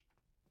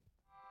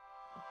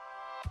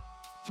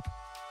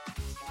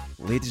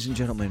Ladies and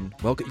gentlemen,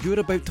 welcome.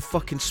 You're about to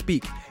fucking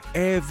speak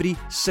every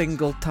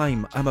single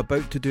time I'm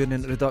about to do an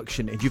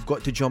introduction, and you've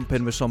got to jump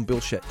in with some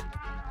bullshit.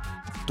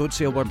 Don't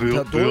say a word.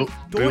 Don't,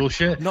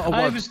 bullshit. Not a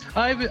word.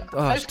 I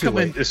was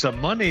coming to some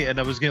money, and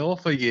I was going to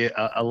offer you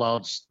a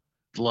large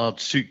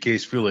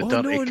suitcase full of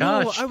dirty cash.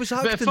 No, I was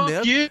acting but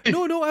there. You.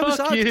 No, I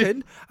was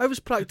acting. I was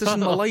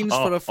practicing my lines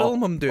for a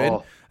film I'm doing.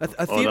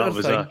 A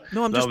theatre thing.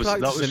 I'm just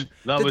practicing.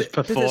 That was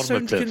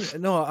performative.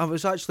 No, I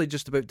was actually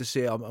just about to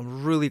say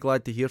I'm really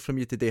glad to hear from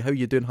you today. How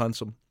you doing,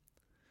 handsome?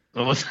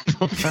 Right,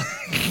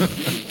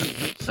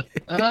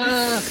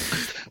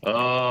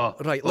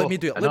 let me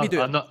do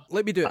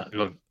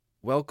it.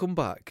 Welcome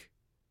back.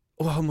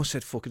 Oh, I almost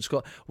said fucking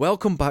Scott.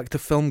 Welcome back to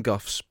Film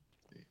Guffs.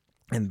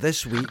 And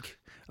this week,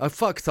 I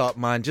fucked up,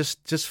 man.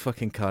 Just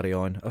fucking carry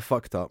on. I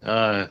fucked up.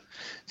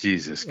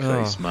 Jesus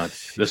Christ, man.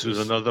 This was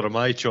another of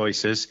my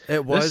choices.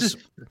 It was.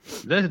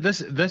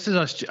 This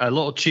is a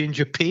little change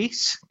of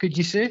pace, could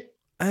you say?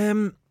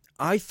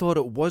 I thought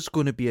it was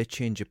going to be a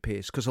change of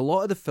pace because a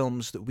lot of the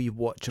films that we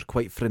watch are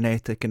quite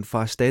frenetic and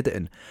fast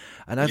editing.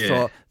 And I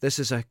thought this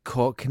is a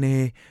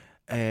Cockney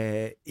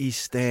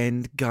East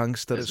End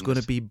gangster. It's going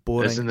to be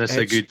boring. Isn't this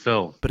a good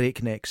film?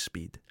 Breakneck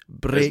speed.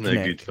 Isn't it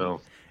a good film?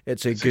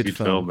 It's a good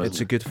film.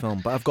 It's a good film,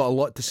 but I've got a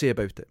lot to say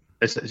about it.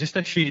 It's just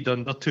a shade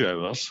under 2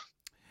 hours.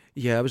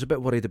 Yeah, I was a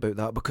bit worried about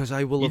that because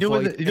I will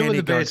avoid any You know what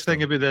the best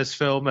thing about this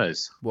film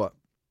is? What?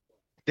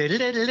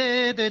 Hold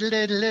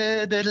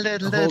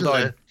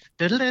on.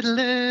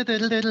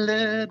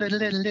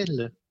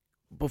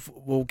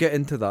 We'll get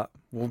into that.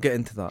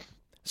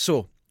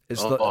 So,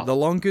 it's the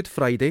Long Good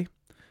Friday,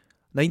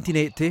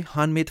 1980,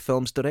 Handmade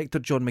Films, director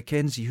John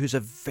Mackenzie, who's a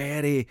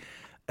very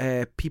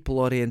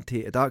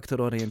people-orientated,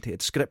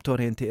 actor-orientated,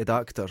 script-orientated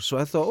actor. So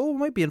I thought, we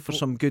might be in for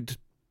some good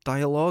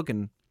dialogue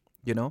and,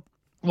 you know.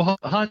 Well,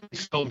 Handmade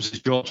Films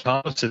is George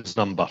Harrison's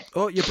number.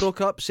 Oh, you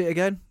broke up. Say it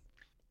again.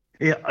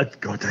 Yeah,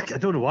 God, I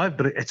don't know why,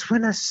 but it's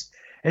when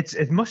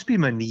it must be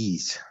my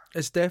knees.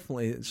 It's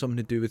definitely something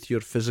to do with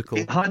your physical.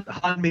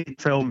 Handmade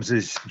Films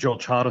is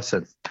George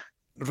Harrison.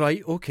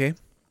 Right, okay.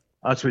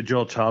 That's what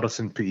George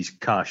Harrison put his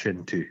cash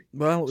into.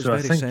 Well, it was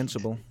very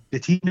sensible.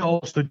 Did he not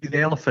also do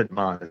The Elephant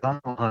Man? Is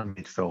that not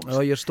Handmade Films?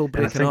 Oh, you're still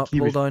breaking up.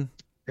 Hold on.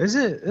 Is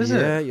it?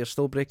 Yeah, you're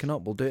still breaking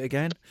up. We'll do it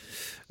again.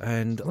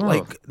 And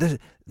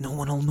no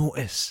one will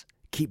notice.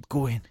 Keep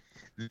going.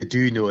 They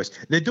do notice.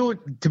 They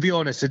don't. To be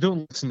honest, they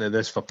don't listen to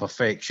this for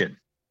perfection.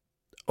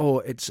 Oh,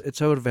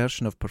 it's our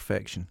version of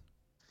perfection.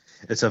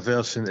 It's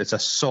a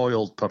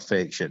soiled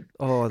perfection.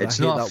 Oh, it's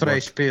not a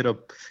fresh pair of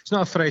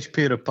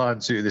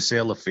pants out of the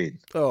cellophane.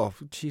 Oh,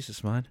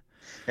 Jesus, man!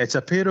 It's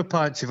a pair of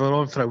pants you've had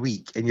on for a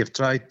week and you've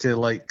tried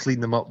to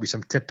clean them up with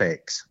some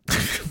Tipp-Ex. For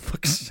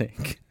fuck's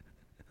sake!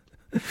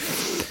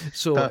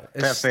 So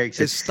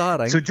perfection. It's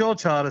starring. So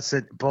George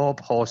Harrison,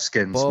 Bob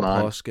Hoskins, man.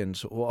 Bob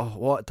Hoskins.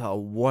 What a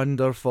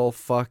wonderful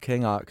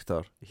fucking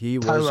actor. He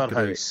was Powerhouse.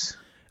 Great.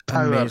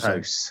 Powerhouse.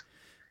 Amazing.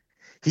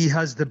 He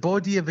has the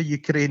body of a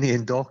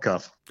Ukrainian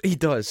docker. He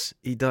does.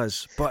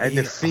 But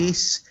the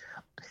face,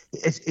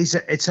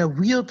 it's a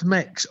weird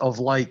mix of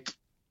a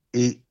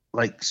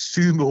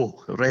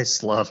sumo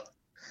wrestler,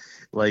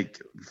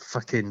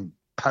 fucking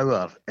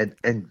power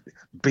and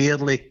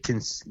barely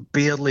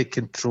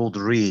controlled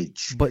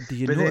rage. But do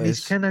you notice? Then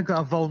he's kind of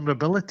got a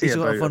vulnerability. He's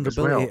got a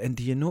vulnerability, and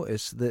do you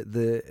notice that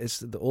it's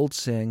the old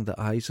saying that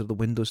eyes are the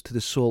windows to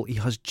the soul? He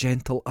has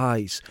gentle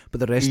eyes, but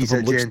the rest he's of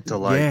him looks. He's a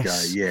gentle eye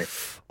guy. Yeah.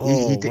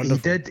 Oh, he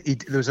did.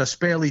 There was a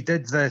spell he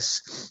did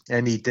this,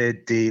 and he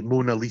did the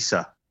Mona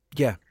Lisa.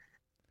 Yeah.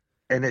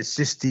 And it's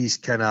just these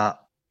kind of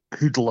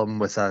hoodlum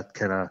with a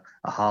kind of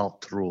a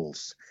heart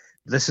rolls.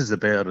 This is the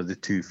better of the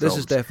two films. This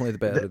is definitely the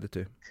better of the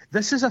two.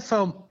 This is a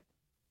film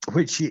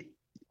which,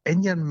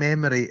 in your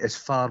memory, is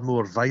far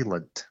more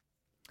violent.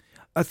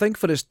 I think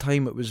for its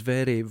time it was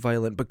very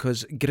violent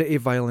because gritty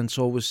violence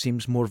always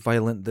seems more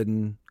violent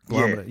than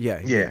glamour.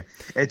 Yeah.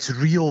 It's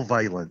real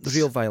violence.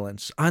 Real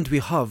violence. And we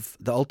have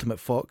the ultimate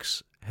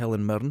fox,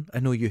 Helen Mirren. I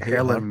know you hate her.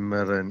 Helen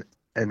Mirren.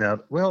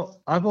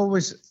 Well, I've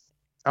always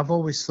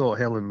thought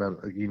Helen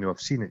Mirren,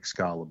 I've seen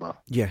Excalibur.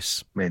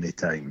 Yes. Many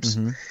times.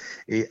 Mm-hmm.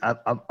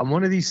 I'm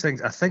one of these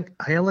things. I think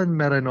Helen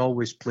Mirren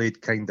always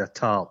played kind of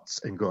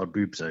tarts and got her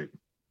boobs out.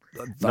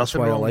 That's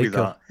Nothing why wrong I like with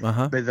her. that.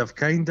 Uh-huh. But they've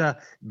kind of,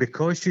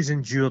 because she's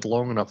endured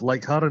long enough,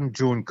 like her and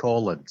Joan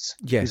Collins,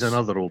 who's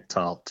another old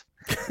tart.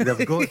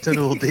 They've got to an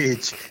old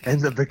age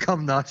and they've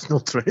become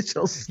national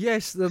treasures.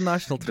 Yes, they're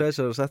national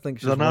treasures. I think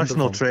she's they're wonderful.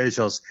 National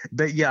treasures.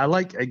 But yeah, I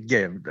like,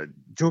 again,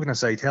 joking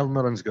aside, Helen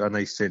Mirren's got a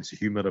nice sense of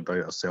humour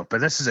about herself.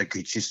 But this is a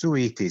good, she's so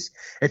 80s.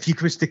 If you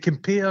was to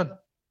compare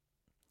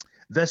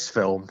this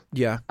film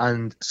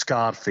and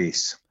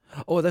Scarface.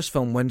 Oh, this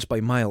film wins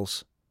by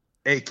miles.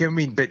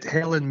 But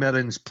Helen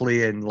Mirren's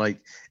playing the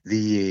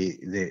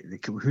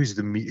who's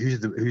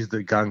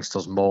the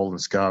gangster's Maul and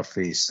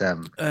Scarface,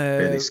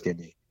 very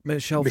skinny.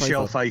 Michelle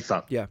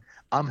Pfeiffer. Yeah.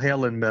 I'm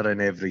Helen Mirren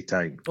every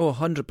time. Oh,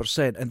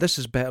 100%. And this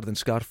is better than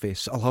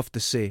Scarface, I'll have to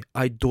say.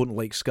 I don't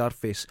like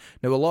Scarface.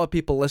 Now, a lot of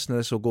people listening to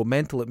this will go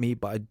mental at me,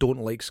 but I don't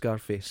like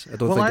Scarface. I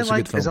don't think it's a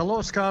good film. There's a lot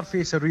of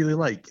Scarface I really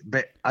like,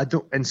 but I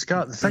don't. And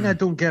the thing I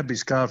don't get about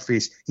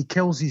Scarface, he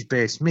kills his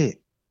best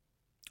mate.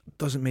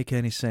 Doesn't make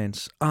any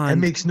sense. It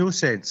makes no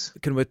sense.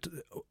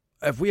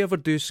 If we ever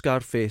do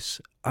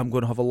Scarface, I'm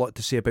going to have a lot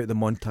to say about the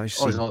montage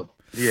scene.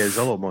 There's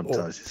a lot of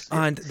montages. Oh.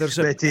 And there's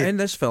in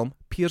this film,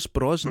 Pierce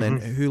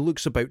Brosnan, who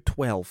looks about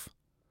 12.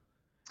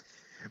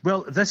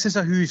 Well, this is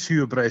a who's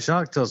who of British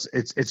actors.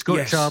 It's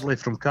got Charlie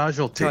from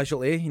Casualty.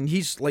 And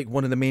he's like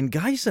one of the main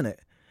guys in it.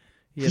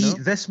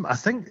 I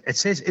think it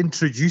says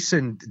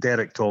introducing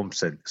Derek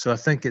Thompson, so I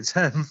think it's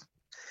him.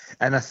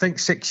 And I think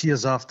 6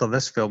 years after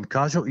this film,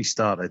 Casualty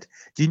started.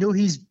 Do you know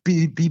he's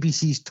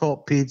BBC's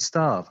top paid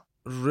star?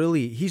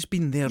 Really? He's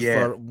been there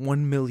for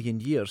 1 million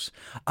years.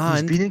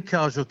 And he's been in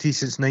Casualty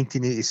since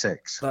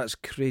 1986. That's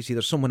crazy.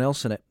 There's someone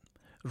else in it.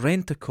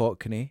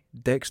 Rent-a-Cockney,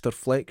 Dexter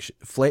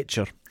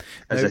Fletcher.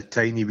 As a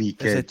tiny wee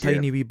kid. As a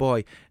tiny wee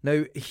boy.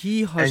 Now,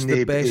 he has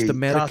the best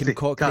American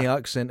Cockney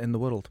accent in the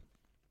world.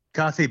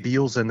 Kathy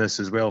Beale's in this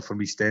as well from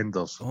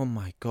EastEnders. Oh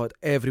my God,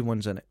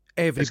 everyone's in it.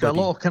 Everybody. It's got a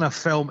lot of kind of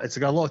film. It's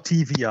got a lot of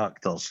TV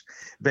actors,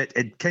 but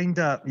it kind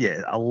of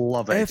I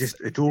love it.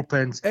 It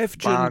opens. If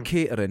during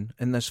catering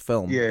in this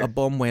film a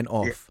bomb went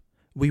off,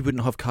 we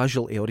wouldn't have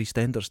Casualty or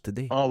EastEnders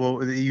today. Oh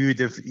well, you would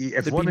have.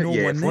 If one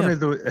of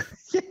those,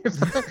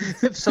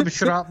 if some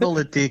shrapnel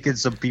had taken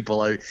some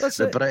people out,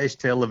 British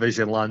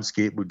television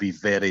landscape would be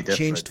very different.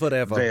 Changed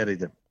forever. Very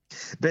different.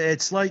 But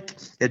it's like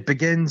it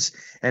begins,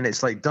 and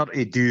it's like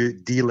dirty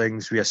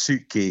dealings with a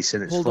suitcase,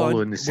 and it's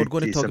following the suitcase. We're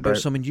going to talk about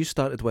something you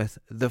started with,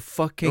 the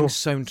fucking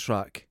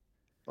soundtrack.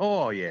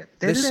 Oh yeah,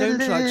 the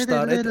soundtrack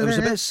started. It was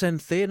a bit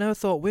synthy, and I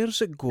thought,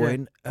 "Where's it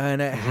going?" And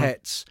it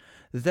hits.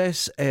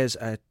 This is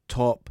a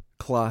top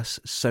class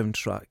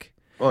soundtrack.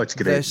 Oh, it's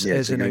great. This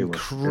is an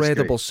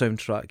incredible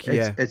soundtrack.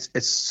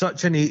 It's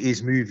such an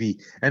 80s movie,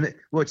 and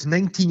it's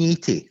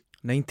 1980.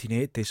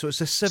 1980, so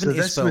it's a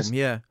 70s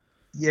film.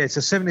 Yeah, it's a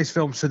 70s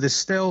film, so there's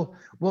still...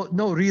 Well,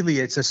 no, really,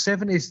 it's a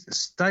 70s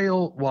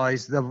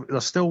style-wise. They're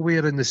still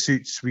wearing the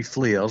suits with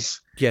flares.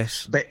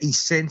 Yes. But his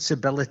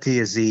sensibility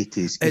is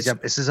 80s.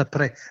 This is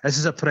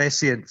a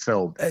prescient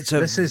film.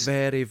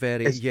 Very,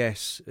 very they're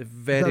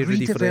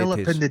ready for the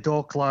 80s. Redeveloping the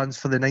Docklands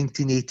for the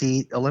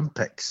 1988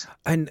 Olympics.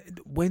 And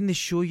when they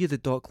show you the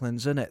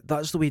Docklands in it,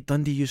 that's the way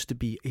Dundee used to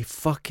be, a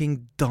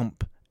fucking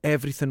dump.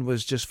 Everything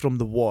was just from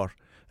the war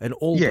and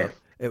older. Yeah.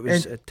 It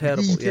was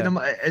terrible.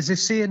 As they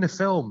say in the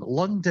film,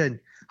 London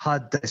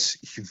had this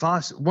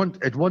vast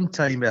at one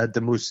time it had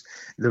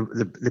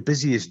the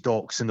busiest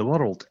docks in the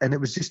world, and it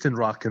was just in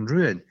rack and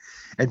ruin.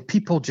 And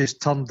people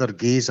just turned their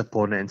gaze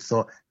upon it and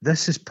thought,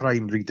 this is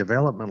prime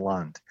redevelopment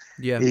land.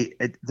 Yeah.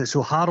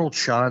 So Harold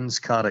Shan's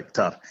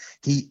character,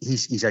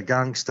 he's a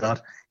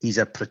gangster, he's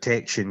a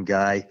protection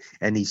guy,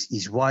 and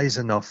he's wise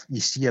enough.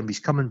 You see him,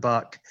 he's coming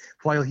back.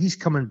 While he's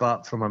coming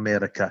back from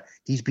America,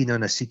 he's been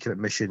on a secret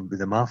mission with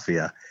the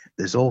mafia.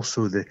 There's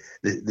also the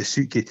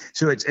suitcase.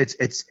 So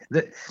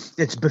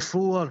it's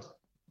before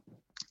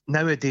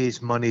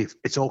nowadays money.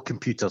 It's all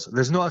computers.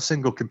 There's not a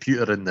single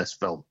computer in this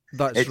film.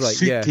 It's right.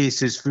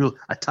 Suitcases full,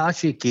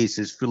 attaché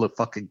cases full of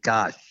fucking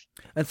cash.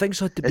 And things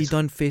had to be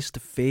done face to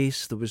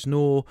face. There was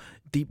no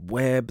deep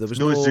web. There was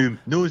no Zoom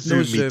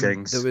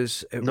meetings. It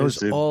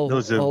was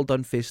all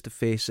done face to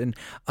face. And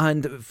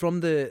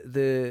from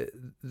the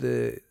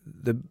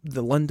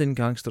London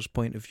gangsters'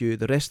 point of view,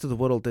 the rest of the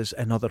world is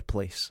another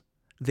place.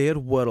 Their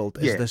world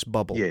is this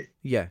bubble.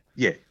 Yeah.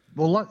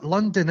 Well,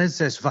 London is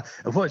this.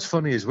 What's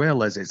funny as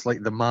well is it's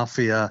like the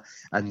mafia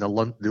and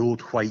the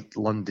old white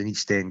London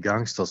East End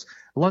gangsters.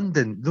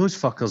 London, those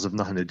fuckers have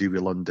nothing to do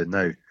with London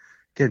now.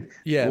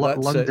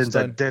 London's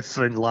a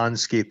different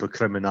landscape of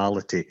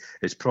criminality.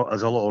 There's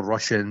a lot of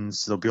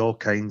Russians. There'll be all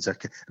kinds of.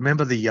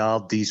 Remember the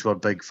Yardies were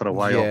big for a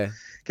while. Yeah.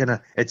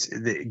 It's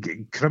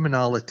the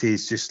criminality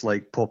is just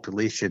like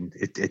population.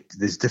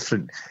 There's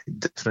different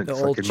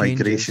fucking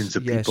migrations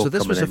of people. So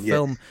this coming was a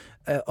film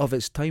of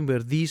its time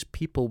where these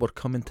people were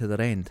coming to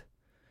their end.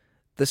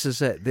 This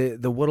is it.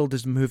 The world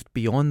has moved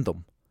beyond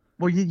them.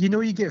 Well,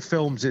 you get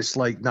films. It's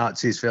like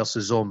Nazis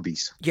versus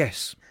zombies.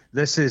 Yes.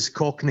 This is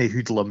Cockney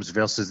hoodlums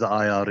versus the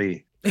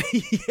IRA.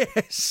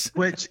 Yes.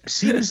 Which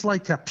seems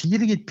like a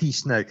period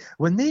piece now.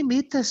 When they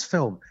made this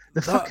film,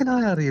 the fucking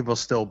IRA were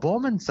still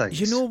bombing things.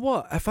 You know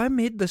what? If I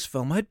made this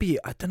film, I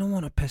don't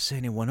want to piss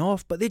anyone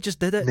off, but they just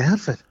did it.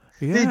 Nervous.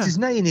 Yeah. It's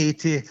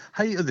 1980,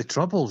 height of the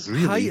Troubles,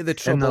 really. Height of the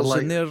Troubles,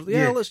 and they're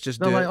like, let's just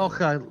do it. They're like,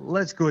 okay,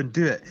 let's go and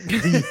do it.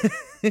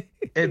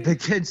 It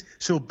begins,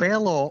 so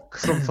Belloc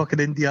from fucking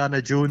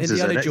Indiana Jones is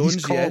in it.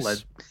 He's calling.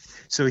 Yes.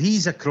 So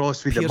he's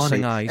across with piercing the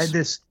money. Eyes. And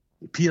this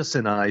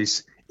piercing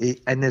eyes.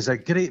 And there's a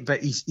great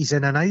bit. He's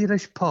in an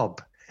Irish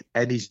pub,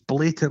 and he's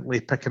blatantly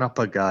picking up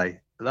a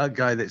guy. That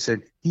guy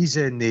he's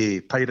in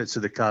the Pirates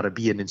of the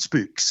Caribbean and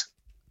Spooks.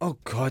 Oh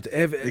God!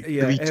 The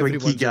wee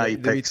Twinkie guy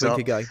picks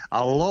up.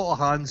 A lot of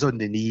hands on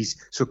the knees,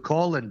 so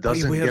Colin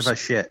doesn't give a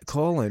shit.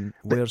 Colin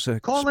wears a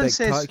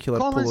spectacular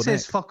polo neck. Colin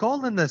says fuck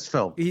all in this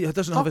film. He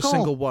doesn't have a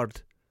single word.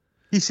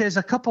 He says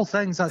a couple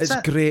things. That's it.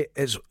 It's great.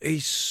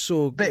 He's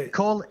so good. But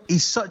Colin,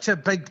 he's such a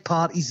big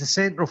part. He's the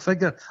central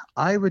figure.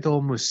 I would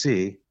almost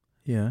say,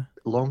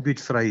 Long Good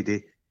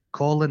Friday,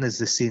 Colin is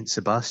the Saint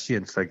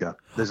Sebastian figure.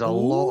 There's a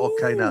lot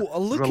of kind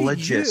of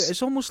religious.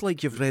 It's almost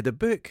like you've read a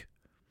book.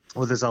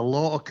 Well, there's a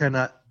lot of kind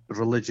of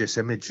religious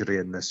imagery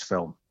in this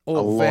film.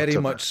 Oh, very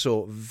much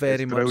so.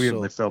 Very much so. Brilliant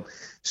in the film.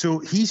 So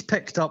he's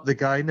picked up the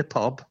guy in the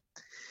pub,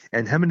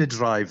 and him and the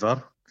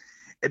driver.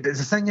 The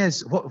thing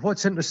is,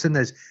 what's interesting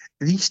is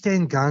the East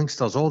End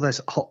gangsters, all this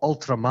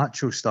ultra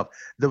macho stuff.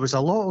 There was a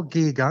lot of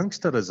gay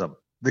gangsterism.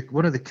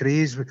 One of the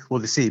Krays, well,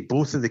 they say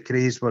both of the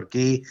Krays were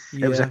gay.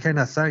 Yeah. It was a kind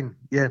of thing.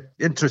 Yeah,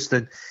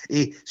 interesting.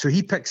 So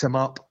he picks him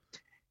up.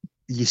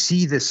 You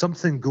see there's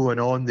something going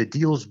on. The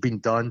deal's been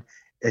done.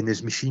 And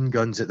there's machine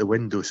guns at the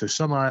window. So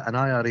an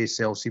IRA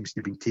cell seems to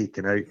have been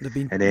taken out.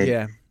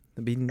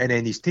 And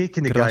then he's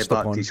taking the guy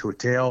back to his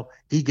hotel.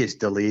 He gets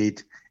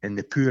delayed. And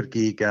the poor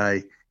gay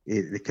guy,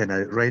 the kind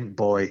of rent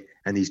boy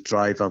and his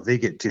driver, they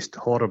get just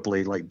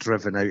horribly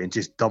driven out and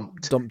just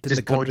dumped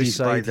just bodies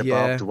by the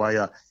barbed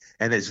wire.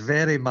 And it's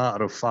very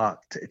matter of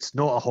fact. It's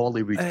not a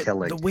Hollywood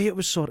killing. The way it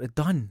was sort of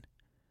done.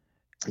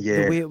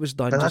 Yeah, the way it was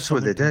done. But that's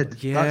what they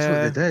did. Yeah. That's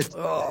what they did.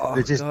 Oh,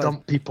 they just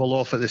dumped people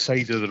off at the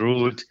side of the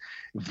road.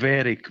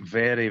 Very,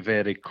 very,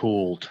 very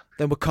cold.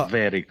 Then we cut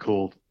very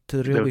cold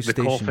to the railway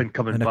station. The coffin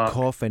coming and back. A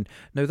coffin.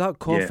 Now that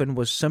coffin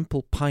was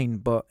simple pine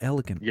but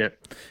elegant.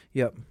 Yep.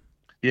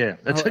 Yeah.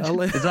 Is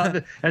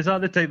that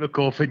the type of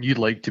coffin you'd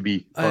like to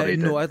be buried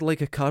in? No, I'd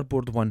like a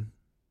cardboard one.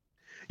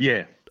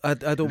 Yeah. I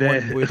don't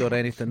want wood or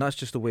anything. That's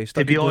just a waste.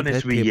 To be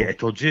honest with you,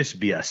 it'll just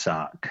be a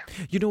sack.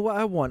 You know what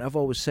I want? I've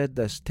always said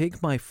this.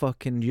 Take my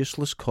fucking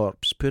useless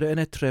corpse, put it in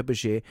a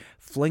trebuchet,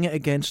 fling it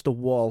against the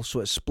wall so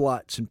it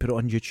splats, and put it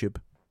on YouTube.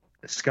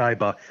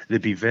 Skybar,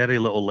 there'd be very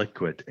little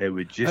liquid. It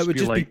would just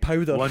be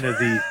powder. One of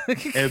the.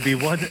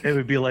 It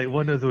would be like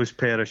one of those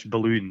perish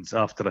balloons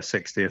after a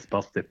 60th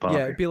birthday party.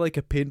 Yeah, it'd be like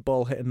a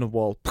paintball hitting the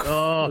wall.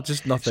 Oh,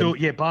 just nothing. So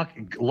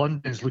back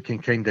London's looking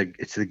kind of.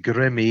 It's the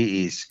grim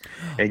 80s,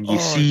 and you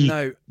see.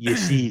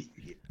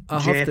 I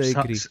have to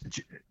agree.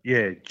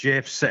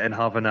 Jeff's sitting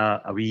having a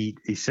wee.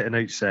 He's sitting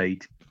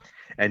outside.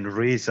 And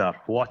Razor,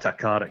 what a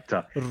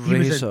character!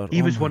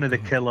 He was one of the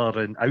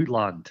killer in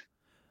Outland.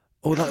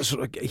 Oh,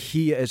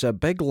 he is a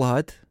big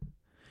lad,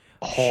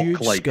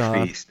 hawk-like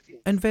faced,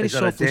 and very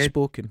softly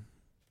spoken.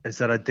 Is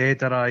there a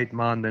deader-eyed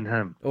man than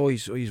him? Oh,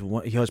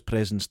 he has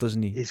presence,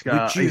 doesn't he? He's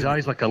got his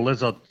eyes like a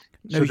lizard.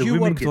 Now you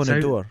worked on a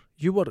door.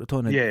 You worked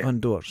on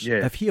doors.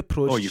 Yeah. If he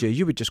approached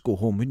you would just go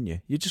home, wouldn't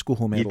you? You'd just go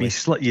home early.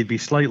 You'd be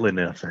slightly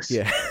nervous.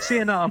 Yeah.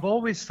 Saying that, I've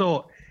always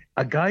thought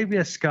a guy with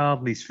a scar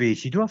on his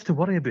face, you don't have to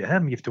worry about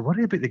him. You have to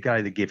worry about the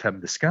guy that gave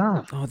him the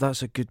scar. Oh,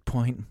 that's a good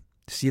point.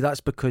 See, that's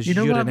because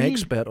you're an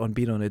expert on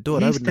being on a door.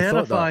 He's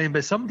terrifying,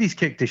 but somebody's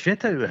kicked the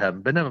shit out of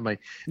him. But never mind.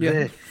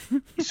 Yeah.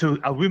 So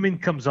a woman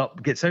comes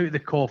up, gets out of the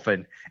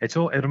coffin. It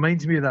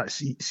reminds me of that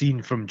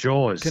scene from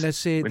Jaws. Can I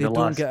say they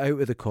don't get out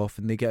of the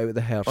coffin? They get out of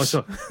the hearse. Oh,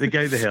 so they get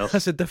out of the hearse.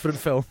 That's a different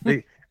film.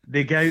 They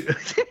get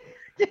out.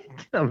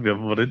 That would be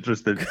more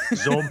interesting.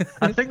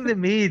 I think they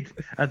made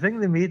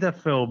a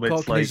film.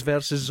 Cockneys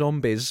versus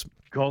zombies.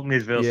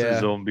 Cockneys versus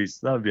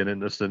zombies. That would be an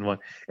interesting one.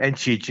 And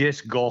she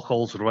just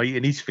goggles right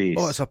in his face.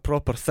 Oh, it's a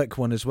proper thick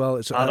one as well.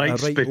 It's a right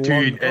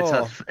spittoon.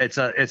 Long, it's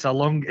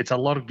a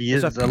lurgy.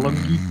 It's a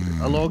loogie.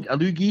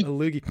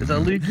 It's a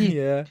loogie.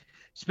 Yeah.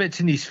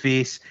 Spits in his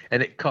face,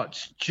 and it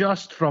cuts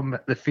just from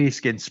the face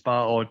getting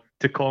spat on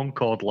to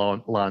Concorde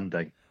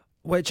landing.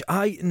 Which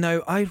I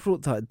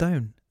wrote that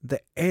down.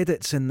 The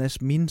edits in this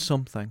mean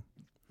something.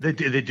 They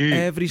do.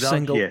 Every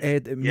single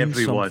edit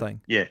means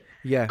something. Yeah.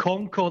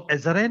 Concorde.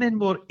 Is there any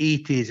more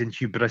 80s and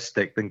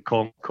hubristic than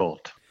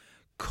Concorde?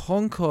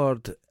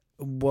 Concorde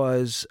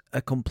was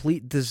a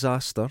complete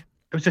disaster.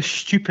 It was a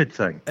stupid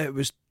thing. It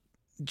was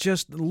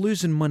just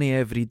losing money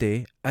every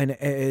day, and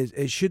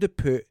it should have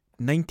put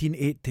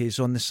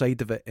 1980s on the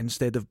side of it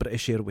instead of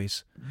British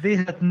Airways. They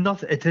had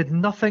nothing. It had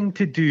nothing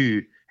to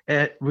do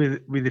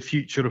with the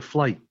future of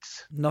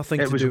flights.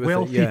 Nothing to do with it. It was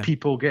wealthy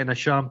people getting a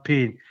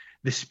champagne.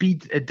 The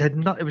speed, it did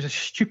not. It was a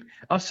stupid.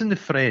 Us and the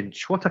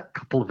French, what a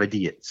couple of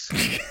idiots.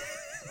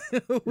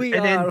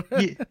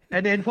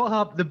 And then what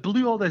happened? They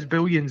blew all this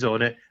billions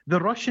on it.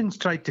 The Russians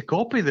tried to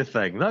copy the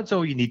thing. That's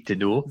all you need to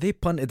know. They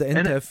punted it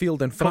into a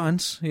field in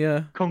France.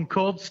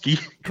 Concordsky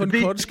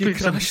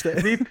crashed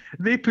it.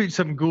 They put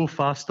some go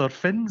faster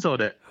fins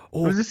on it.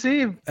 Oh, it was the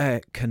same.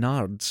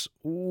 Canards.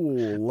 Oh,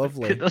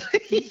 lovely.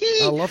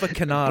 I love a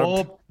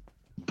canard.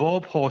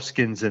 Bob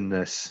Hoskins in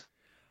this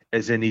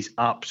is in his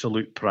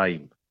absolute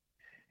prime.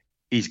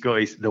 He's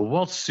got the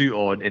worst suit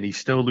on, and he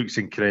still looks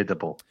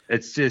incredible.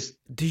 It's just.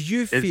 Do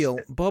you feel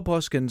Bob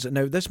Hoskins?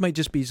 Now, this might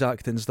just be his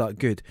acting's that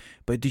good,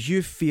 but do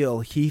you feel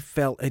he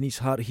felt in his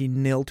heart he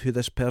nailed who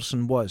this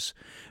person was?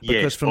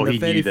 Because from the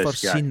very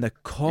first scene, the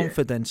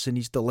confidence in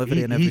his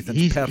delivery and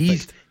everything's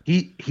perfect.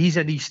 He's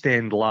an East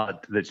End lad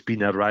that's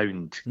been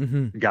around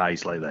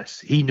guys like this.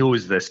 He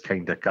knows this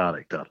kind of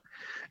character.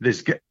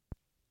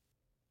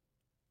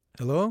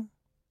 Hello?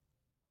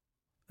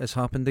 It's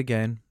happened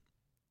again.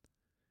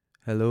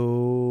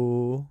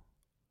 Hello?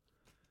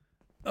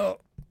 Oh,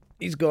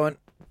 he's gone.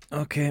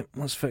 Okay,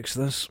 let's fix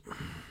this.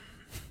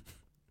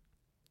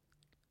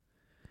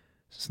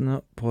 It's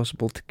not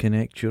possible to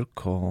connect your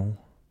call.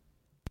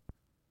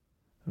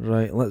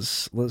 Right,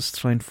 let's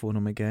try and phone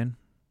him again.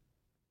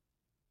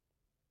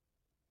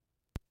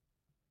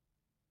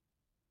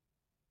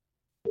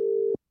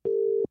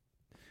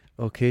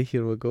 Okay,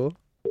 here we go.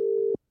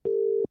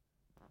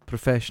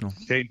 Professional.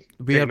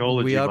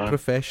 We are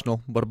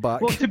professional. We're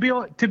back. Well, to be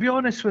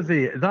honest with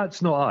you,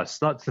 that's not us.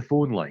 That's the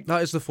phone line.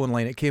 That is the phone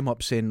line. It came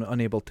up saying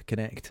unable to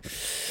connect.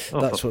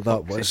 That's what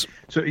that was.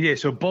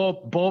 So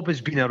Bob has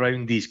been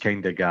around these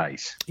kind of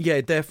guys. Yeah,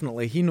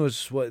 definitely. He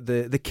knows what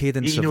the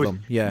cadence of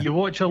them. Yeah. You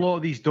watch a lot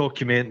of these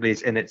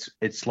documentaries, and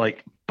it's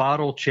like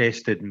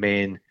barrel-chested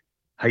men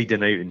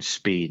hiding out in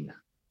Spain.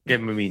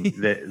 Get what I mean?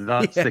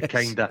 That's yes.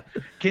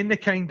 the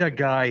kind of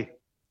guy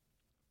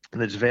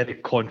that's very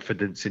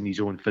confident in his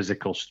own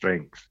physical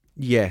strength.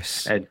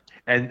 Yes.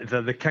 And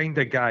they're the kind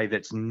of guy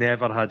that's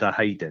never had a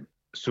hiding.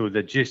 So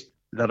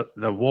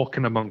they're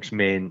walking amongst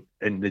men,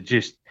 and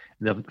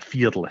they're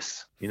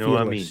fearless. You know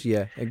what I mean?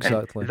 Yeah,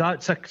 exactly. And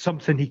that's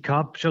something he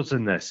captures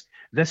in this.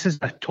 This is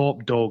a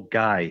top dog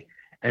guy,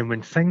 and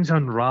when things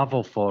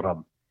unravel for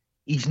him,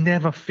 he's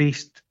never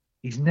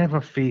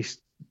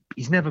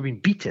been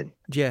beaten.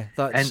 Yeah,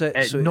 that's it.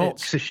 It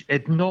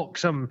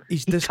knocks him.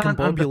 He's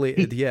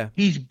discombobulated.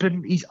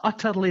 He's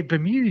utterly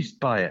bemused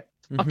by it.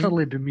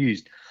 Utterly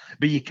bemused.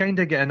 But you kind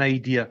of get an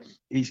idea.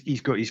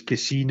 He's got his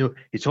casino.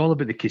 It's all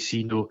about the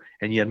casino,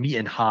 and you're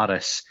meeting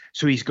Harris.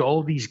 So he's got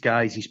all these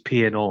guys he's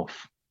paying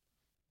off.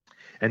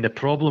 And the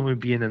problem with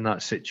being in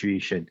that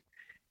situation,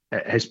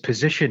 his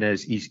position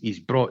is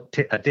he's brought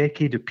a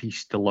decade of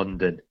peace to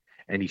London,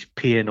 and he's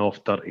paying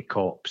off dirty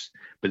cops.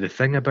 But the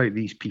thing about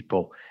these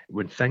people,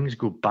 when things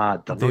go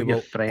bad, they're not your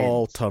friends. They will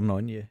all turn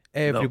on you.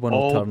 Everyone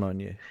will turn on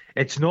you.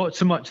 It's not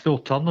so much they'll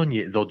turn on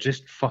you,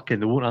 they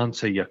won't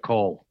answer your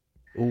call.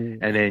 Ooh.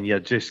 And then you're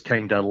just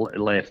kind of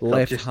left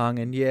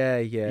hanging.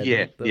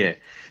 Yeah.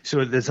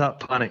 So there's that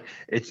panic.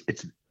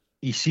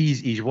 He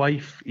sees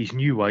his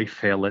new wife,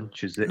 Helen.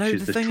 She's the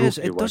thing is,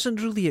 it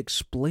doesn't really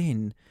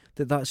explain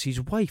that that's his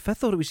wife. I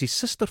thought it was his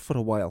sister for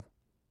a while.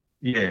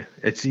 Yeah,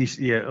 it's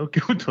easy. Yeah,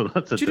 okay.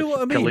 That's do you know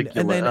what I mean?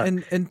 And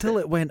then until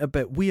it went a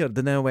bit weird,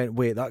 and then I went,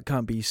 wait, that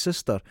can't be his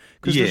sister,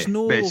 because there's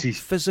no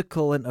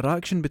physical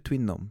interaction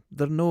between them.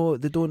 They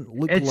don't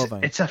look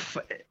loving. It's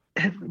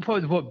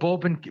what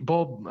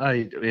Bob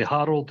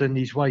Harold and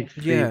his wife.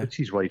 Yeah, what's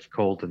his wife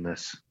called in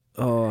this?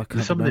 Oh, I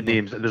can't some remember. of the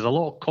names. There's a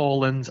lot of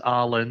Collins,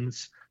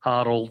 Allens,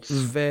 Harolds.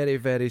 Very,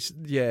 very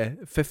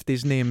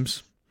 50s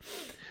names.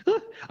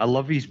 I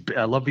love his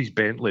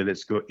Bentley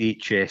that's got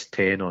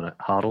HS10 on it.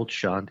 Harold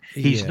Shand.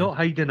 He's not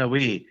hiding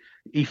away.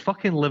 He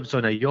fucking lives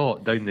on a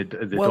yacht down the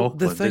Docklands.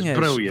 The thing is,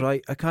 brilliant.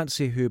 right? I can't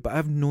say who, but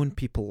I've known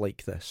people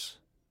like this.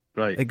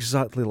 Right.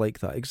 Exactly like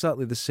that.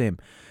 Exactly the same.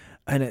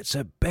 And it's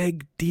a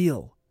big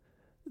deal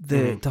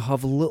to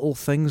have little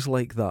things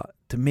like that,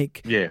 to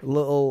make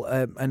little.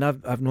 And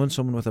I've known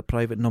someone with a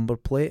private number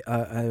plate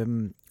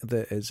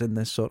that is in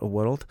this sort of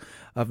world.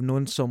 I've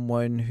known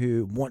someone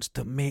who wants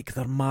to make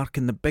their mark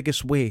in the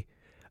biggest way,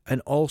 and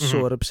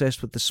also are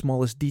obsessed with the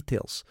smallest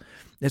details.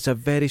 It's a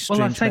very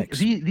strange mix.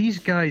 These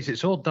guys,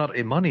 it's all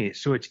dirty money,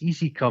 so it's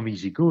easy come,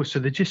 easy go. So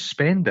they just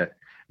spend it.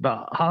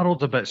 But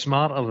Harold's a bit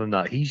smarter than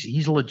that.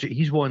 He's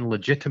wanting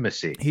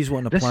legitimacy. He's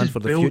wanting a plan for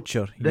the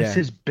future. This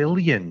is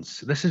billions.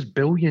 This is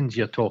billions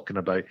you're talking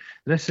about.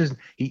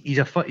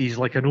 He's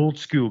like an old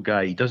school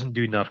guy. He doesn't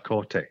do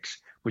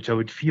narcotics, which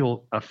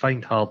I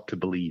find hard to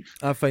believe.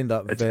 I find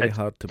that very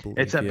hard to believe.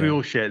 It's a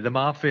bullshit. The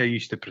mafia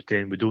used to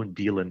pretend we don't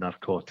deal in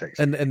narcotics.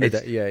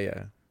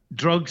 Yeah.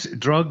 Drugs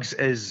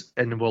is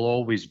and will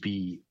always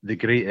be the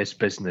greatest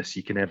business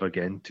you can ever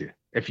get into.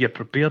 If you're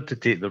prepared to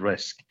take the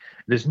risk,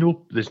 there's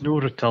no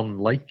return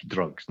like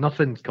drugs.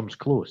 Nothing comes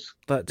close.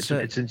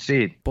 It's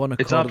insane.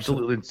 It's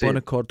absolutely insane.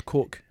 Bonaccord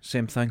Coke,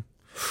 same thing.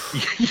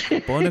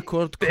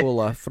 Bonaccord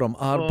Cola from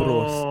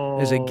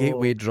Arbroath is a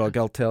gateway drug,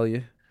 I'll tell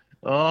you.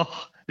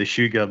 Oh, the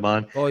sugar,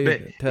 man. Oh, yeah,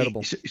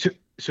 terrible.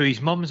 So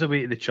his mum's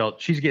away to the church.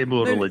 She's getting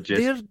more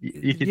religious.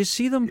 You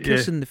see them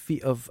kissing the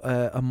feet of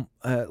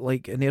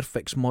like an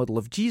Airfix model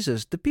of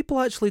Jesus. Do people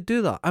actually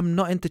do that? I'm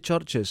not into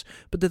churches,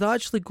 but did they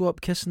actually go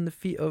up kissing the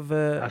feet of?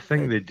 I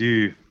think they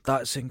do.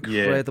 That's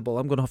incredible.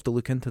 I'm going to have to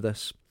look into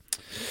this.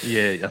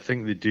 Yeah, I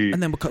think they do.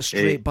 And then we'll cut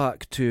straight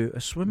back to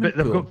a swimming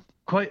pool. They've got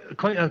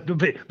quite a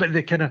bit, but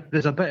they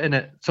there's a bit in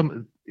it.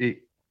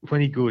 When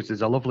he goes,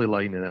 there's a lovely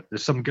line in it.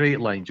 There's some great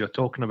lines. You're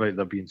talking about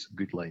there being some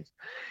good lines.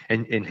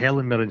 And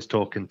Helen Mirren's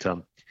talking to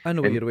him. I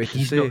know what you're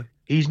waiting to say.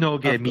 He's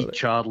not going to meet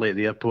Charlie at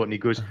the airport, and he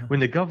goes, when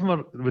the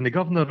governor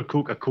of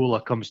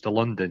Coca-Cola comes to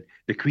London,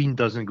 the Queen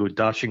doesn't go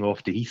dashing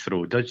off to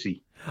Heathrow, does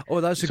he?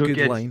 Oh, that's a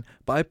good line.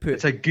 But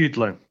it's a good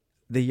line.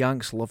 The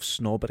Yanks love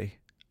snobbery.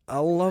 I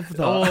love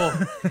that. Oh,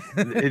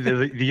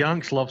 the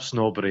Yanks love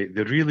snobbery.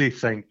 They really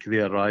think they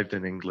arrived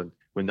in England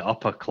when the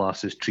upper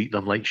classes treat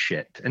them like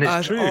shit, and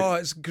it's true. Oh,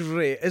 it's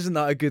great. Isn't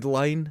that a good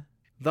line?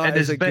 That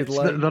is a good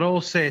line. They're all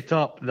set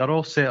up.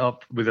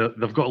 With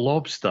they've got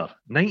lobster.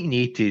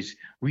 1980s,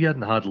 we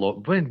hadn't had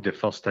When the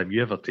first time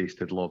you ever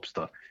tasted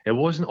lobster? It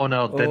wasn't on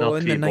our dinner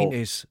table.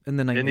 In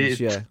the 90s,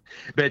 yeah.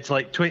 But it's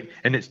like 20,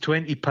 and it's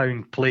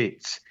 £20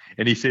 plates.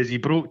 And he says he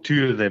broke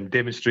 2 of them,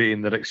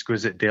 demonstrating their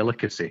exquisite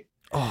delicacy.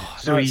 Oh,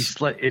 so he's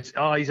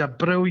a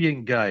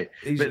brilliant guy.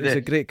 He's a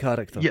great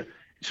character. Yeah.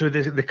 So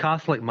the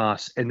Catholic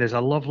Mass, and there's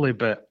a lovely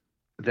bit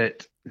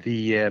that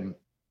when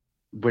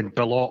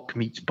Belloc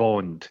meets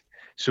Bond.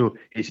 So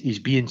he's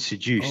being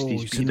seduced.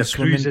 They're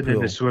cruising in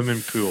the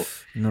swimming pool.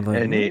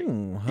 And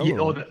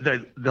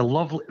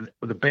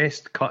the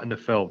best cut in the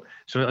film.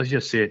 So as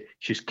you said,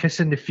 she's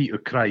kissing the feet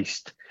of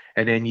Christ,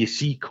 and then you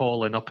see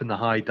Colin up in the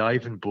high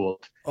diving board,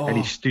 and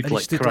he stood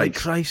like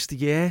Christ.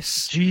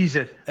 Yes,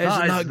 Jesus,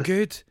 isn't that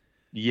good?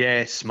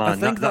 Yes, man. I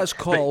think that's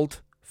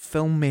called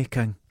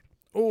filmmaking.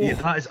 Oh, yeah,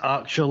 that is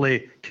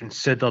actually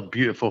considered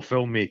beautiful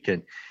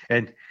filmmaking.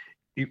 And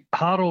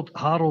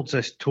Harold's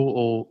this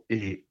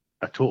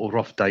a total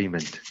rough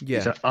diamond. Yeah.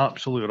 He's an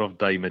absolute rough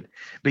diamond.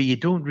 But you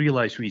don't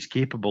realise what he's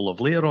capable of.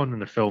 Later on in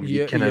the film,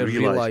 you kind of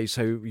realise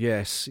how,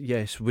 yes,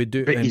 we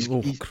do. But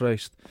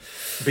Christ.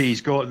 But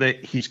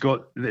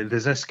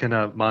there's this kind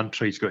of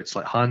mantra he's got, it's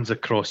like hands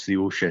across the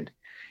ocean.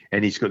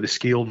 And he's got the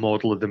scale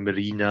model of the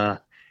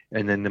marina,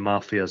 and then the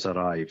mafia's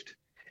arrived.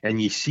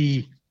 And you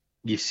see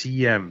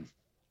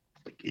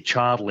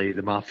Charlie,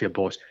 the mafia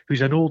boss, who's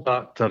an old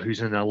actor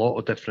who's in a lot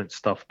of different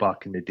stuff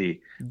back in the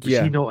day. Was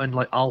he not in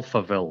like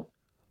Alphaville?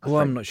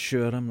 I'm not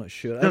sure. I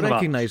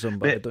recognise him,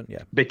 but I don't.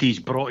 Yeah. But he's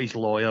brought his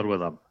lawyer with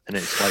him, and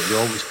it's like they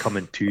always come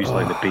in twos,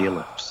 like the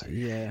bailiffs.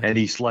 Yeah. And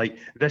he's like,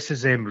 this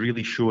is them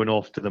really showing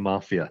off to the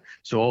mafia.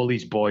 So all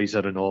these boys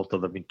are in order.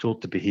 They've been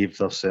told to behave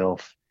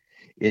themselves.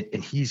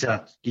 And he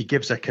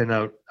gives a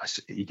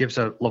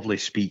lovely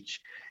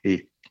speech.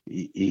 When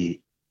he's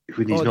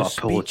not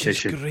a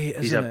politician, great,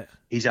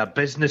 he's a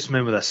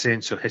businessman with a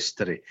sense of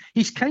history.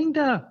 He's kind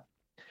of.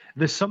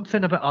 There's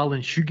something about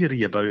Alan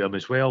Sugary about him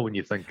as well when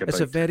you think about it.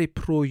 It's a very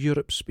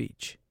pro-Europe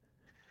speech.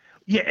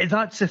 Yeah,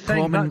 that's the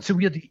thing. That's a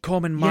weird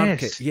common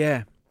market.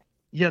 Yes.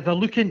 Yeah, they're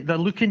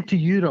looking to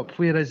Europe,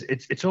 whereas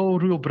it's all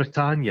Rule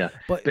Britannia.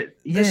 But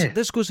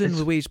this goes in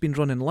the way he's been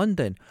running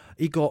London.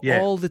 He got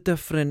all the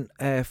different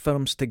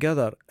firms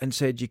together and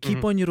said, "You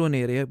keep on your own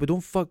area. We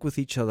don't fuck with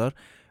each other.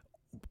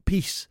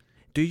 Peace."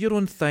 Do your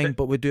own thing,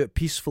 but we do it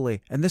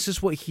peacefully. And this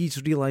is what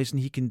he's realising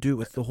he can do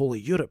with the whole of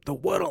Europe, the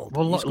world.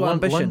 Well, he's got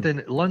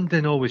ambition.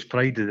 London always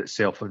prided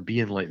itself on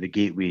being like the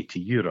gateway to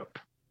Europe.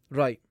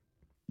 Right.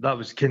 That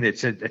was kind of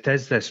it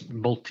is this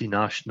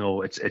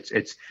multinational.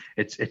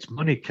 It's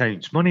money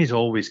counts. Money's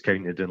always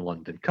counted in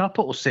London.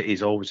 Capital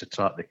cities always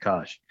attract the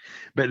cash,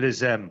 but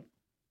there's a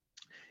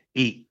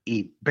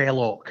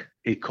Belloc,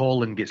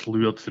 Colin gets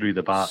lured through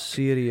the back.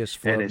 Serious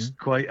fun. And it's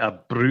quite a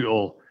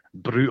brutal.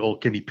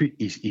 Can he put?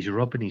 He's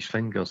rubbing his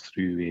fingers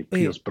through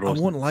Pierce Brosnan.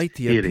 I won't lie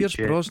to you. Pierce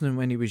Brosnan,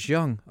 when he was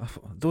young,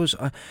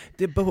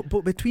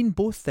 but between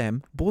both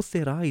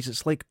their eyes,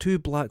 it's like two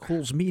black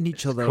holes meeting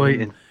each other.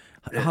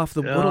 Half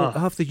the world,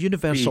 half the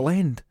universe will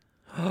end.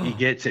 He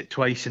gets it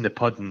twice in the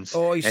puddings,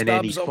 and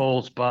then he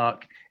falls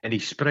back, and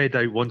he's spread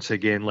out once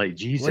again like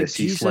Jesus.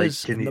 He's like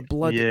the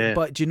blood. Yeah.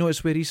 But do you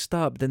notice where he's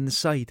stabbed in the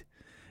side?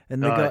 In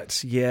the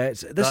guts,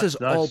 this is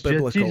all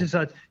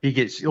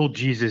biblical.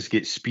 Jesus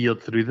gets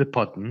speared through the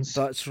puddings.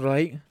 That's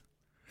right.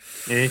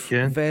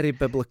 Okay. Very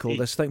biblical,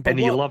 this thing. But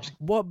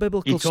what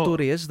biblical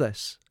story is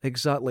this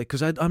exactly?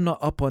 Because I'm not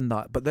up on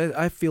that, but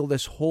I feel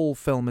this whole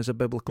film is a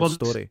biblical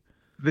story.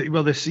 There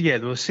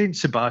was Saint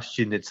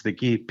Sebastian. It's the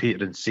gay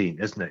patron saint,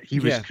 isn't it? He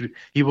was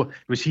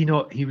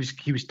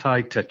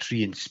tied to a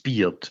tree and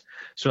speared.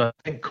 So I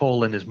think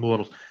Colin is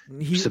more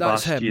Sebastian.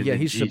 That's him. Yeah,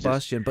 he's Jesus.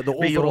 Sebastian. But the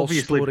overall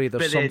story,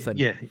 there's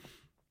something.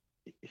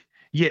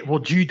 Well,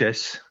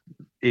 Judas.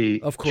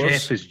 Of course,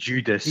 Jeff is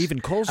Judas. He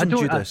even calls him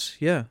Judas.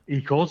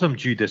 He calls him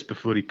Judas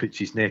before he puts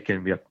his neck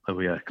in with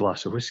a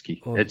glass of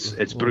whiskey.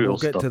 It's brutal.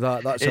 We'll get to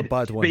that. That's a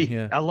bad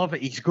one. I love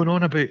it. He's going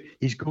on about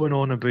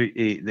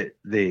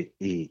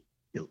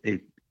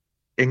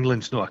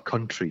England's not a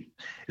country.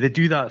 They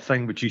do that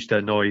thing which used to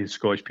annoy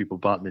Scottish people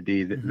back in the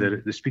day.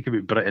 They speak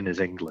about Britain as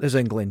England. As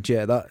England,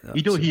 yeah.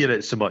 You don't hear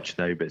it so much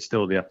now, but it's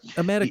still there.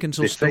 Americans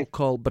will still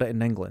call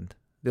Britain England.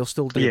 They'll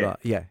still do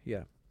that. Yeah.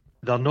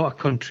 They're not a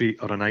country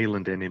or an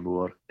island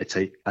anymore. It's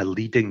a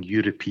leading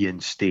European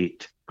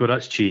state. God,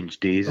 that's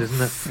changed days,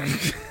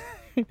 isn't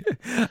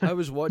it? I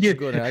was watching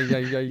going,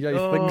 things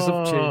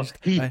have changed.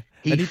 I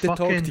need to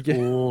talk to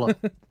you.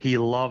 He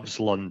loves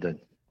London.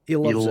 He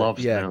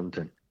loves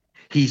London.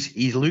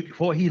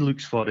 What he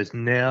looks for is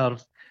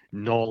nerve,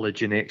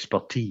 knowledge, and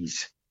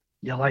expertise.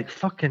 You're like,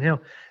 fucking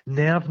hell,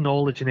 nerve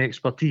knowledge and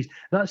expertise.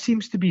 That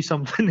seems to be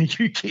something the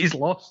UK's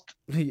lost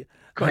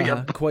quite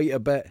a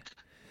bit.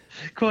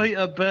 Quite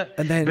a bit.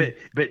 And then,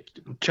 but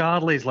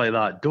Charlie's like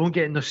that. Don't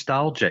get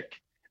nostalgic.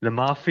 The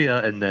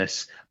mafia in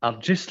this are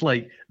just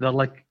like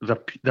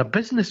they're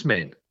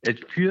businessmen.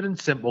 It's pure and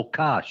simple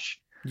cash.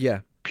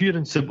 Yeah. Pure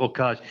and simple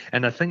cash.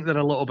 And I think they're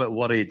a little bit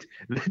worried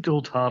that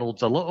old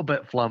Harold's a little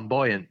bit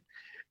flamboyant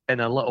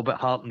and a little bit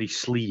heart in his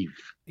sleeve.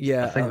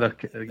 Yeah, I think they're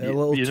a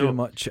little too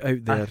much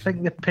out there. I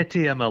think they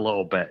pity him a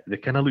little bit. They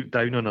kind of look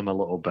down on him a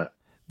little bit.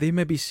 They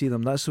maybe see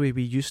them. That's the way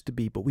we used to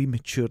be, but we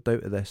matured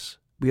out of this.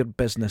 We're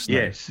business now.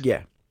 Yes.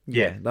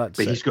 Yeah, that's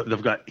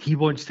but he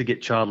wants to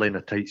get Charlie in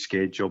a tight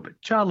schedule,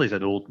 but Charlie's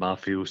an old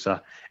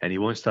mafiosa and he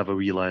wants to have a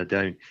wee lie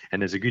down.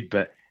 And there's a good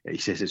bit, he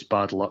says it's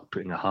bad luck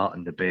putting a heart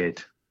in the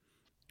bed.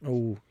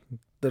 Oh,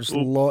 there's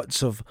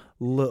lots of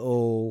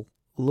little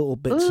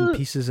bits and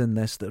pieces in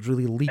this that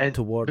really lead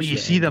towards. But you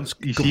see them. The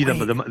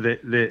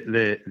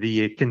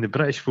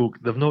British folk,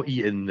 they've not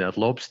eaten their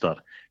lobster.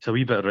 It's a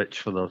wee bit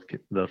rich for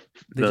their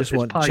they just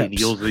want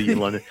chips.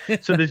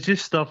 So there's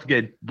just stuff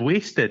getting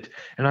wasted.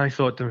 And I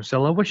thought to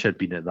myself, I wish I'd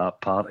been at that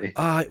party.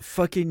 I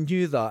fucking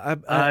knew that.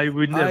 I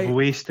wouldn't have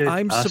wasted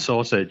a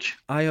sausage.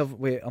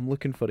 Wait, I'm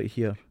looking for it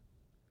here.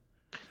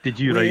 Did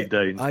you write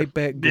down? I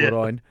bet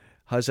Goron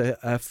has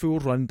a full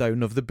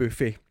rundown of the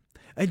buffet.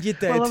 And you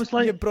did. Well, I was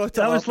like, you brought it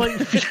up. I was like,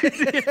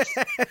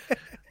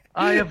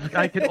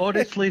 I can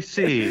honestly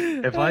say,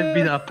 if I've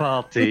been at a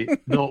party,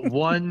 not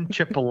one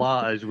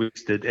chipolata is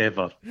wasted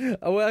ever.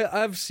 Well,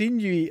 I've seen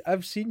you.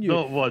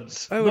 Not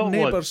once. Our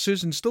neighbour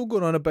Susan still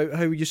going on about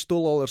how you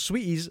stole all her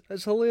sweeties.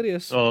 It's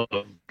hilarious. Oh,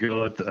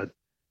 God.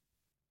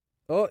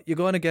 Oh, you're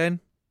gone again.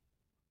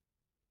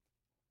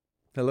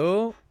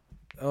 Hello?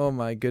 Oh,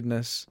 my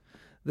goodness.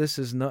 This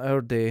is not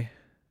our day.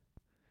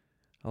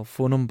 I'll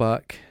phone him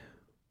back.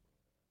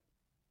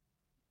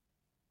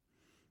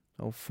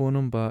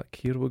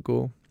 Here we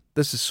go.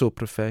 This is so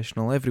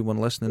professional. Everyone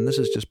listening, this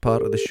is just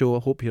part of the show. I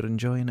hope you're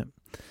enjoying it.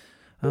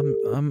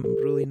 I'm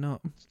really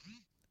not.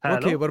 Hello?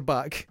 Okay, we're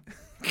back.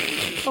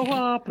 Oh, what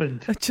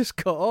happened? I just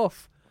cut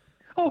off.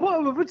 Oh,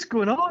 what's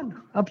going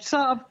on?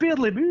 I've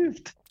barely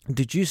moved.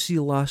 Did you see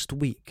last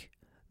week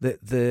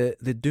that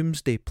the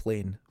Doomsday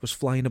plane was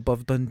flying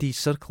above Dundee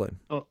circling?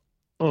 Oh,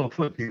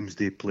 what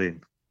Doomsday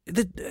plane?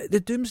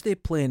 The Doomsday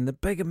plane, the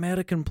big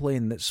American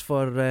plane that's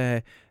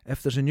for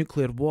if there's a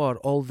nuclear war,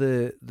 all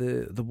the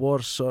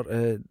wars sort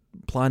of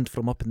planned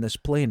from up in this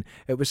plane.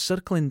 It was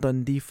circling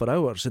Dundee for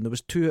hours, and there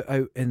was two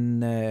out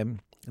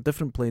in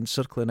different planes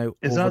circling out.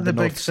 Is over that the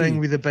big North thing Sea.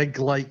 with the big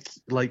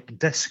like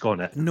disc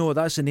on it? No,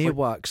 that's an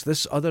AWACS.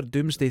 This other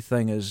Doomsday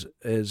thing is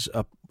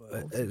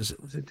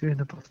was it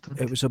doing above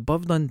Dundee? It was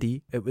above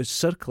Dundee. It was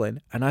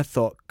circling, and I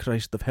thought,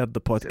 Christ, they've heard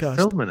the podcast. Is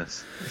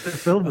it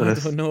filming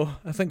us? I don't know.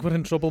 I think we're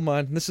in trouble,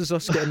 man. This is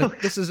us getting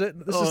it. This is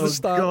it. This is the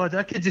start. Oh, God,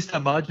 I could just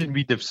imagine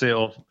we'd have set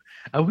off.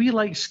 Are we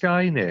like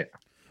Skynet?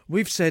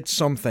 We've said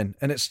something,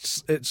 and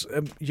it's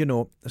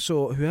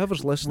so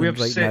whoever's listening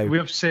now... We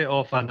have set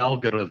off an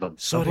algorithm.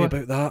 Sorry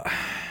about that.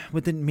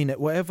 We didn't mean it.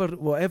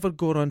 Whatever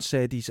Goron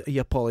said, he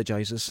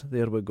apologises.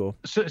 There we go.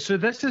 So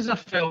this is a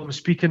film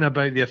speaking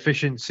about the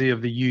efficiency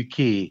of the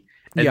UK,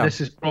 and this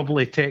is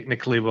probably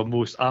technically the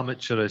most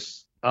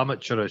amateurish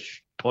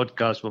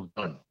podcast we've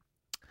done.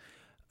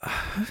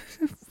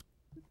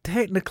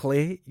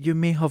 Technically, you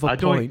may have a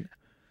point.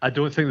 I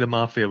don't think the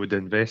mafia would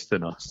invest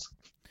in us.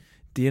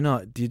 Do you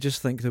not? Do you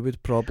just think they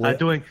would probably... I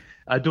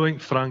don't think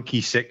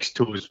Frankie Six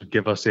Toes would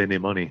give us any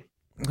money.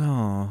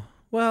 Oh,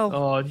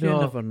 well, you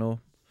never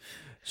know.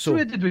 So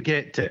where did we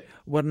get to?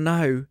 We're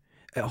now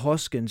at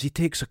Hoskins. He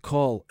takes a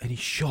call and he's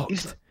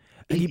shocked.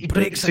 And he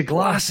breaks a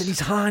glass in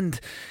his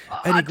hand.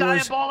 And he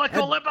goes,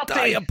 diabolical liberty!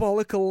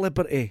 Diabolical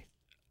liberty.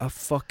 A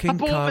fucking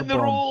car bomb. In the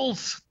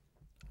rolls.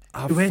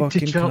 He went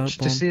to church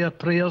to say our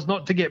prayers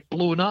not to get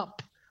blown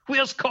up.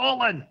 Where's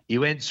Colin? He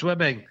went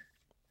swimming.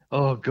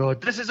 Oh,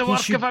 God. This is the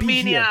work of a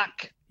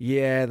maniac.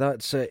 Yeah,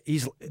 that's it.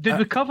 Did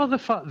we cover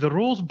the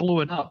rolls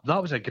blowing up?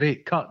 That was a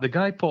great cut. The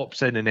guy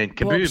pops in and then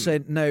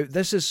kaboom. Now,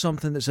 this is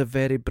something that's a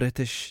very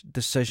British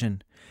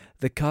decision.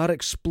 The car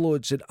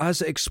explodes, and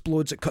as it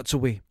explodes, it cuts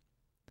away.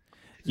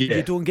 Yeah.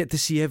 You don't get to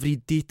see every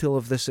detail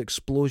of this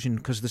explosion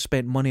because they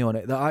spent money on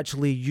it. They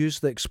actually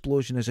used the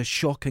explosion as a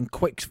shocking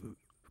quick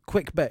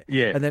bit,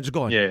 and then it's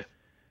gone. Yeah.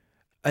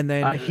 And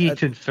then I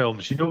hate in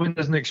films, when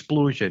there's an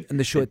explosion and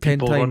they show it 10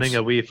 people times. Running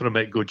away from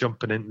it, go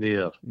jumping into the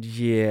air.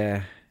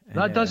 Yeah.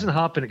 That doesn't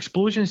happen.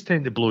 Explosions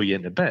tend to blow you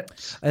into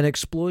bits. An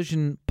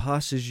explosion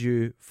passes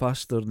you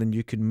faster than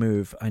you can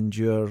move, and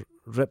you're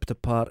ripped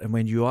apart. And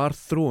when you are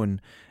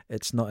thrown,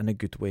 it's not in a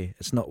good way.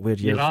 It's not where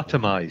you're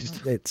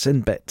atomised. It's in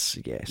bits.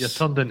 Yes, you're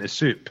turned into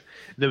soup.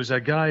 There was a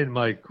guy in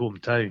my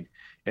hometown,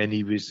 and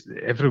he was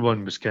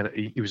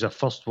a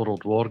First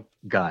World War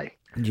guy.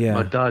 Yeah,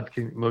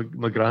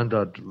 my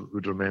granddad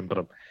would remember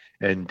him,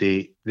 and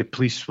the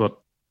police were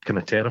kind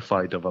of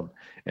terrified of him,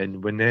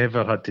 and we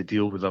never had to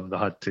deal with him.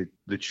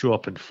 They'd show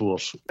up in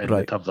force and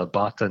they'd have their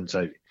batons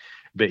out.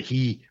 But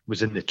he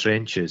was in the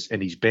trenches,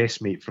 and his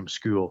best mate from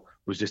school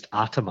was just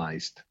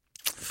atomised.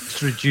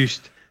 It's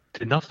reduced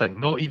to nothing.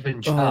 Not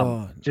even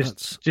jam.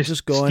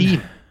 Just gone.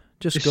 Steam.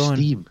 Just gone.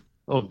 Steam.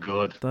 Oh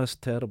God, that's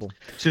terrible.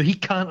 So he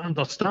can't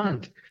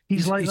understand.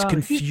 He's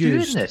confused. He's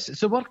doing this.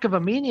 It's the work of a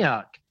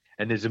maniac.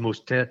 And there's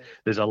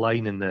there's a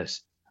line in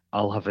this.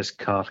 I'll have his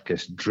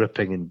carcass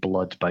dripping in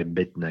blood by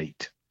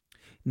midnight.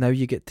 Now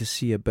you get to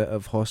see a bit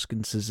of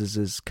Hoskins as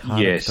his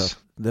character. Yes.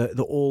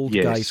 The old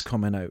guy's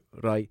coming out,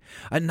 right?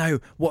 And now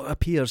what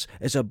appears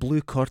is a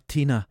blue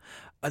cortina.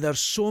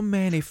 There's so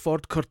many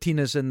Ford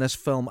Cortinas in this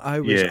film. I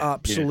was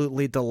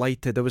absolutely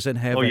delighted. I was in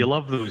heaven. Oh, you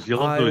love those. You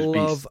love those beasts.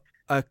 I love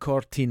a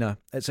Cortina.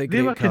 It's a great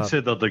car. They were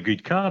considered a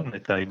good car at the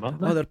time,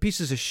 aren't they? Oh, they're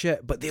pieces of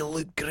shit, but they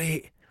look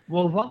great.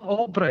 Well,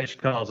 all British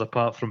cars,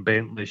 apart from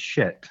Bentley's,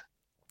 shit.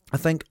 I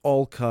think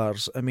all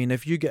cars. I mean,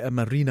 if you get a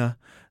Marina,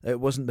 it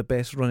wasn't the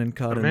best running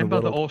car in the world.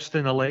 Remember the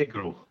Austin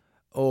Allegro?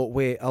 Oh,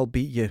 wait, I'll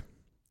beat you.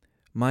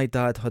 My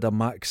dad had a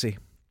Maxi.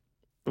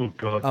 Oh,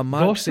 God. A Maxi.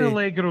 The Austin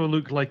Allegro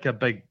looked like a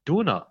big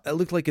donut. It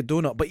looked like a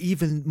donut, but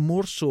even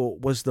more so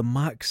was the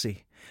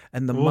Maxi.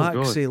 And the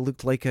Maxi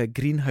looked like a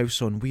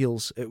greenhouse on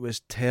wheels. It was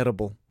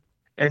terrible.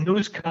 And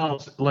those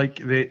cars, like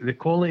the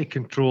quality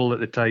control at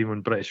the time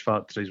on British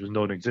factories was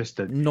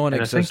non-existent. And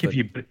I think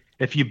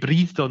if you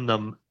breathed on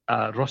them,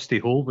 a rusty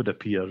hole would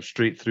appear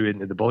straight through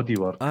into the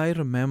bodywork. I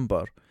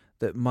remember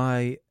that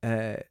my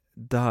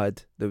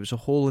dad, there was a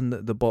hole in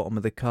the bottom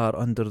of the car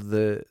under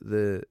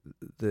the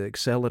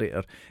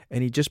accelerator,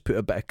 and he just put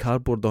a bit of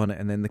cardboard on it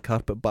and then the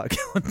carpet back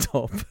on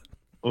top.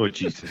 Oh,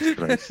 Jesus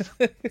Christ.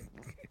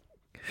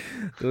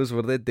 Those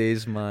were the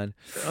days, man.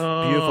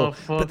 Oh,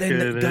 beautiful. But then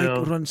the guy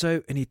runs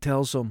out and he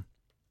tells him,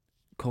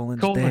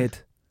 Colin's dead.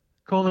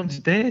 Colin's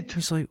dead.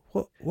 He's like,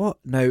 what?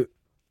 Now,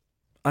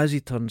 as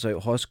he turns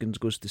out, Hoskins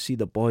goes to see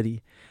the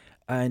body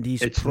and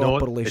he's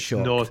properly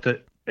shocked.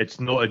 It's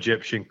not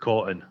Egyptian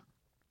cotton.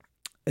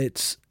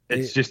 It's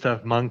just a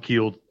monkey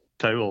old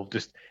towel.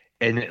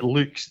 And it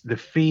looks, the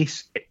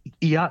face,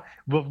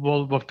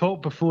 we've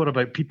talked before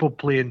about people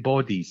playing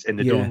bodies and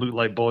they don't look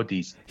like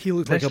bodies. He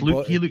looked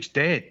he looks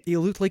dead. He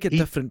looked like a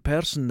different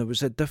person. There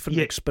was a different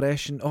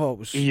expression. Oh, it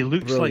was He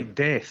looks brilliant. like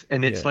death,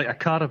 and it's like a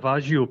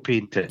Caravaggio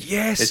painting.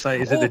 Yes. It's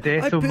like, is it the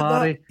death of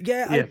Mary?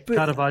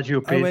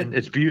 Caravaggio painting.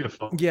 It's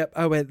beautiful. Yep,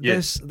 I went,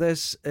 this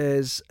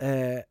is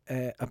a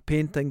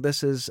painting.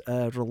 This is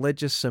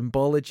religious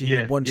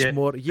symbology once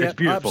more. Yeah,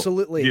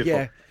 absolutely.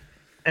 Beautiful. Yeah.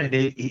 And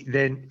he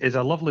then is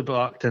a lovely bit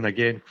of acting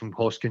again from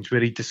Hoskins, where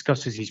he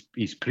discusses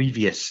his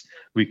previous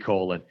with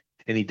Colin,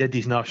 and he did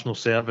his national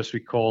service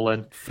with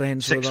Colin.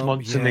 Friends 6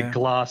 months in the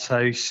glass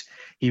house.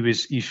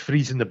 He's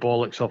freezing the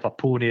bollocks off a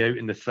pony out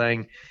in the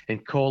thing,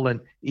 and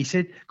he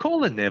said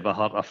Colin never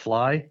hurt a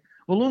fly.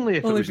 Well, only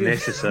if it was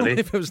necessary. Only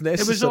if it was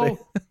necessary.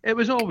 It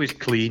was always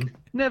clean.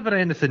 Never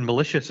anything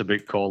malicious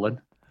about Colin.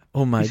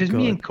 Oh my God! He says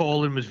me and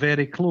Colin was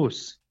very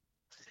close.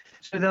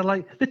 So they're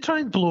like, they try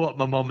and blow up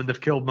my mum and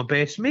they've killed my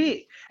best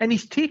mate. And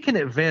he's taking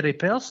it very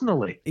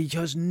personally. He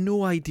has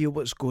no idea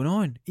what's going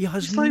on. He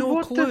has no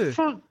what clue. The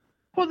fuck?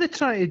 What are they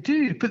trying to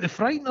do? Put the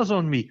frighteners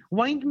on me?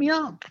 Wind me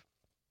up?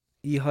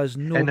 He has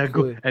no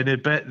clue. And I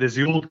bet there's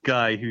the old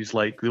guy who's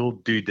like the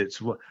old dude that's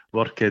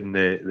working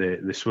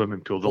the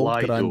swimming pool, the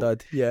old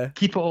granddad, yeah.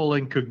 Keep it all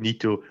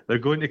incognito. They're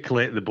going to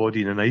collect the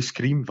body in an ice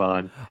cream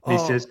van. And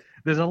he says,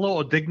 there's a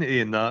lot of dignity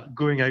in that,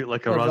 going out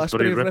like a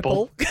raspberry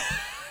ripple.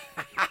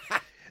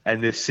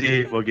 And they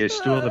say we're going to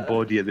store the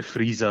body at the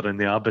freezer in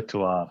the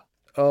abattoir.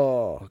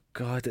 Oh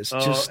God, it's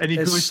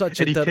such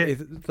a dirty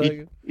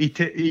thing.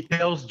 He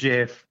tells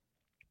Jeff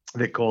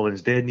that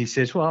Colin's dead, and he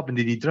says, "What happened?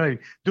 Did he drown?"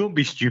 Don't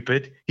be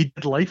stupid. He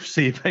did life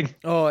saving.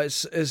 Oh,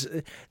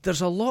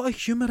 there's a lot of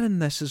humour in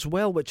this as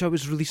well, which I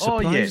was really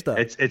surprised at.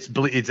 It's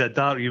a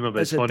dark humour,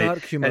 but it's funny.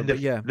 Dark humour, but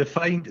yeah. They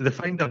find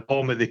a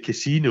bomb at the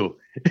casino.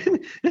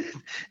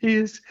 He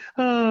is,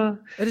 and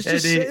it's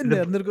just sitting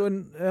there, and they're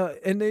going,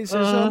 and he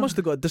says, "I must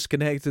have got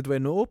disconnected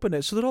when I opened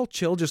it." So they're all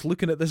chill, just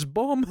looking at this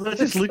bomb. They're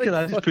just looking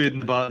at it, just put it in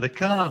the back of the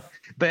car.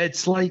 But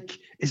it's like,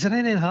 is there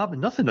anything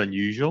happening? Nothing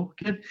unusual.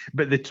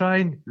 But they try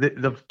and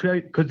they've put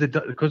out,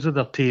 because of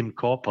their tame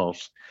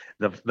coppers,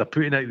 they're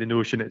putting out the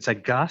notion it's a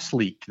gas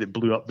leak that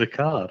blew up the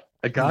car.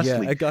 A gas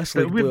leak. A gas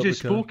leak. But we've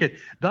just spoken.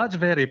 That's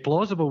very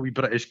plausible with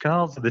British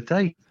cars at the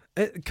time.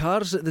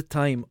 Cars at the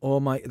time,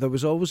 there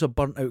was always a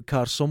burnt out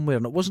car somewhere,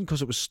 and it wasn't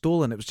because it was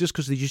stolen, it was just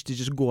because they used to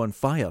just go on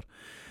fire.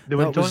 They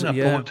went on a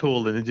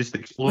pothole and it just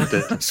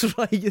exploded. That's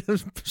right,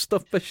 there's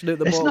stuff fishing out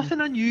the bottom. It's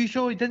nothing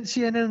unusual, he didn't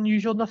see anything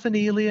unusual, nothing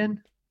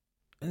alien.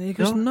 And he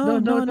goes, no,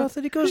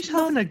 nothing. He goes, who's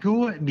having a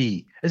go at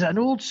me? Is it an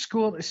old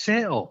score to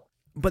settle?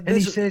 And he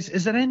says,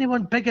 is there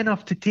anyone big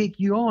enough to take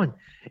you on?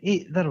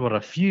 There were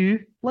a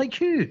few. Like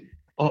who?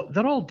 Oh,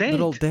 they're all dead.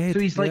 They're all dead. So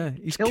he's like,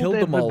 he's killed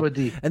them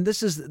everybody. all. And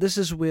this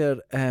is where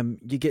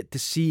you get to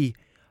see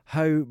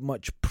how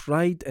much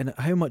pride and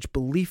how much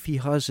belief he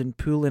has in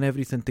pulling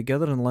everything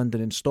together in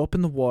London and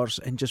stopping the wars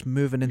and just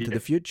moving into the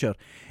future.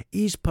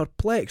 He's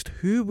perplexed.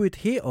 Who would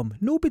hate him?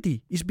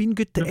 Nobody. He's been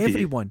good to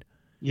everyone.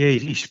 Yeah,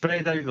 he's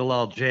spread out the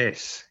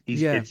largesse.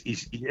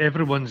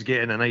 Everyone's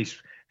getting a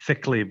nice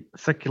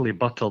thickly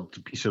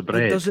buttered piece of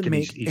bread. It doesn't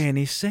make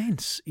any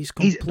sense. He's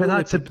completely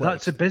but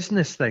that's a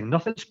business thing.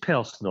 Nothing's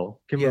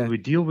personal. We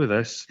deal with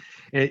this?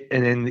 And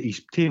then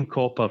his team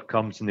copper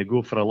comes and they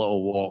go for a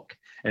little walk,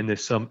 and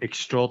there's some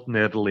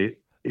extraordinarily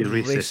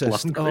racist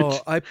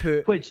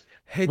language, which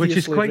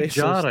is quite racist.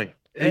 Jarring.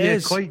 It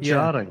is quite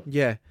jarring.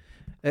 Yeah,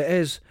 it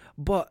is.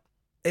 But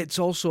it's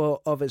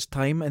also of its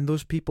time, and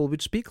those people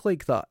would speak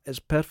like that. It's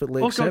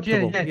perfectly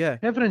acceptable. God, yeah.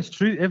 Everyone's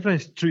true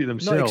to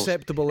themselves. Not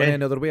acceptable in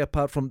any other way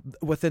apart from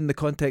within the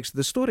context of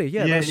the story.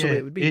 That's the way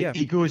it would be.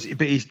 He goes,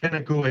 but he's going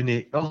to go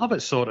and I'll have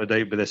it sorted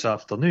out by this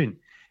afternoon.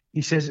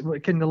 He says, the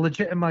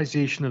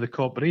legitimisation of the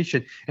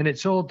corporation, and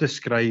it's all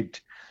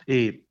described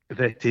that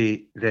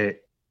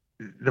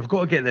they've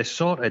got to get this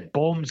sorted.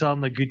 Bombs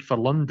aren't good for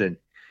London.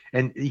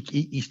 And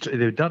he's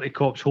the dirty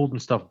cop's holding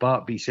stuff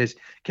back, but he says,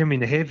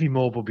 the heavy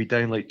mob will be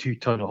down like 2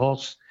 ton of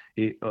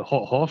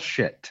hot horse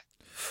shit.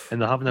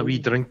 And they're having a wee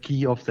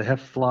drinky off the Hif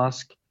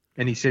flask.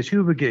 And he says,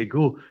 who will get to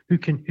go? Who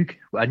can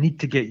I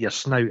need to get your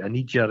snout. I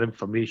need your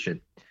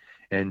information.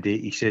 And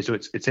he says,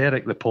 it's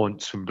Eric the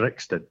Ponce from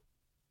Brixton.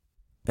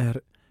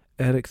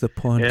 Eric the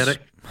Ponce.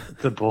 Eric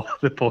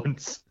the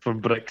Ponce from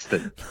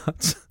Brixton.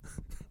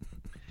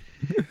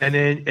 And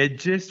then it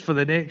just, for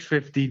the next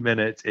 15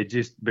 minutes, it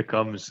just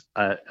becomes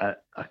a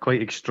quite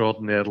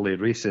extraordinarily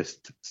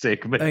racist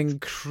segment.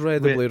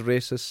 Incredibly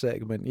racist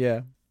segment,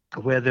 yeah.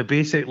 Where they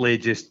basically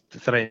just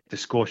threaten to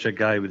squash a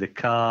guy with a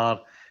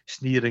car,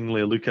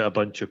 sneeringly look at a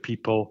bunch of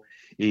people,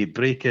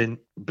 put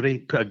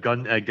a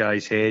gun to a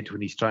guy's head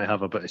when he's trying to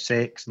have a bit of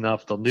sex in the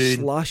afternoon.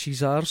 Slash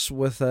his arse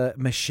with a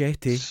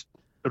machete.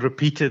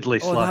 Repeatedly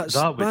slapped.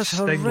 That would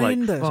sting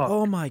horrendous. Like fuck.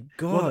 Oh my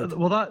god!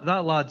 Well,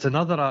 that lad's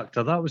another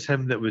actor. That was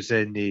him that was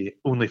in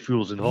Only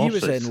Fools and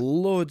Horses. He was in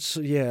loads.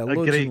 Yeah, a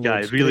loads great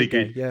guy, really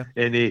good. Yeah,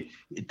 and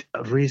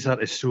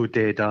Razor is so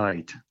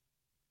dead-eyed.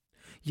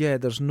 Yeah,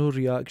 there's no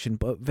reaction,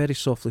 but very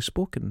softly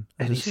spoken.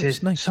 And he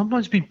says, nice.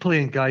 Someone's been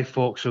playing Guy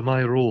Fawkes with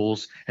my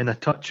roles in A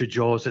Touch of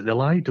Jaws at the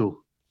Lido.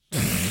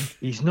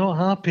 He's not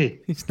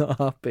happy. He's not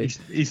happy.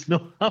 He's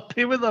not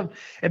happy with them.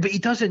 But he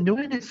doesn't know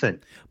anything.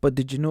 But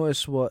did you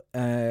notice what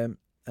the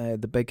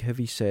big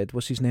heavy said?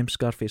 What's his name?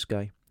 Scarface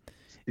guy.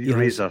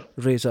 Razor.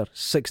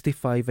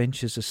 65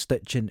 inches of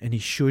stitching, and he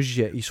shows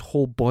you his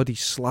whole body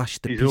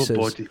slashed to pieces. His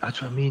whole body.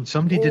 That's what I mean.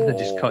 Somebody didn't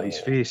just cut his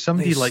face.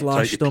 Somebody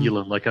tried to peel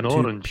him like an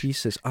orange.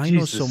 Pieces. I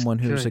know someone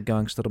who was a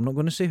gangster. I'm not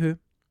going to say who.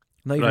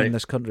 Not even in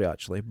this country,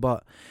 actually.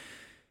 But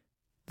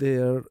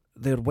their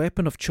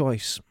weapon of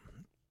choice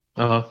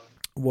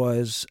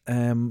was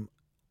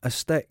a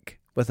stick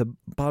with a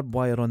barbed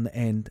wire on the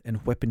end and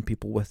whipping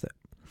people with it.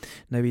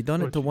 Now, he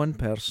done it to one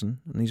person,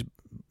 and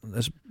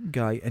this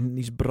guy, and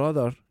his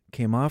brother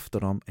came after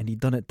him, and he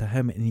done it to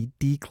him, and he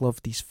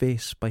degloved his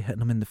face by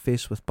hitting him in the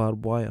face with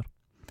barbed wire.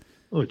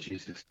 Oh,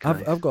 Jesus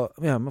Christ. I've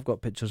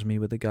got pictures of me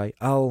with the guy.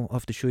 I'll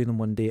have to show you them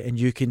one day, and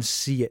you can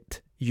see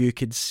it. You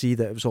can see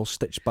that it was all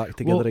stitched back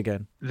together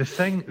again. The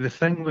thing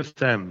with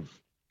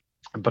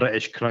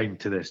British crime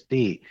to this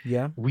day,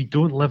 we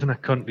don't live in a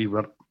country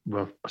where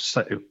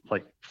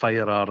like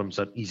firearms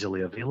are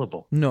easily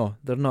available. No,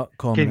 they're not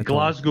common. In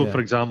Glasgow, for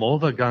example, all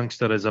the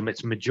gangsterism,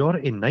 it's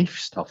majority knife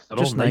stuff. They're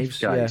just all knife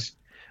guys.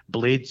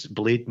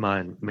 Blade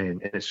men,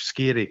 and it's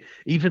scary.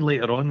 Even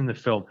later on in the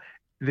film,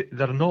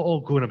 they're not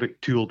all going about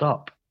tooled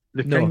up.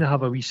 They kind of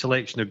have a wee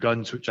selection of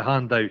guns which you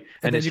hand out,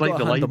 and it's like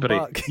the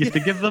library. You have to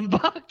give them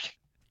back.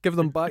 Give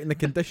them back in the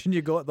condition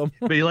you got them.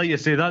 But like you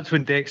say, that's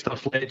when Dexter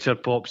Fletcher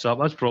pops up.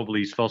 That's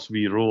probably his first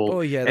wee role. Oh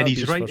yeah, and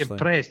he's right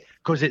impressed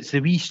because it's the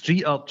wee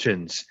street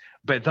urchins.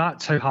 But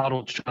that's how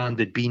Harold Strand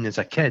had been as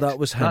a kid. That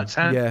was him. That's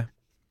him.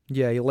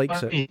 Yeah, he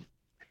likes it.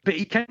 But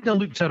he kind of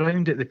looks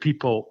around at the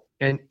people,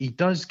 and he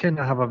does kind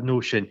of have a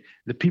notion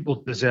the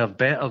people deserve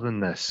better than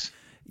this.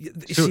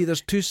 See,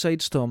 there's two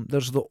sides to him.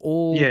 There's the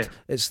old,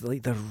 it's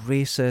like the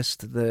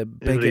racist, the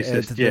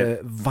bigoted, the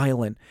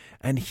violent,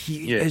 and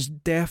he is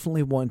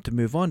definitely wanting to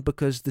move on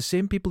because the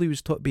same people he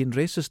was being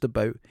racist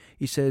about,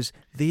 he says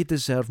they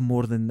deserve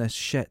more than this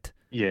shit.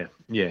 Yeah.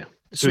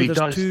 So he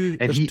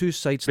there's two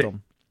sides to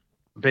him.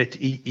 But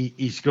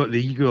he's got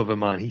the ego of a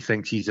man. He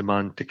thinks he's a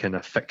man to kind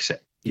of fix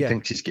it. He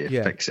thinks he's going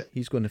to fix it.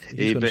 He's going to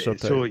sort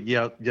it out. So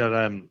you're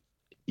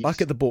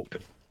back at the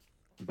boat.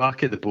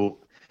 Back at the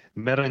boat.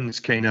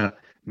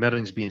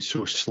 Mirren's being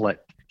so slick.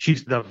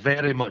 They're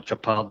very much a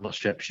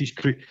partnership.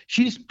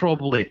 She's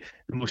probably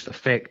the most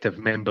effective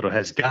member of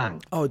his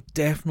gang. Oh,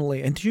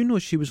 definitely. And do you know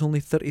she was only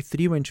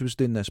 33 when she was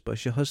doing this, but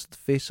she has the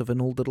face of an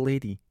older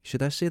lady.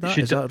 Should I say that?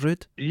 Is that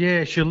rude?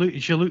 Yeah,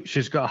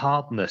 she's got a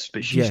hardness,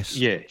 but she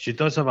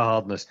does have a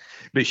hardness.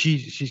 But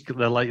she's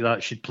like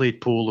that. She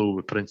played polo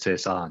with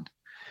Princess Anne.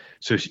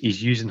 So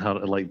he's using her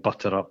to like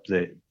butter up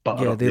the love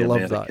that. Yeah, they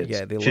love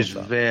that. She's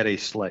very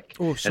slick.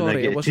 Oh,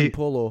 sorry, it wasn't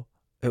polo.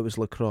 It was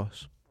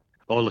lacrosse.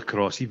 Oh,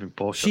 lacrosse, even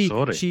posher.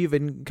 Sorry. She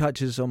even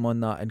catches him on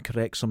that and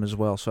corrects him as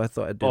well. So I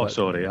thought I'd do that. Oh,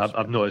 sorry,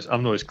 I'm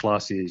not as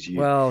classy as you.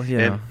 Well,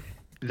 yeah.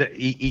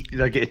 They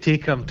get to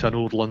take him to an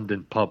old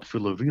London pub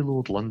full of real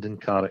old London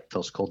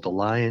characters called the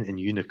Lion and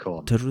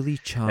Unicorn to really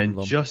charm them.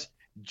 And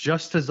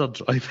just as they're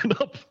driving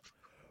up,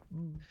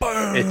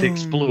 Boom! It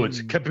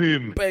explodes.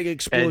 Kaboom! Big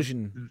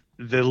explosion.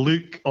 And the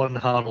look on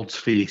Harold's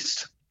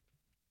face,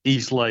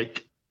 he's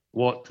like,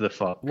 what the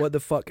fuck? What the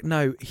fuck?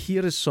 Now,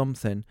 here is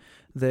something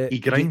that... He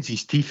grinds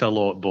his teeth a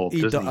lot, Bob,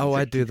 doesn't he? Oh,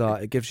 I do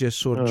that. It gives you a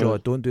sore jaw.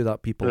 Don't do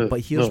that, people. But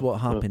here's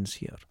what happens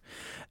here.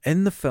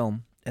 In the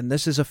film, and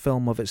this is a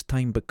film of its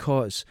time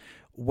because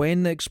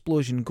when the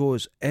explosion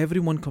goes,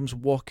 everyone comes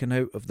walking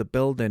out of the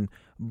building,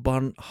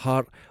 burnt,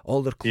 hurt,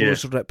 all their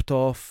clothes ripped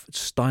off,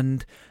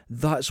 stunned.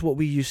 That's what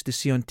we used to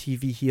see on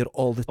TV here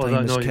all the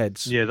time as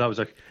kids. Yeah, that was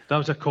a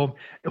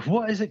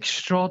What is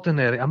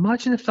extraordinary?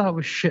 Imagine if that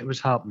was shit was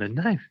happening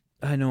now.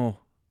 I know.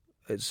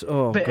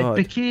 God. It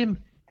became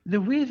the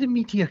way the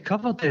media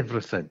covered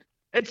everything.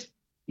 It's,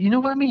 you know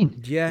what I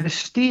mean? Yeah. The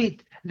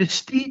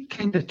state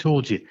kind of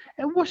told you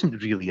it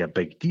wasn't really a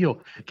big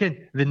deal.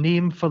 Again, the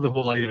name for the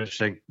whole Irish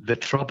thing, the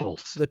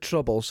Troubles. The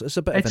Troubles. It's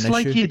a bit of an issue.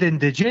 It's like you had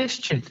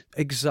indigestion.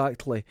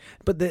 Exactly.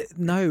 But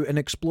now, an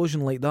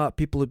explosion like that,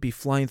 people would be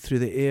flying through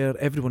the air,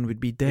 everyone would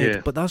be dead.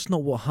 Yeah. But that's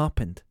not what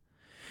happened.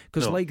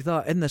 Because like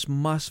that, in this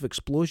massive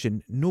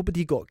explosion,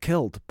 nobody got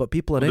killed, but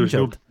people are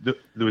injured. There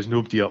was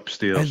nobody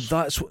upstairs.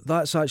 And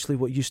that's actually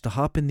what used to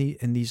happen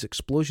in these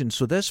explosions.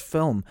 So this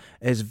film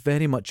is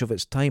very much of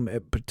its time.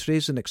 It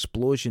portrays an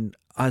explosion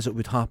as it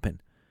would happen.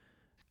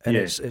 And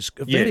it's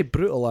very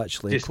brutal,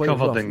 actually. It's quite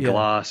covered rough. in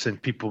glass,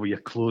 and people with your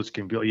clothes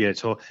can be...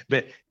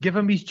 But give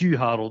him his due,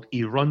 Harold.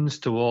 He runs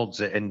towards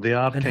it, and they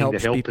are kind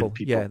of helping people.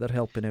 Yeah, they're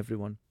helping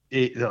everyone.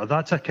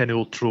 That's a kind of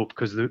old trope,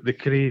 because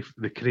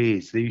the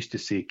craze, they used to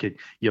say,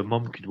 your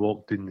mum could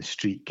walk down the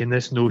street.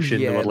 This notion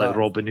they were like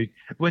Robin Hood,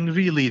 when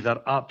really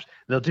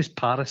they're just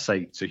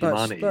parasites of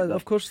humanity.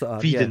 Of course they are.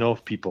 Feeding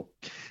off people.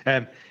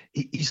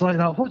 He's like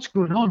that. What's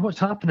going on? What's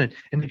happening?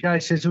 And the guy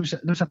says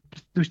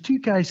there's two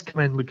guys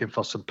come in looking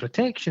for some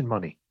protection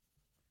money.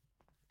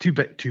 Two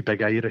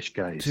big Irish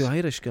guys. Two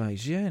Irish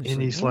guys, yeah.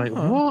 And he's like,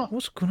 what?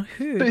 What's going on?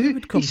 Who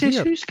would come he says,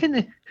 here? Who's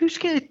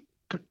gonna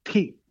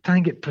try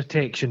and get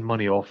protection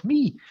money off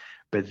me?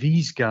 But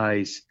these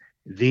guys,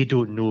 they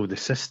don't know the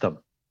system.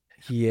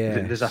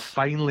 Yeah. There's a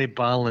finely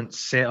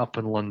balanced setup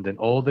in London.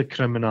 All the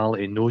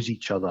criminality knows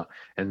each other,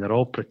 and they're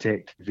all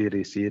protected in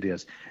various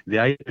areas. The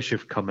Irish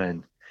have come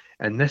in,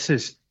 and this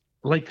is,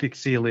 like they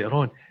say later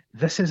on,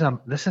 this is an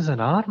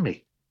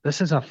army.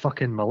 This is a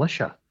fucking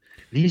militia.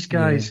 These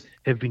guys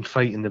have been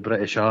fighting the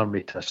British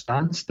Army to a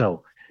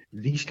standstill.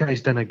 These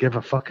guys didn't give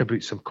a fuck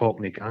about some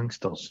Cockney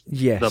gangsters.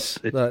 Yes,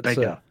 it's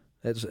bigger.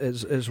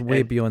 It's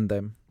way beyond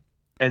them.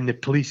 And the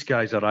police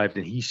guys arrived,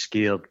 and he's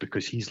scared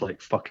because he's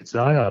like, fuck, it's the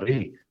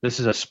IRA. This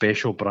is a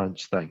special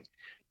branch thing.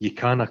 You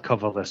can't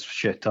cover this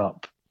shit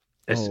up.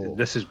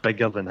 This is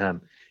bigger than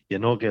him. You're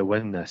not going to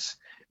win this.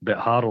 But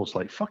Harold's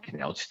like, fucking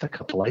hell, just a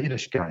couple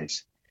Irish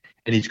guys.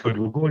 And he's going,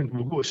 we'll go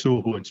to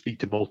Soho and speak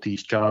to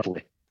Maltese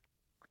Charlie.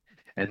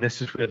 And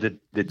this is where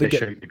they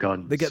dish out the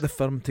guns. They get the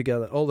firm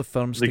together, all the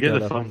firms together. They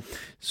get the firm.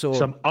 So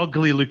some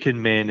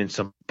ugly-looking men in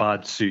some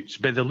bad suits,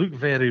 but they look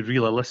very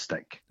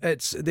realistic.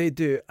 They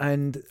do,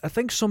 and I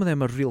think some of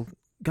them are real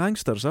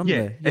gangsters, aren't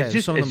they? Yeah,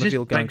 some of them are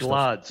real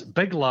gangsters.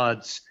 Big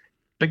lads,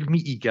 big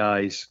meaty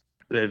guys.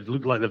 They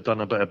look like they've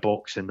done a bit of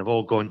boxing. They've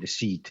all gone to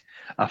seed.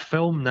 A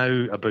film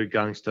now about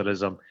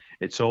gangsterism.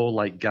 It's all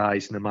like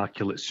guys in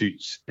immaculate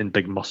suits and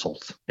big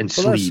muscles and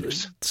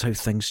sleeves. That's how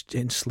things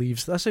in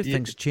sleeves. That's how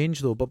things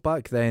change, though. But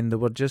back then, they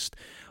were just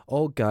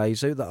all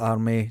guys out of the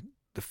army.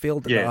 They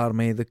failed at the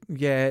army.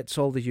 It's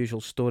all the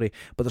usual story.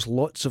 But there's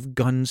lots of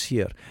guns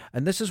here,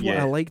 and this is what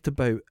I liked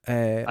about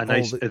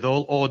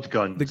all odd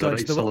guns. The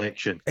guns, the right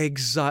selection.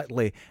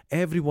 Exactly.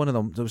 Every one of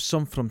them. There was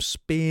some from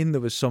Spain.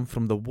 There was some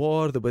from the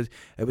war.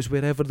 It was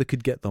wherever they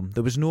could get them.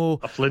 There was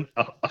no a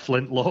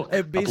flintlock.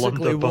 It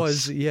basically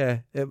was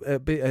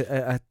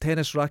a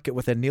tennis racket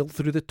with a nail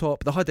through the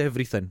top. They had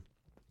everything.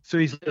 So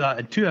he's like that.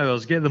 In 2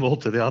 hours, get them all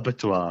to the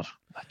abattoir.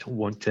 I don't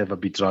want to ever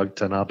be dragged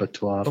to an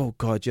abattoir. Oh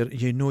God, you're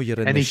in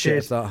the shit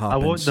if that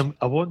happens.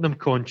 I want them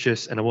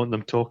conscious, and I want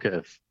them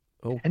talkative.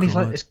 He's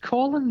like, is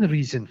Colin the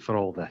reason for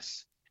all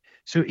this?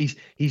 So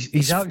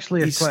he's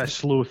actually quite a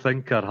slow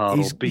thinker,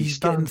 Harold. He's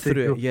getting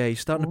through it. Yeah, he's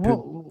starting to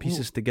put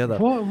pieces together.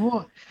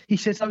 What? He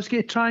says, I was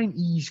going to try and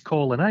ease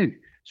Colin out.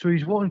 So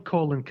he's wanting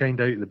Colin kind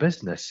of out of the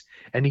business,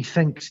 and he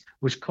thinks,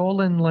 was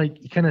Colin like,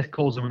 he kind of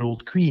calls him an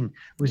old queen,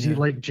 was he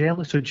like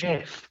jealous of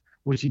Jeff?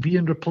 Was he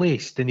being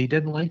replaced and he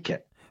didn't like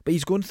it? But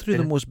he's going through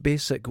the most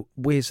basic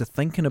ways of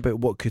thinking about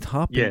what could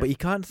happen, but he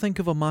can't think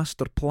of a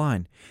master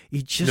plan.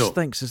 He just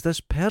thinks, is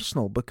this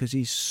personal? Because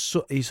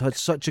he's had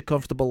such a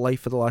comfortable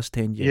life for the last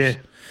 10 years.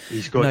 Yeah,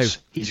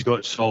 he's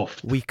got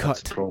soft. We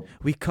cut to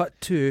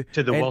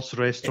the worst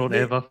restaurant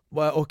ever.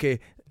 Well, okay.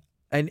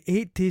 An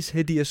 80s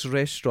hideous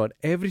restaurant.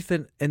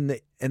 Everything in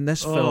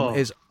this film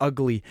is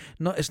ugly.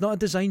 It's not a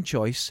design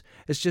choice.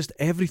 It's just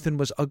everything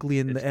was ugly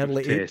in the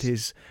early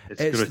 80s.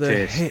 It's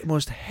the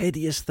most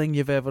hideous thing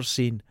you've ever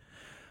seen.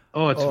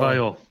 Oh, it's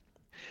vile.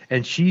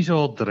 And she's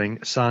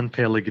ordering San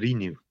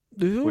Pellegrino,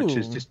 which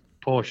is just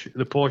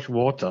the posh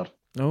water.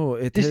 Oh,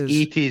 it is.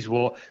 Just 80s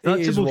water.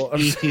 That's the most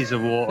 80s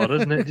of water,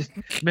 isn't it? Just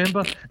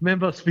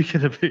remember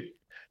speaking about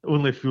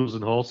Only Fools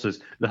and Horses.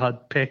 They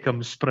had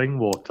Peckham spring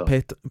water.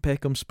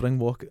 Peckham spring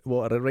water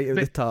right out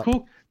the tap.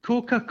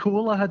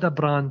 Coca-Cola had a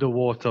brand of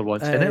water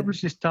once, and it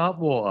was just tap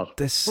water.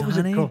 Dasani? What was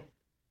it called?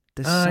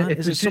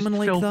 Is it something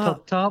like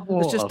that? Tap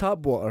water. It's just tap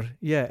water,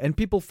 yeah. And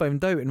people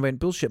found out and went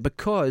bullshit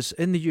because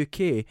in the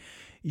UK,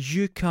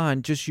 you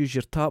can just use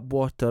your tap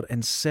water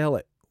and sell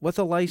it with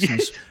a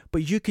license,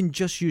 but you can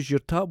just use your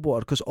tap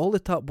water because all the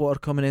tap water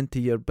coming into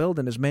your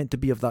building is meant to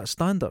be of that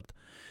standard.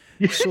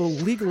 So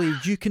legally,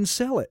 you can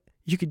sell it.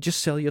 You could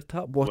just sell your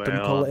tap water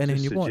and call it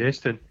anything you want.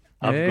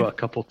 I've got a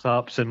couple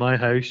taps in my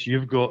house.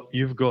 You've got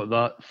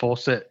that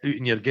faucet out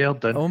in your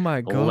garden. Oh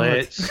my God!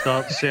 Let's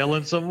start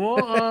selling some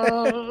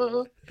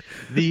water.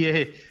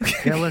 The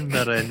Helen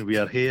Mirren, we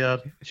are here.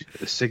 She's got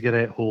the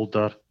cigarette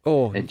holder.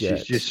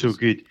 She's just so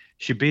good.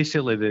 She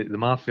basically the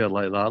mafia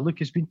like that. Look,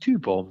 it's been 2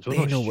 bombs.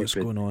 They know what's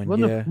going on.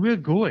 We're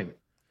going.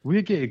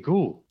 We get to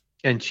go.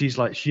 And she's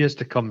like, she has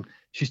to come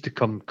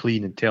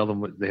clean and tell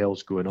them what the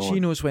hell's going on. She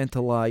knows when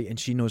to lie and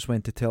she knows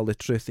when to tell the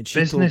truth. And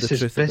she told the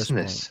truth at this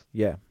point.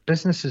 Yeah.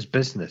 Business is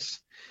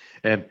business.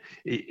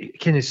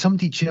 Is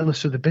somebody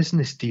jealous of the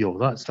business deal?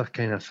 That's the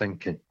kind of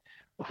thinking.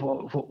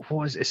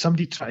 What is it? Is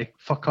somebody trying to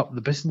fuck up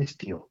the business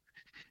deal?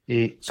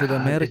 So the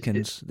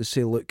Americans, they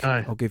say, look,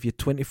 I'll give you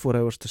 24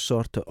 hours to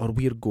sort it or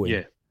we're going.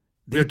 Yeah.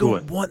 They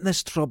don't want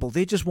this trouble.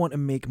 They just want to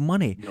make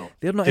money. No.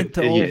 They're not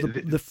into all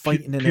the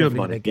fighting and everything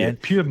money, again. Yeah,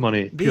 pure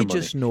money. They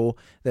just know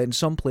that in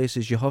some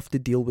places you have to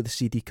deal with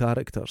seedy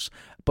characters.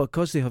 But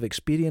because they have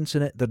experience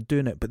in it, they're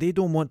doing it. But they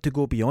don't want to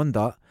go beyond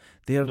that.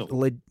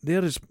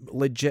 They're as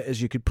legit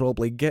as you could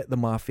probably get the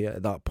mafia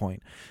at that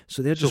point.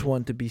 So they just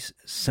want to be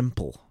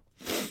simple.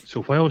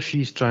 So while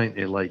she's trying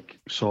to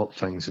sort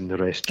things in the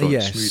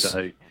restaurant, smooth it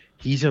out,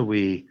 he's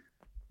away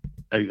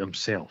out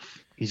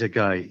himself. He's a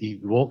guy. He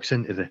walks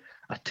into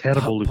a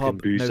terrible looking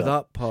boozer. Now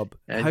that pub,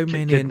 how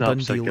many in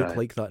Dundee look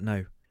like that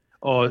now?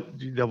 Oh,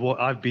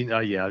 I've been.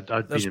 I've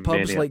There's been in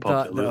pubs many like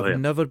pubs that have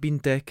never been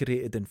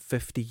decorated in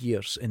 50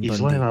 years in Dundee.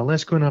 He's like,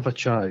 let's go and have a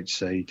chat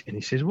outside. And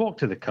he says, walk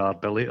to the car,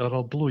 Billy, or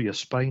I'll blow your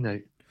spine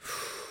out.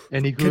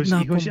 And he goes,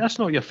 that's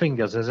not your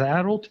fingers, is it,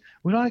 Harold?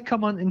 Would I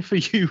come hunting for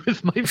you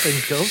with my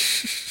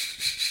fingers?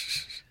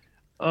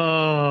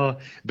 Oh,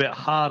 but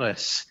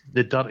Harris,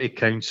 the dirty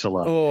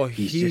councillor,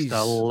 he's just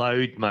a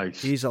loudmouth.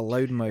 He's a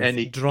loudmouth.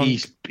 And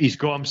drunk. He's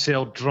got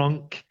himself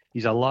drunk.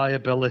 He's a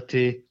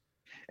liability.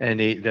 And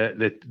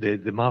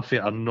the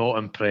mafia are not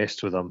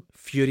impressed with him.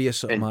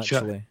 Furious at him,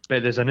 actually.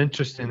 But there's an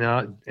interesting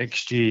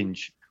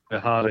exchange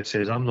where Harris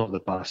says, I'm not the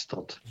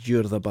bastard.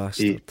 You're the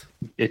bastard.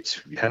 It's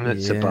him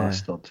that's the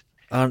bastard.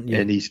 Aren't you?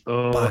 And he's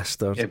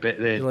bastard. Yeah, but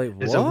then like,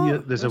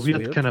 there's a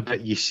weird kind of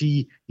bit. You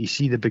see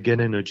the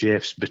beginning of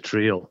Jeff's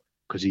betrayal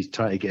because he's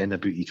trying to get in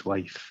about his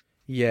wife.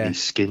 Yeah.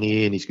 He's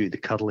skinny and he's got the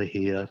curly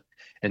hair,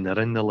 and they're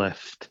in the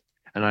lift.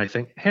 And I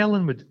think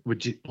Helen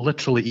would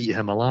literally eat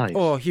him alive.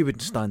 Oh, he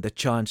wouldn't stand a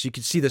chance. You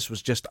could see this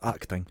was just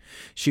acting.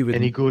 She would.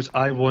 And he goes,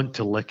 "I want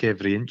to lick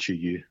every inch of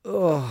you."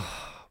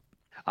 Oh.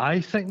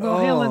 I think,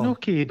 Helen,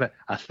 okay, but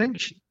I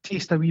think she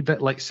tastes a wee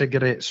bit like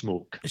cigarette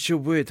smoke. She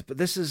would, but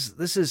this is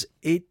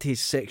 80s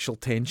sexual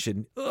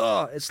tension.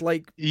 Oh, it's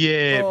like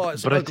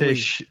it's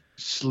British, ugly.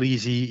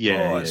 Sleazy,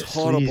 it's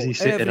horrible.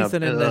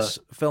 Everything in this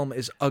film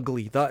is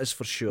ugly, that is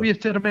for sure. We have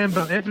to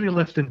remember every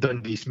lift in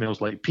Dundee smells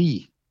like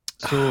pee.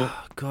 So,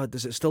 God,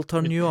 does it still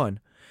turn you on?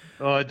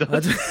 Oh, it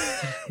does.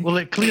 Well,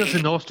 it clears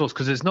the nostrils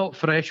because it's not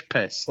fresh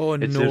piss. Oh,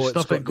 no. It's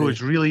stuff that goes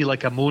really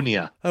like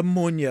ammonia.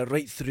 Ammonia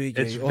right through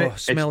you.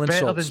 Smelling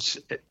salts.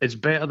 It's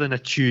better than a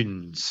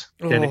Tunes.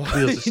 It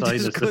clears the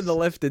sinuses. You just go in the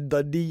lift in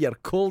Dundee, you're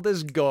cold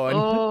as gone.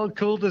 Oh,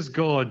 cold as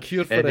gone.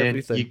 Cure for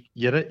everything.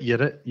 You're at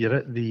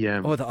the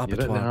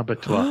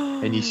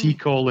abattoir. And you see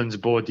Colin's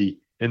body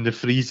in the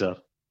freezer.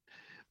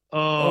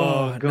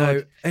 Oh, God.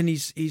 Now, and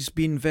he's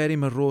been very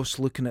morose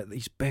looking at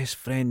his best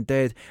friend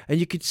dead.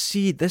 And you could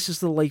see this is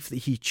the life that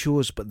he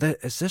chose, but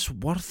is this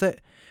worth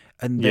it?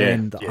 And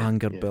then the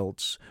anger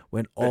builds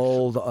when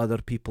all the other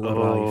people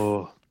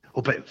arrive.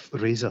 Oh, but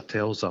Razor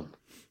tells him.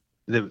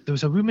 There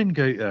was a woman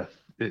go out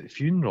at the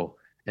funeral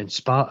and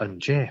spat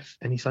on Jeff.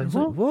 And he's like,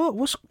 what?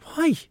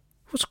 Why?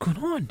 What's going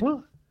on?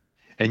 What?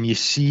 And you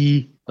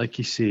see, like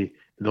you say,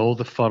 all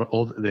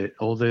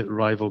the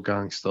rival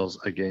gangsters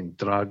again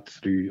dragged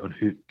through on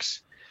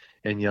hooks,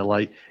 and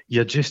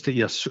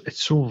it's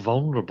so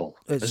vulnerable.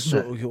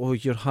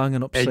 You're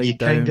hanging upside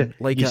down.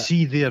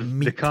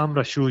 The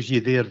camera shows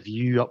you their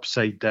view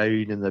upside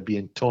down, and they're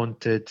being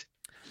taunted.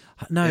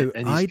 Now,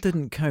 I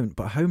didn't count,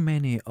 but how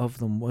many of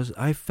them was?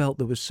 I felt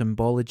there was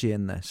symbology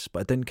in this,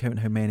 but I didn't count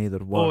how many there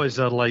were. Oh, is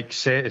there like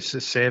 7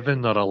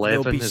 or 11?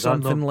 There'll be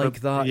something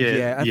like that.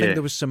 Yeah, I think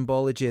there was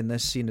symbology in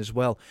this scene as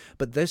well.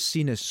 But this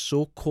scene is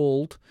so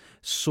cold,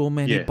 so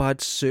many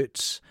bad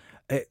suits.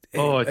 It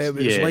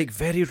was like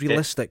very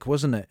realistic,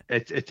 wasn't it?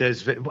 It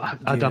is.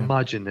 I'd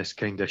imagine this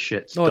kind of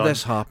shit's done.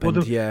 This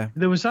happened,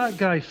 There was that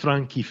guy,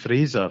 Frankie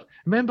Fraser.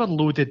 Remember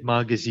Loaded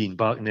Magazine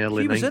back in the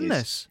early 90s? He was in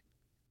this.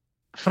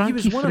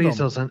 Frankie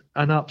Fraser's an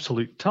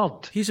absolute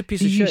turd. He's a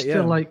piece of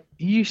shit,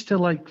 He used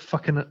to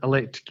fucking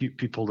electrocute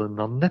people in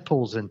their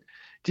nipples, and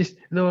just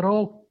they were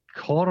all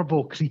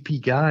horrible, creepy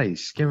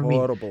guys.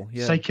 Horrible,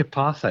 yeah.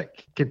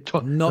 Psychopathic.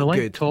 Not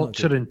good.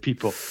 Torturing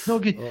people.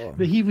 Not good. Oh.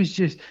 But he was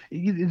just...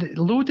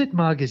 Loaded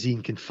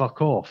magazine can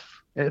fuck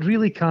off. It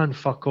really can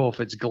fuck off.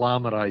 It's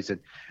glamorizing.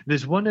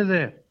 There's one of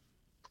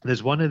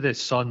the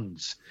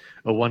sons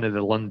of one of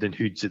the London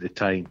hoods at the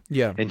time.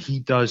 Yeah. And he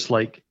does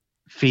like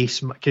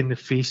face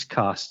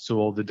casts of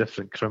all the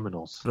different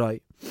criminals.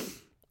 Right.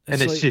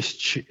 It's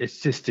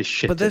just a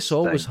shit. But this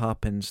always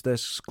happens.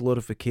 This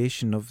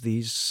glorification of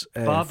these.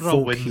 Barbara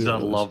Windsor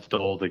loved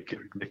all the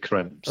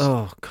crimps.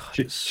 Oh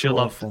God, she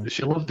loved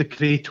the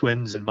Cray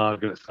twins and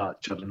Margaret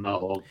Thatcher and that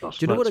all. Do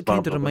you know what it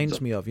kind of reminds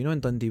me of? You know,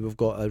 in Dundee we've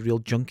got a real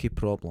junkie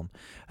problem,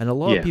 and a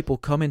lot of people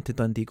come into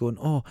Dundee going,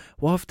 "Oh,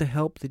 we'll have to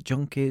help the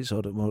junkies,"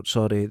 or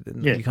sorry,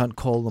 you can't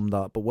call them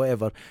that, but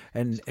whatever.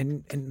 And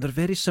they're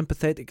very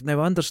sympathetic.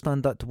 Now I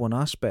understand that to one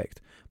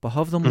aspect, but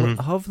have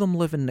them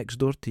living next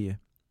door to you.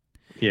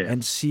 Yeah.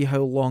 And see how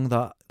long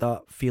that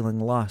feeling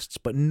lasts.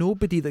 But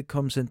nobody that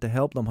comes in to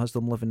help them has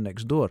them living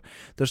next door.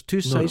 There's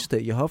two sides to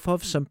it. You have to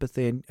have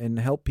sympathy and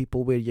help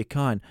people where you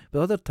can. But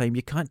the other time,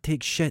 you can't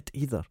take shit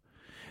either.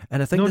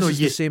 And I think this is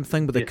the same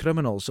thing with the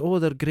criminals. Oh,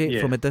 they're great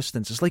from a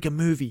distance. It's like a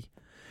movie,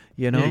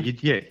 you know?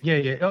 Yeah.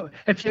 Oh,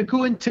 if you're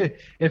going to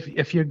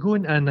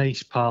a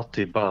nice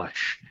party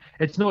bash,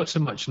 it's not so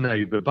much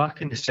now, but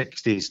back in the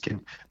 60s,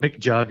 Mick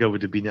Jagger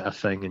would have been at a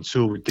thing, and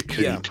so would the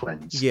Cray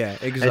twins. Yeah,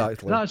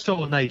 exactly. And that's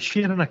all nice,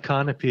 sharing a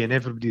canopy and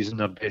everybody's in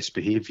their best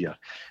behaviour.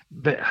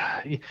 But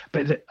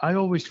I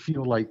always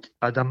feel like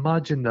I'd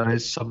imagine there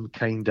is some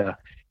kind of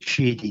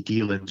shady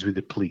dealings with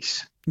the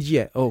police.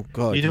 Yeah. Oh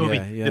God. You know what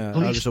I mean? The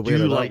police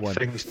do like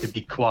things to be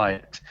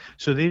quiet,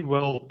 so they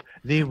will.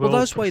 Well,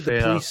 that's why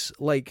the police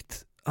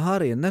liked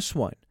Harry in this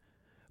one,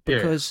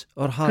 because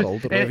or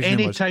Harold.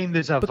 Anytime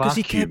there's a because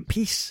vacuum, he kept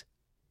peace.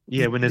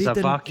 Yeah, when there's a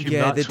vacuum,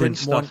 that's when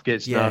stuff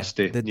gets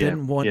nasty. They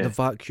didn't want the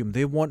vacuum.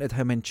 They wanted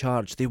him in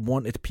charge. They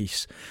wanted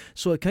peace.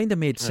 So it kind of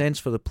made sense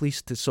for the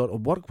police to sort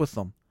of work with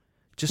them,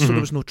 just so there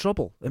was no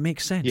trouble. It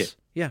makes sense.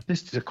 Yeah.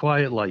 This is a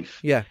quiet life.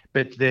 Yeah.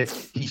 But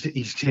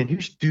he's saying,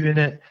 who's doing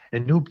it?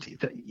 And nobody,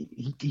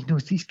 he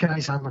knows these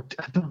guys, I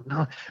don't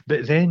know.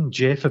 But then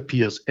Jeff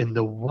appears in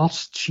the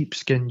worst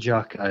sheepskin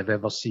jacket I've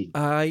ever seen.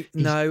 I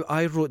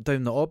wrote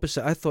down the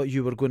opposite. I thought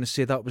you were going to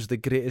say that was the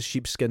greatest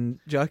sheepskin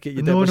jacket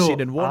you'd ever seen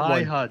in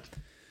one.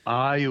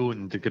 I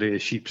owned the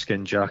greatest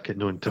sheepskin jacket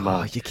known to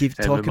man. You keep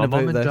talking about this.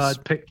 My mum and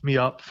dad picked me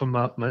up from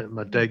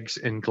my digs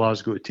in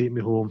Glasgow to take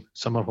me home,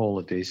 summer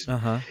holidays.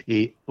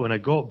 When I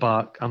got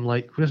back, I'm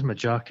like, where's my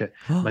jacket?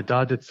 My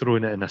dad had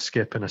thrown it in a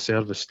skip in a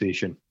service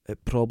station.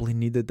 It probably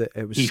needed it.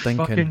 It was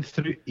stinking.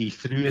 He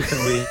threw it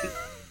away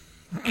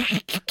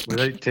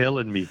without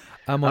telling me.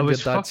 I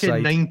was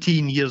fucking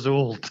 19 years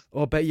old.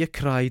 Oh, I bet you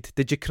cried.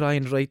 Did you cry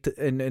and write it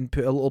and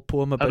put a little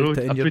poem about it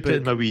in your book? I put it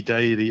in my wee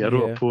diary. I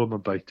wrote a poem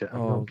about it.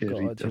 Oh,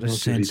 God, you're a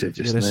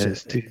sensitive.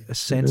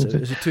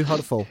 Is it too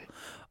hurtful?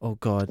 Oh,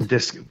 God. It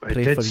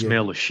did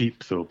smell of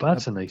sheep, though, but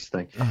that's a nice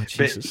thing. Oh,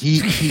 Jesus.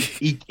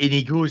 But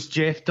he goes,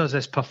 Jeff does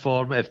this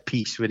performative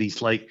piece where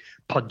he's like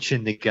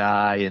punching the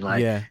guy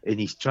and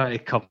he's trying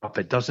to cover up.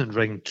 It doesn't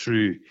ring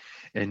true.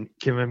 And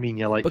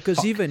you're like, because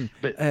fuck. Even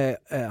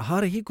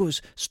Harry, he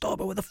goes,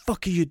 stop it, what the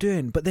fuck are you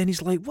doing? But then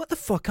he's like, what the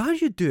fuck are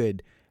you doing?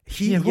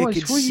 You can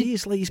see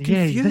it's like he's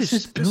confused. Yeah, this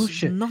is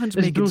bullshit. Nothing's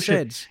making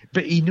sense.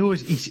 But he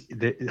knows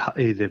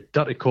the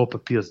dirty cop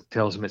appears and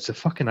tells him it's a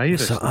fucking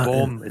Irish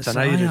bomb. It's an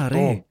Irish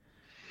bomb.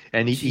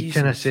 And he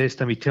kind of says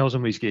to him, he tells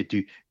him what he's going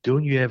to do.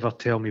 Don't you ever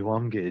tell me what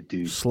I'm going to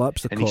do.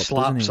 Slaps the cop, and he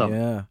slaps him.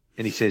 Yeah.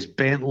 And he says,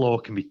 bent law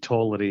can be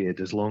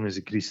tolerated as long as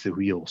it greases the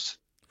wheels.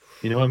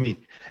 You know what I mean?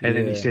 And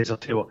then he says, I'll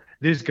tell you what,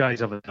 these guys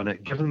haven't done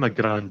it. Give them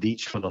 £1,000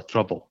 each for their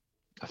trouble.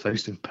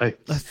 £1,000.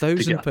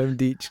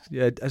 £1,000 each,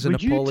 as an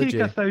apology. Would you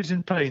take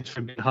 £1,000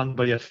 for being hung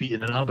by your feet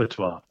in an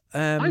abattoir?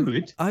 I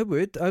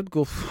would. I'd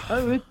go.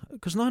 I would,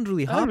 because nothing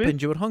really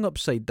happened. You were hung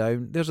upside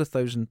down. There's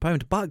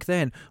 £1,000. Back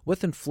then,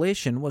 with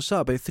inflation, what's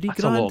that? About $3,000.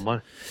 That's a lot of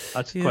money.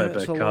 That's quite a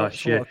bit of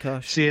cash. Lot of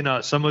cash. Saying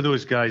that, some of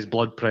those guys'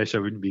 blood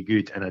pressure wouldn't be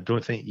good, and I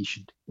don't think you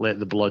should let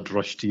the blood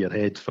rush to your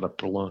head for a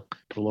prolonged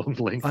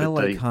length of time. I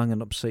like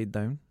hanging upside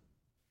down.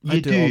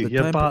 You do.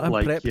 You're I'm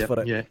prepped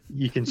for it. Yeah,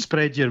 you can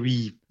spread your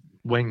wee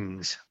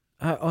wings.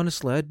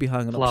 Honestly, I'd be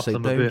hanging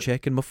upside down,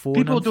 checking my phone.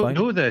 People don't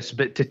know this,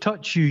 but to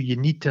touch you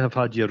need to have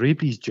had your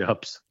rabies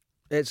jabs.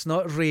 It's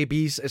not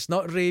rabies. It's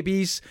not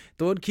rabies.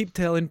 Don't keep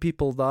telling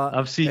people that.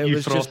 I've seen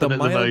you frothing at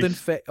the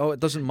mouth. Oh, it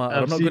doesn't matter.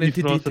 I'm not going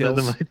into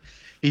details.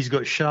 He's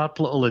got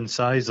sharp little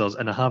incisors,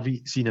 and I have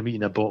seen him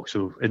eating a box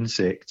of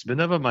insects. But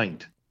never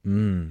mind.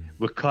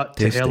 We're cut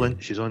to Helen.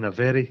 She's on a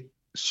very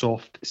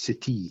soft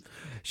settee.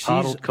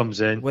 Harold comes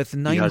in with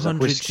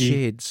 900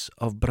 shades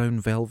of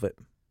brown velvet.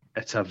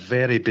 It's a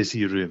very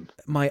busy room.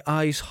 My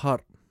eyes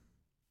hurt.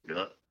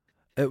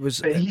 It was.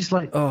 But he's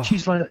like,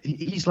 she's like,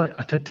 he's like,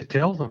 I had to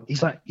tell them.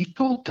 He's like, you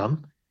told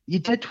them. You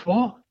did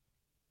what?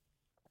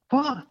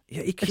 What?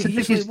 Yeah, it's the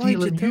biggest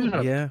deal in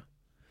Europe. Yeah.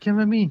 Do you know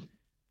what I mean?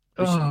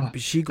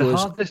 She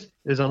goes.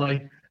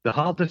 The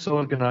hardest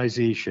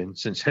organisation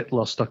since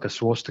Hitler stuck a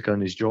swastika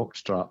on his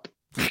jockstrap.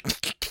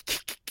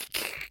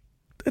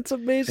 It's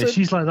amazing. And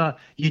she's like that.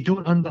 You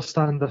don't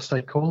understand their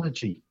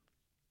psychology.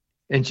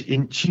 And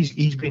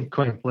he's been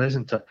quite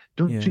pleasant to her.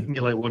 Don't treat me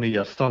like one of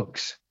your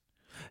thugs.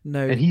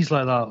 Now, and he's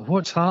like that.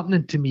 What's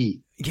happening to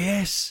me?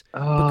 Yes,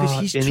 because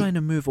he's trying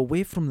to move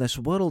away from this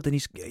world,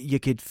 and you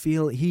could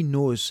feel he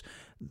knows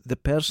the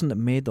person that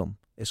made him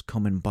is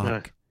coming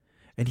back.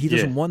 And he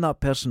doesn't want that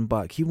person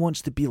back. He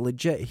wants to be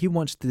legit. He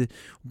wants to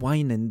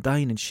wine and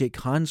dine and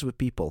shake hands with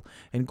people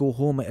and go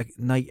home at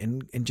night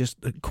and just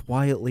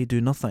quietly do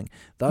nothing.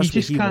 That's you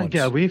just what he can't wants.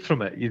 Get away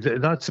from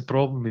it. That's the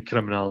problem with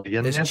criminality.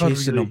 You never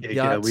really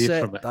get away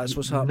from it. That's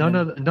what's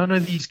happening. None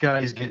of these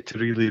guys get to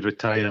really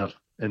retire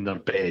in their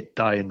bed,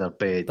 die in their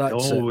bed.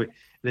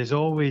 There's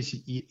always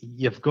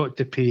you've got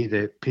to pay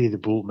the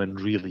boatman.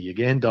 Really, you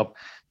end up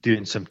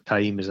doing some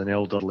time as an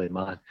elderly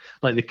man.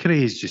 Like the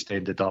Crays just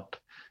ended up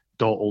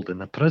dottled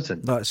in a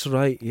prison. That's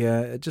right.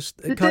 Yeah, it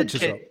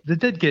catches up. They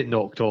did get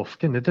knocked off.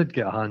 They did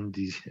get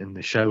handies in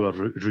the shower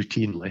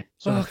routinely.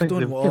 So I think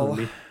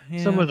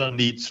some of their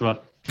needs were.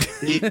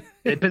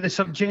 But there's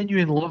some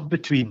genuine love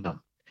between them,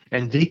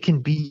 and they can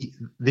be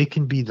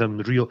them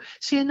real.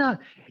 Saying that,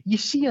 you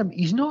see him.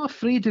 He's not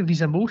afraid of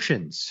his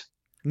emotions.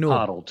 No,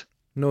 Harold.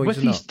 No, with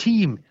he's his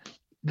team.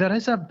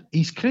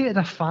 He's created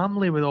a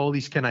family with all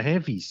these kind of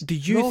heavies. Do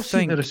you all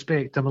seem to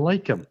respect him and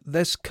like him?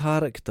 This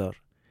character,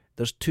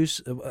 there's two,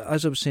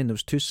 as I was saying, there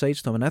was two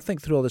sides to him, and I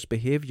think through all this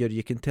behaviour,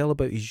 you can tell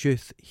about his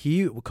youth.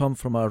 He will come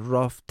from a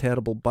rough,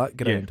 terrible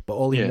background, but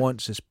all he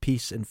wants is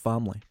peace and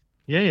family.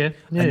 And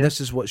this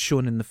is what's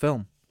shown in the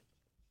film.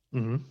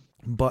 Mm-hmm.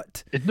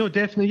 But no,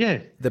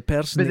 definitely, the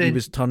person he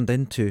was turned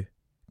into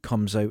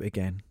comes out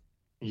again.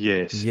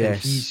 Yes.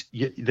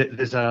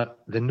 They're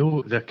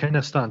kind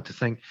of starting to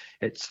think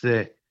it's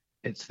the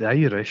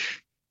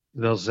Irish.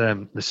 There's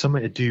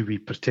something to do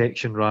with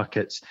protection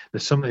rackets.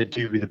 There's something to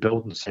do with the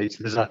building sites.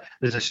 There's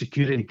a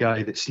security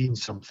guy that's seen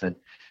something,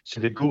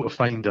 so they go to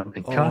find him.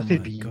 And Kathy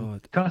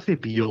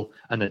Beale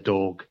and a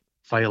dog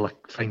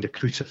find a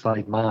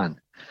crucified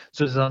man.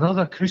 So there's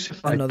another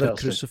crucified person.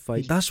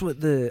 Crucified. That's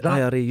what the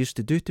IRA used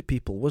to do to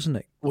people, wasn't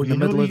it? Well, in the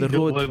middle of the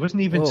road. Well, it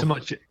wasn't even so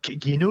much.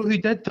 You know who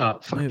did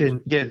that?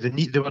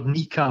 They were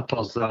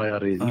kneecappers, the IRA.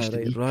 They used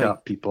to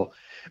kneecap people.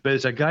 But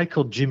there's a guy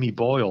called Jimmy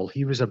Boyle.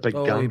 He was a big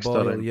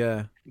gangster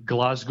in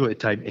Glasgow at the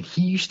time, and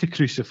he used to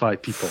crucify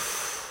people.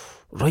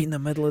 Right in the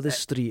middle of the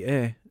street,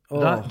 eh?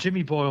 That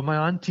Jimmy Boyle,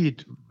 my auntie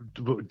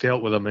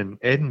dealt with him in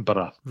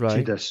Edinburgh. Right. She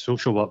had a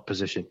social work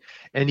position.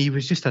 And he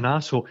was just an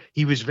asshole.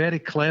 He was very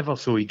clever,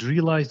 so he'd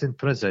realised in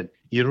prison,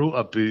 he wrote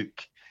a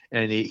book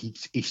and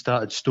he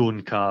started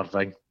stone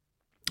carving.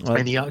 What?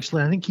 And I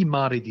think he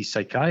married his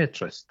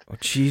psychiatrist. Oh,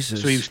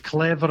 Jesus. So he was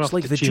clever enough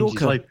to change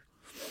his life.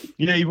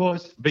 Yeah, he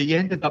was. But he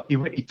ended up,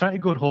 he tried to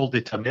go on holiday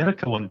to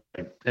America one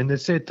time. And they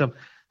said to him,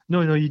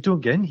 no, you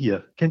don't get in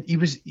here.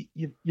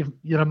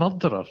 You're a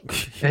murderer.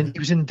 And he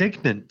was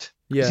indignant.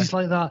 Yeah. He's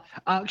like that.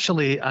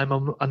 Actually, I'm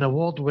an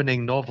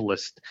award-winning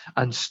novelist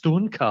and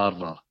stone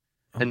carver.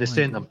 And they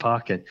sent him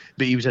packing.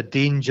 But he was a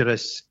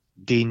dangerous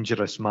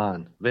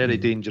man. Very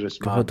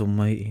dangerous man. God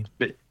almighty.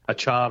 But a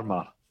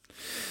charmer.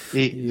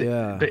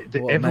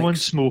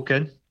 Everyone's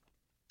smoking.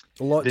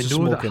 They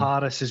know that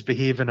Harris is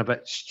behaving a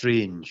bit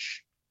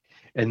strange.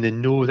 And they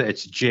know that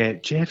it's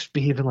Jeff. Jeff's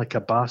behaving like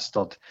a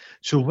bastard.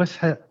 So with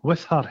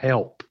her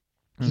help,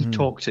 he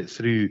talks it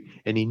through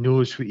and he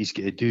knows what he's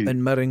going to do.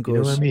 And Mirren goes,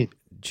 you know what I mean?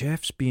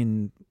 Jeff's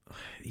been...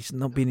 He's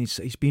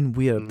been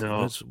weird.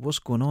 No. What's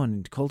going on?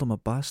 He called him a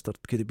bastard.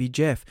 Could it be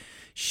Jeff?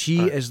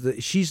 She's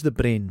the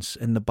brains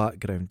in the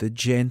background, the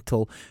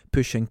gentle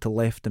pushing to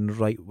left and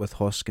right with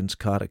Hoskins'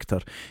 character.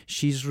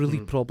 She's really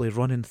probably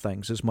running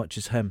things as much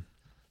as him.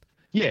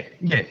 Yeah.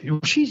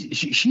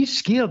 She's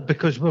scared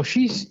because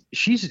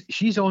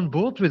she's on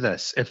board with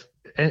this.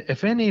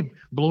 If any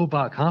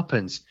blowback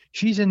happens,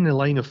 she's in the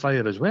line of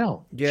fire as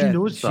well. Yeah, she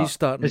knows that. She's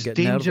starting it's to get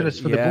dangerous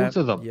nervous. for the both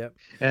of them. Yeah.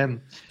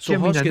 So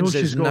Hoskins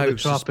is now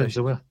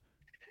suspicious. Well.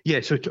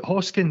 Yeah, so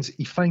Hoskins,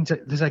 he finds out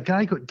there's a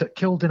guy got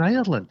killed in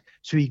Ireland.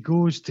 So he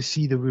goes to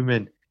see the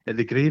woman at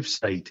the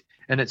graveside.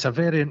 And it's a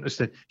very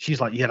interesting. She's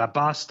like, "You're a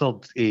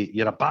bastard,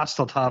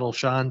 Harold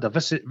Shand, a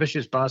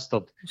vicious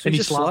bastard." So and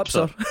he slaps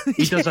her.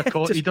 He does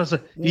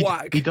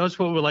he does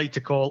what we like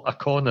to call a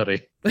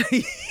connery.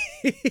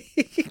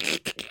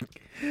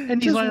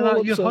 And he's like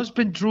that. Your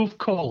husband drove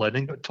Colin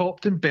and got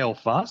topped in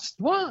Belfast.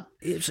 What?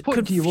 It's what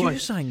confusing. Do you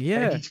want? Yeah,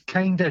 and he's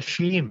kind of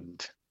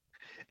shamed.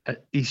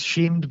 He's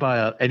shamed by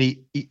her, and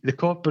the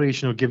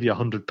corporation will give you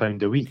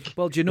 £100 a week.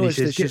 Well, do you notice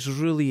that she's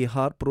really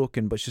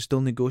heartbroken, but she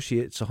still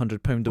negotiates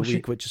 £100 a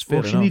week, which is fair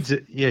enough. She needs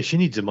it. Yeah, she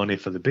needs the money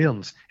for the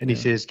bairns, and he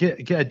says,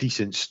 "Get a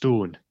decent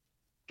stone,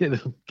 get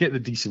the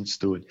decent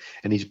stone."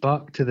 And he's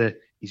back to the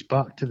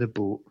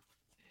boat,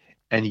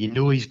 and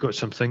he's got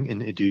some thinking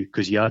to do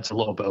because he adds a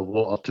little bit of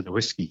water to the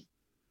whiskey,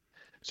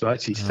 so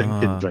that's his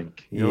thinking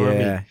drink. You know what I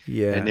mean?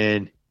 Yeah. And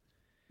then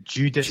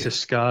Judas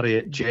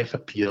Iscariot, Jeff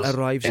appears.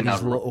 Arrives in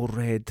his little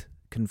red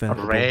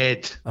convertible.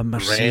 A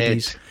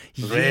Mercedes.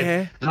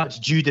 Red. That's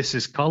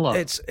Judas's colour.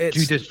 It's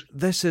Judas.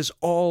 This is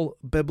all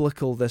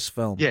biblical, this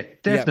film. Yeah,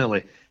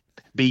 definitely.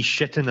 But he's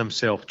shitting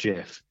himself,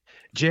 Jeff.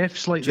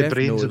 Jeff's like the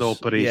brains of the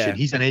operation. Yeah.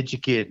 He's an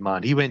educated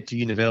man. He went to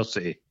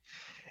university,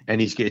 and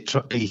he's got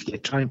to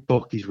try and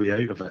talk his way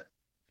out of it.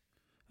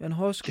 And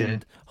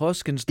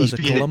Hoskins does a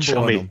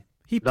Columbo on him.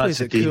 He plays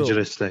That's a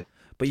dangerous thing.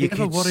 But you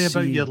ever worry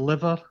about your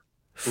liver?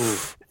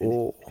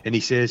 Oh. And he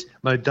says,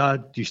 my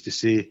dad used to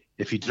say,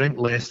 if you drink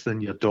less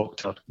than your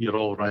doctor, you're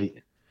all right.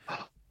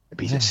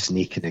 He's a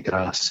snake in the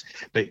grass.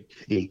 But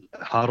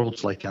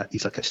Harold's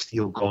he's like a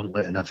steel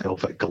gauntlet and a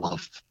velvet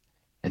glove.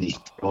 And he's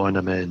drawing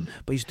him in.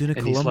 But he's doing a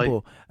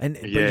Columbo.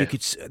 But you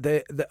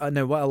could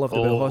now what I loved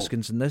about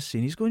Hoskins in this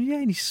scene, he's going,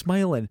 and he's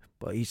smiling,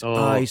 but his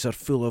eyes are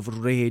full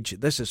of rage.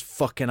 This is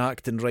fucking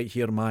acting right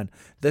here, man.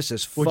 This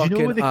is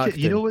fucking acting.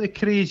 You know what the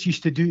Krays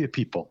used to do to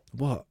people?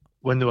 What?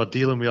 When they were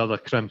dealing with other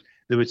crims,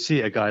 they would say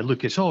to a guy,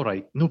 look, it's all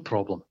right, no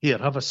problem. Here,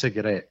 have a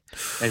cigarette.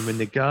 And when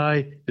they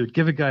would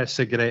give a guy a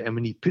cigarette, and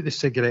when he put the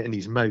cigarette in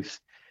his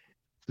mouth,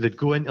 they'd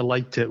go in to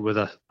light it with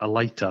a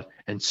lighter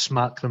and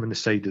smack them in the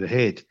side of the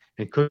head.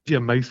 And because your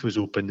mouth was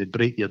open, they'd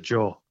break your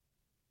jaw.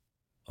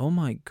 Oh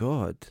my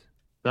God.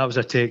 That was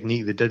a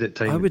technique they did it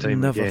time and time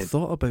again. I would never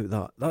thought about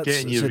that. That's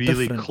getting you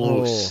really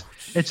close.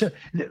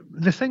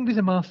 The thing with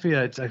the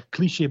mafia, it's a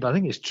cliche, but I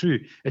think it's true.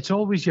 It's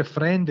always your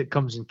friend that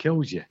comes and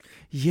kills you.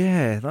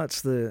 Yeah,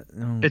 that's the...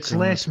 it's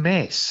less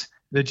mess.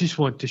 They just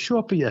want to show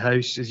up at your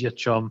house as your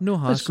chum. No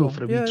hassle. Let's go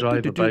for a wee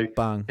drive about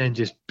bang. And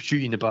just shoot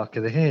you in the back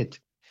of the head.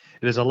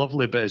 There's a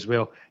lovely bit as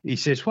well. He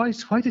says, why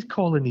did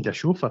Colin need a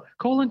chauffeur?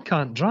 Colin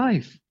can't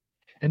drive.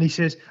 And he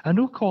says, I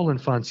know Colin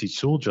fancied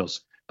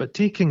soldiers, but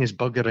taking his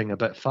buggering a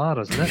bit far,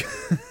 isn't it?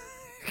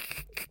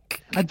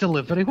 A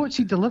delivery? What's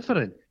he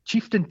delivering?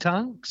 Chieftain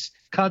tanks?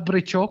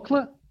 Cadbury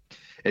chocolate?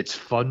 It's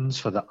funds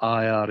for the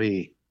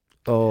IRA.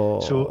 Oh.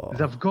 So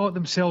they've got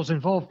themselves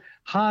involved.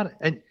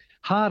 And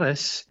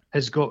Harris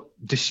has got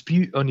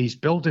dispute on his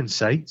building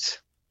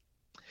sites.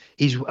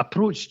 He's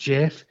approached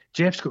Jeff.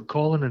 Jeff's got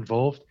Colin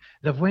involved.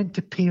 They've went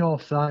to pay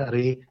off the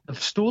IRA.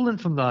 They've stolen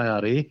from the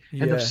IRA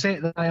and they've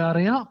set the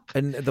IRA up.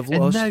 And they've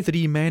lost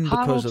 3 men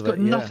because of it.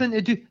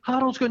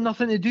 Harold's got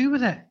nothing to do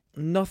with it.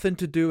 Nothing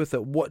to do with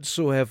it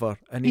whatsoever.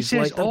 And he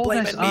says all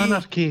this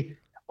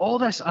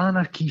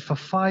anarchy for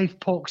 5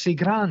 poxy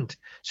grand.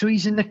 So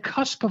he's in the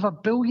cusp of a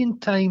billion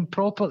pound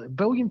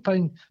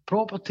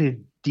property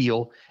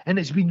deal, and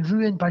it's been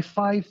ruined by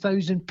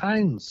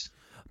 £5,000.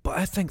 But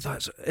I think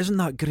isn't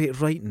that great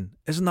writing?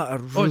 Isn't that a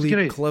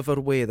really clever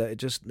way that it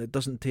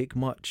doesn't take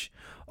much?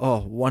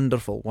 Oh,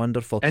 wonderful,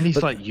 wonderful. And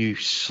he's like, you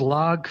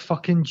slag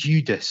fucking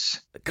Judas.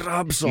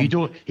 Grabs him.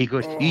 He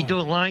goes, you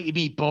don't lie to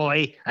me,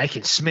 boy. I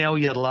can smell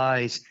your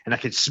lies, and I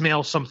can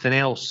smell something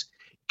else.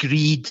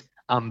 Greed,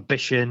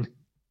 ambition,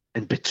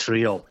 and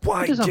betrayal.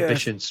 Why, what does Jeff?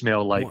 Ambition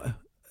smell like?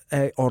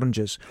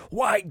 Oranges.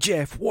 Why,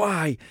 Jeff?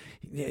 Why?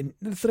 I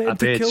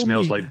bet it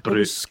smells like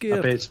brute.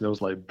 I bet it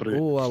smells like brute.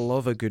 Oh, I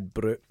love a good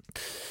brute.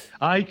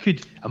 I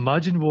could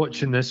imagine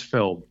watching this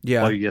film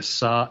while you're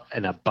sat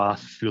in a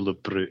bath full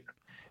of brute,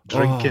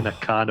 drinking a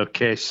can of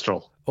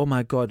Kestrel. Oh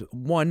my God.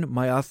 1,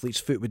 my athlete's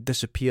foot would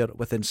disappear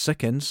within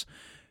seconds.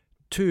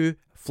 2,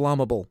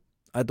 flammable.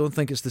 I don't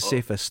think it's the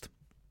safest.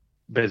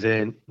 But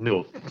then,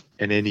 no.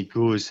 And then he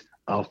goes,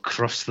 I'll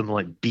crush them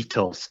like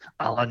beetles.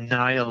 I'll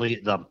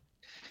annihilate them.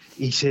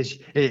 He says,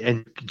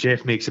 and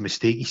Jeff makes a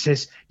mistake. He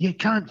says, you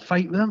can't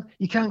fight with them.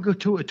 You can't go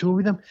toe-to-toe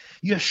with them.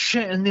 You're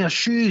shit in their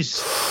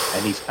shoes.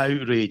 And he's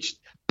outraged.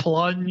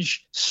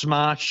 Plunge,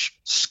 smash,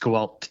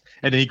 squirt.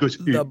 And then he goes,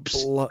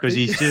 oops. Because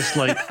he's just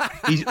like,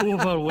 he's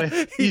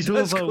overwhelmed. He's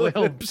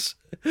overwhelmed.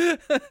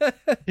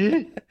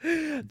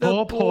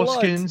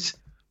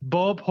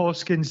 Bob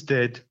Hoskins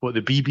did what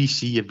the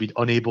BBC have been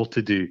unable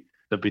to do.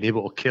 They've been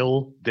able to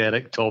kill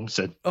Derek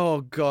Thompson.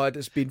 Oh, God,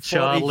 it's been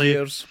 40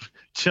 years.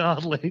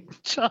 Charlie.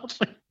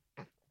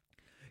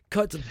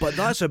 But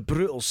that's a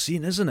brutal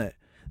scene, isn't it?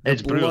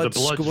 It's brutal. The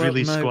blood's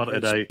really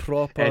squirted out.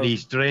 Proper. And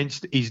he's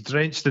drenched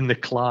in the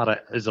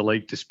claret, as I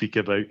like to speak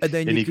about. And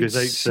then he goes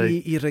outside.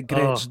 See he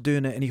regrets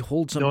doing it, and he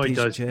holds him to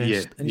his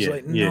chest. And he's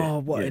like, no,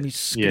 what? And he's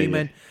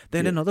screaming.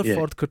 Then another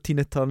Ford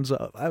Cortina turns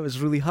up. I was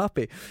really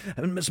happy.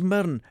 And it's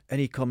Mirren, and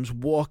he comes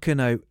walking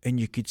out, and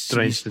you could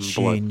see he's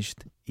changed.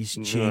 Blood. He's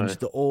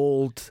changed. The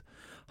old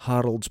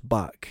Harold's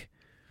back.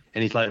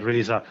 And he's like,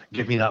 Razor,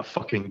 give me that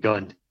fucking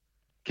gun.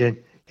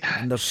 Again.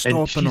 And they're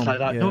stopping him. Like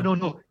that. Yeah.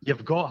 No.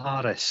 You've got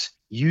Harris.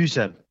 Use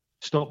him.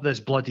 Stop this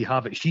bloody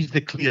havoc. She's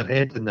the clear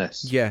head in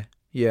this. Yeah.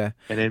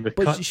 And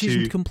then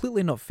she's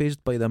completely not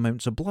fazed by the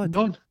amounts of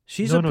blood.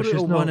 She's a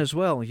brutal one as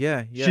well.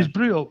 Yeah. She's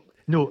brutal.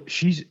 No,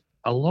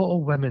 a lot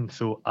of women,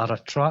 though, are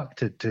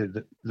attracted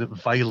to the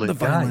violent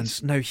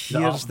violence. Now,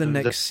 here's the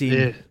next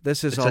scene.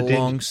 This is a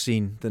long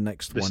scene, the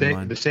next one,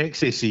 man. The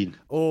sexy scene.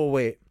 Oh,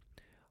 wait.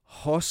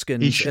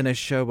 Hoskins in a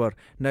shower.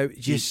 Now,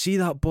 do you see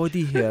that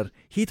body hair?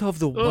 He'd have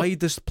the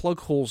widest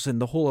plug holes in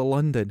the whole of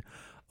London.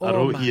 I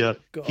wrote here,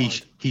 God.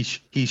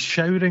 He's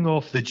showering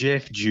off the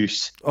Jeff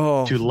juice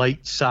to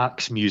light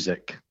sax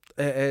music.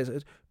 It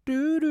is.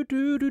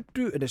 Do,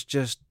 and it's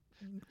just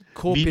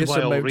copious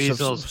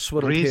amounts of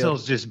swirled hair.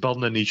 Razor's just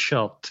burning his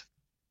shirt.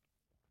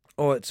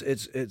 Oh, it's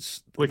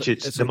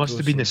there must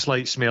have been a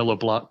slight smell of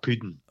black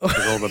pudding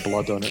with all the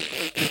blood on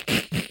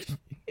it.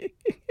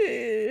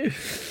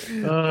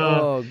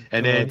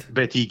 And then,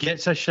 but he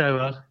gets a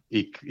shower,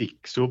 he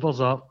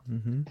sobers up,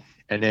 and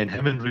then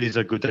him and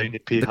Razor go down to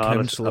pay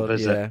Harris a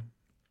visit.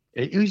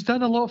 Yeah. He's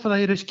done a lot for the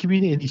Irish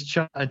community, and he's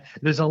chatting.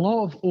 There's a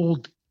lot of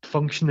old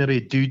functionary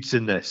dudes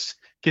in this.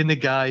 Kind of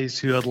guys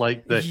who are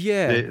like the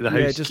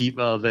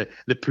housekeeper,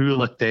 the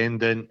pool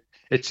attendant.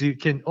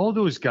 All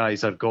those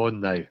guys are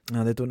gone now.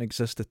 No, they don't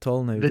exist at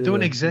all now. They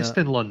don't exist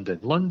in London.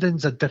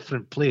 London's a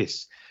different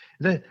place.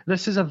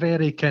 This is a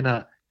very kind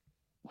of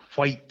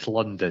white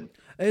London.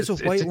 It's a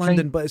white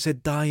London, but it's a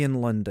dying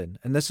London,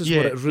 and this is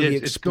what it really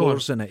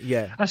explores in it.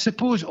 Yeah, I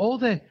suppose all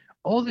the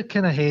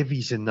kind of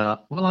heavies in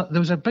that. Well, there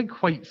was a big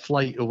white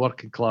flight of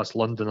working class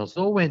Londoners.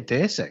 They all went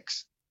to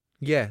Essex.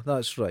 Yeah,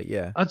 that's right.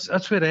 Yeah,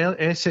 that's where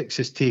Essex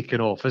is taken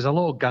off. There's a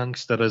lot of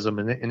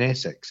gangsterism in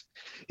Essex.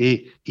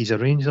 He's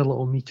arranged a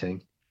little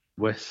meeting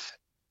with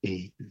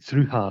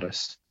through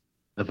Harris.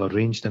 They've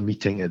arranged a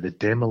meeting at the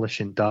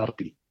Demolition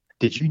Derby.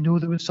 Did you know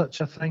there was such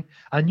a thing?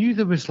 I knew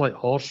there was like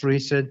horse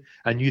racing.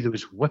 I knew there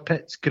was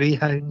whippets,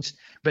 greyhounds.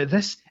 But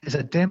this is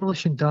a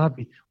Demolition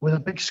Derby with a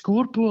big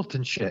scoreboard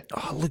and shit.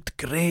 Oh, it looked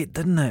great,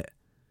 didn't it?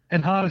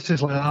 And Harris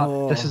is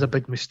like, this is a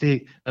big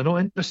mistake. They're not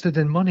interested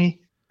in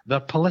money.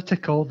 They're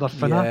political. They're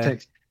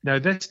fanatics. Yeah.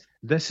 Now,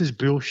 this is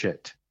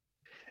bullshit.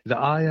 The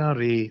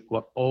IRA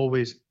were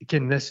always,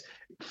 this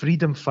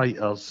freedom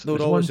fighters. They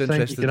were always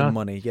interested in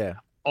money, yeah.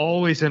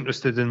 Always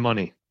interested in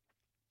money.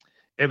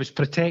 It was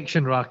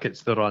protection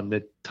rackets they're on,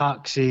 the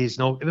taxis,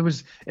 there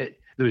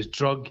was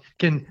drug.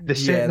 They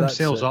set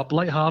themselves up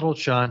like Harold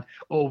Shan.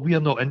 Oh, we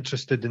are not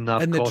interested in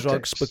narcotics. In the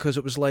drugs, because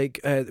it was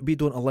like, we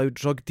don't allow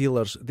drug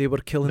dealers. They were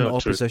killing the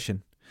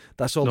opposition.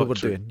 That's all they were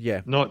doing.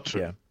 Yeah. Not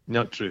true. Yeah.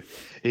 Not true.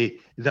 The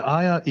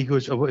IRA, he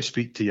goes, I want to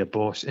speak to your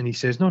boss. And he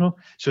says, no.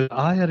 So the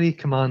IRA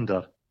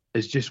commander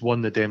has just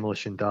won the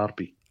Demolition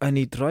Derby. And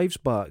he drives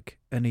back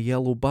in a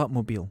yellow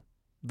Batmobile.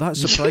 That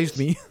surprised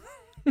me.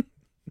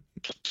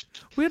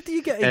 Where do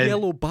you get a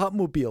yellow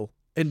Batmobile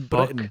in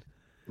Britain?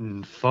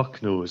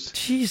 Fuck knows.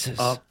 Jesus.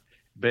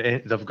 But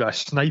they've got a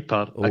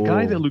sniper, a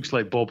guy that looks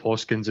like Bob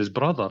Hoskins'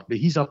 brother, but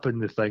he's up in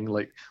the thing,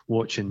 like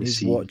watching the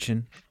scene. He's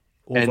watching.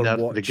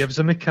 And they gives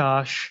him a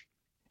cash.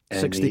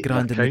 60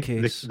 grand in the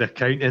case. They're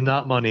counting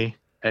that money,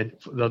 and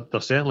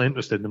they're certainly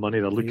interested in the money.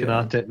 They're looking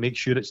at it, make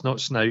sure it's not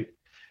snout,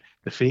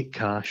 the fake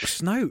cash.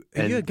 Snout?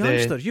 Are you a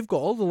gangster? You've got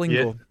all the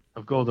lingo. Yeah,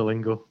 I've got all the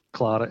lingo.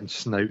 Claret and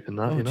snout and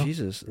that, you know.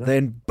 Jesus. Yeah.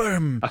 Then,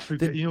 boom.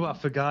 You know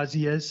what a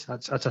Fugazi is?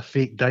 That's a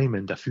fake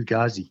diamond, a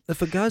Fugazi. The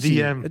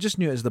Fugazi? I just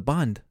knew it as the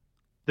band.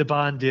 The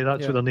band, yeah,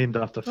 that's what they're named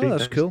after. Fake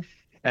that's cool.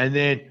 And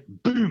then,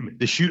 boom,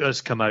 the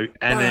shooters come out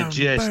and they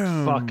just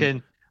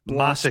fucking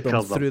massacre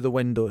them through the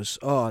windows.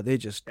 Oh, they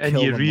just and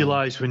you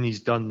realise when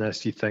he's done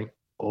this, you think,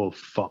 oh,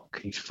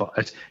 fuck, he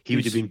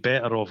would have been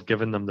better off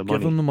giving them the money.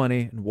 Give them the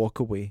money and walk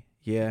away.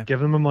 Yeah. Give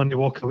them the money,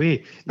 walk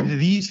away.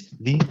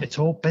 It's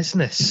all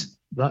business.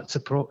 That's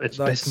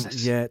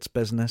business. Yeah, it's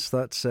business.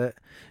 That's it.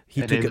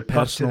 He took it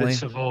personally. The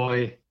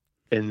Savoy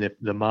and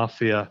the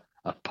Mafia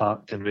are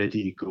parked and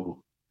ready to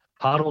go.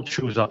 Harold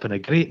shows up in a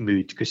great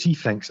mood because he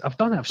thinks, I've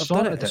done it, I've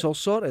sorted it. It's all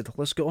sorted.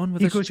 Let's get on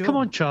with this. He goes, come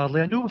on,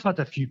 Charlie, I know we've had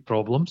a few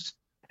problems.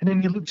 And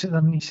then he looks at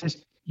them and he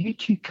says, you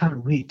two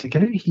can't wait to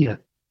get out of here.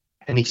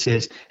 And he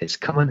says, it's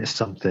coming to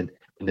something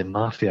when the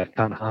Mafia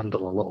can't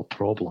handle a little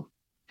problem.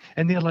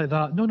 And they're like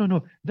that.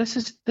 No. This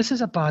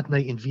is a bad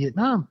night in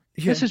Vietnam.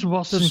 Yeah, this is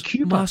worse than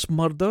Cuba. Mass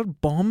murder,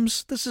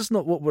 bombs. This is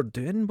not what we're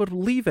doing. We're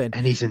leaving.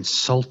 And he's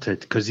insulted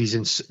because he's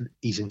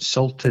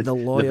insulted. And the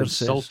lawyer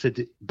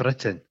insulted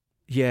Britain.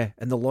 Yeah,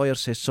 and the lawyer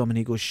says something.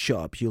 He goes, "Shut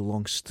up, you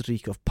long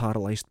streak of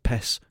paralysed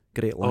piss."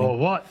 Great line. Oh,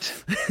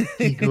 what?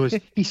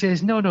 He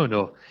says,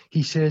 no.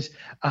 He says,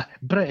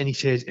 Britain, he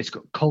says, it's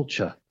got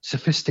culture,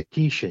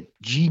 sophistication,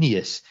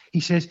 genius.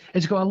 He says,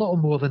 it's got a lot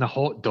more than a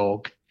hot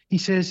dog. He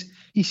says,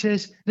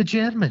 the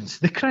Germans,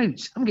 the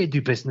Krauts, I'm going to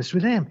do business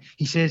with them.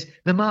 He says,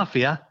 the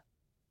Mafia,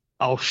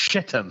 I'll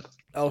shit him.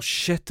 I'll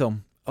shit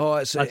him. Oh,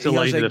 that's a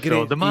line of the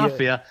film. The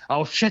Mafia,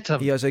 I'll shit him.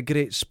 He has a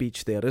great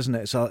speech there, isn't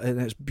it?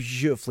 And it's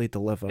beautifully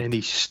delivered. And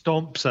he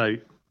stomps out.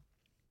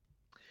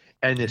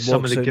 And it's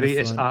some of the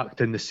greatest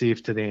acting, the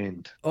save to the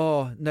end.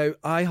 Oh, now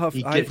I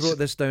wrote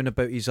this down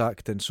about his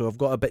acting, so I've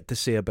got a bit to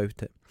say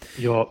about it.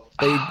 Yeah.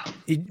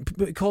 He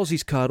calls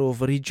his car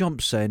over, he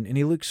jumps in, and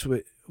he looks,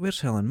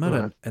 where's Helen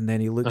Mirren? And then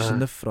he looks in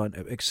the front,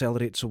 it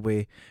accelerates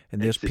away,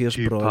 and there's Pierce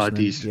Brosnan.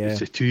 Paddies. Yeah. It's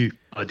the two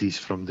paddies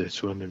from the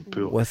swimming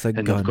pool. With a gun.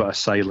 And they've got a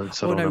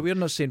silencer on them. We're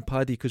not saying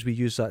paddy because we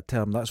use that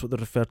term. That's what they're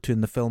referred to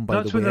in the film,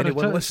 by the way.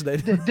 Anyone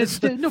listening?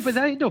 No, but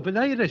the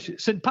Irish,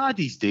 St.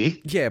 Paddy's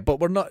Day. Yeah, but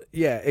we're not,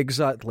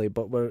 exactly,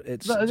 but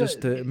it's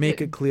just to make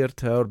it clear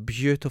to our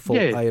beautiful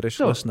Irish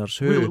listeners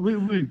who...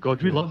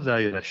 we love the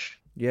Irish.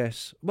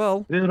 Yes,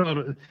 well,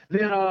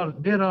 there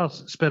are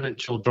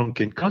spiritual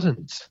drunken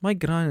cousins. My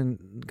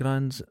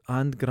grands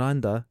and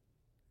granda,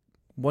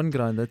 one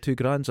granda, two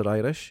grands are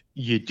Irish.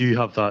 You do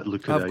have that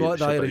look. I've got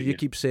the Irish. You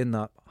keep saying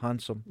that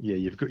handsome. Yeah,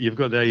 you've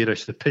got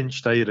the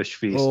pinched Irish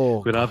face.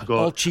 Oh, where God.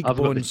 All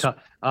cheekbones.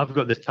 I've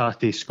got the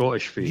tatty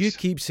Scottish face. You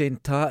keep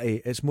saying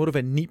tatty. It's more of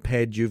a neep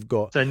head you've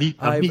got. I'm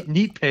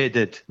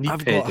neep-headed.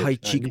 I've got high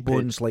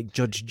cheekbones like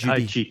Judge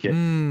Judy. High cheeky.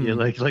 You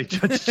like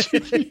Judge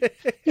Judy.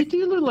 You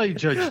do look like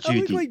Judge Judy.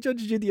 I look like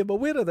Judge Judy. I'm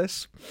aware of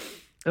this.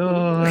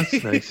 Oh,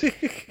 that's nice.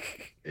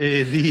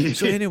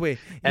 So anyway,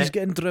 he's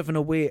getting driven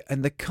away,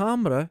 and the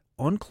camera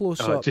on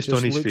close-up just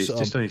on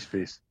his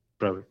face.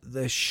 Brilliant.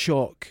 The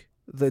shock,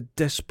 the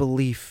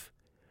disbelief,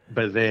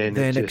 but then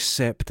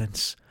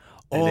acceptance.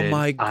 Oh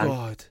my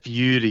God!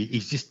 Fury.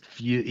 He's just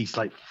He's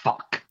like,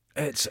 fuck.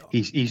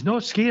 He's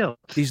not scared.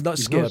 He's not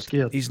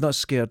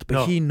scared,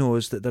 but he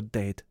knows that they're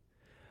dead.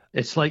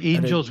 It's like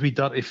angels with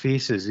dirty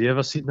faces. You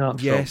ever seen that?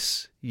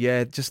 Yes. Film?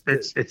 Yeah.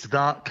 It's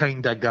that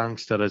kind of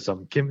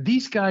gangsterism.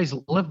 These guys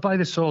live by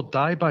the sword,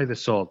 die by the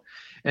sword,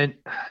 and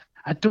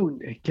I don't.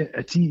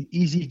 It's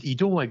easy. You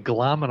don't want to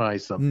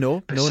glamorize them.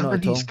 No, not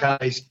at all.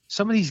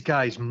 Some of these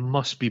guys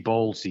must be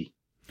ballsy.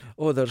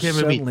 Oh, there's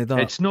certainly that.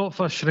 It's not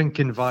for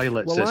shrinking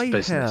violets. Well, I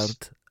business.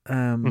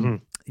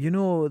 heard, you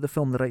know, the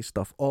film The Right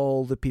Stuff.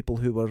 All the people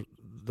who were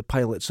the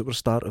pilots that were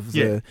start of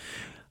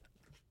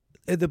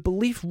the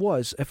belief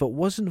was, if it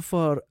wasn't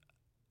for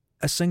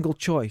a single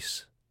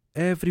choice,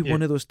 every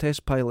one of those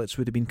test pilots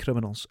would have been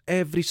criminals.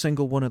 Every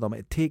single one of them.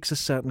 It takes a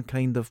certain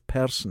kind of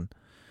person.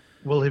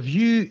 Well,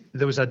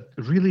 there was a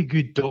really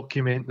good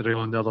documentary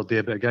on the other day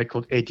about a guy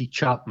called Eddie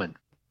Chapman.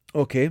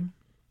 Okay.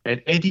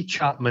 And Eddie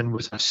Chapman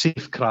was a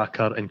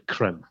safecracker in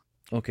Crim.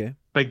 Okay.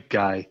 Big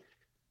guy,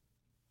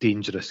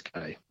 dangerous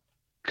guy,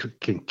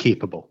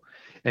 capable.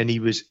 And he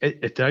was,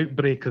 at the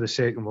outbreak of the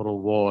Second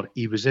World War,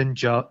 he was in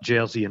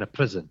Jersey in a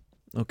prison.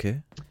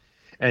 Okay.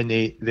 And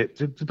the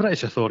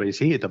British authorities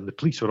hated him. The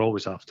police were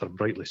always after him,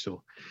 rightly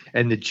so.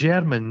 And the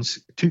Germans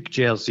took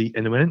Jersey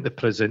and they went into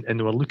prison and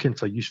they were looking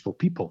for useful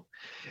people.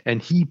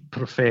 And he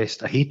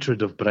professed a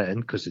hatred of Britain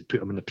because they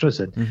put him in the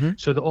prison. Mm-hmm.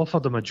 So they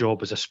offered him a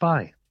job as a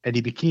spy. And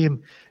he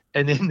became,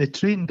 and then they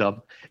trained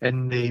him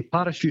and they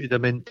parachuted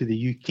him into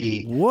the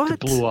UK to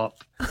blow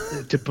up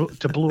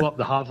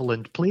the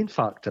Havilland plane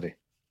factory.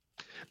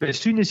 But as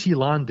soon as he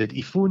landed,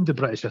 he phoned the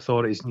British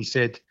authorities and he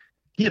said,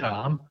 "Here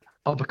I am,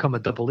 I'll become a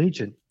double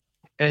agent."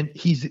 And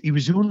he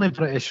was the only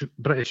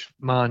British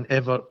man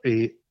ever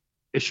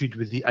issued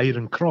with the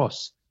Iron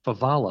Cross for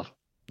valour.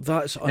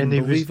 That's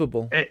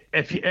unbelievable.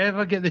 If you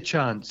ever get the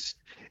chance,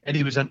 and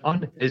he was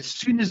as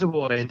soon as the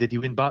war ended, he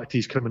went back to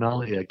his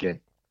criminality again.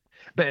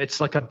 But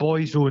it's like a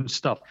boy's own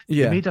stuff.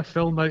 Yeah. They made a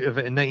film out of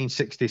it in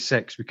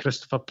 1966 with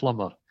Christopher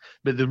Plummer.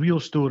 But the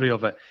real story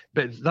of it,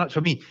 but that's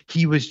what I mean.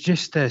 He was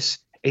just this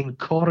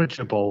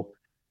incorrigible,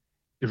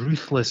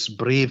 ruthless,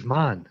 brave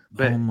man.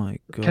 But oh my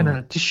God. Kind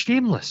of just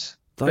shameless.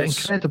 But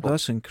incredible.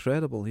 That's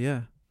incredible,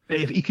 yeah.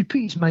 But if he could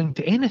put his mind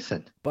to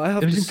anything. But I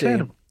have to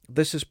say,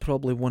 this is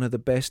probably one of the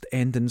best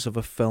endings of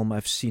a film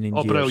I've seen in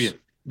years. Brilliant.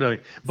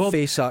 Bob,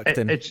 face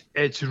acting.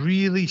 It's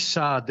really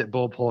sad that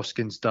Bob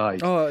Hoskins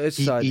died. Oh,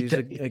 it's sad. He's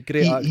a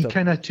great actor. He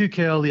kind of took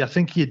early. I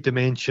think he had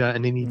dementia,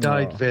 and then he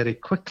died very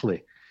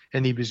quickly,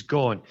 and he was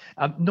gone.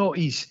 Not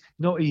his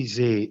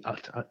the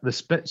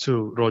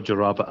Spitzo Roger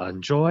Rabbit I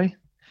enjoy,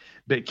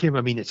 but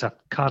it's a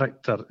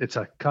character. It's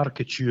a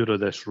caricature of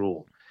this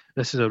role.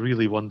 This is a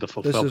really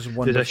wonderful film. This is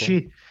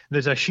wonderful.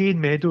 There's a Shane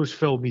Meadows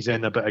film he's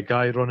in about a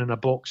guy running a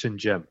boxing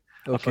gym.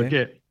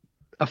 Okay.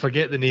 I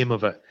forget the name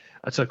of it.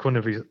 It's like one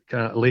of his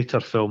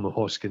later film of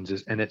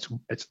Hoskins', and it's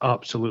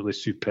absolutely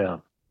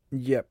superb.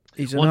 Yep,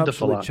 he's an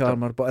wonderful absolute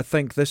charmer, but I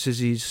think this is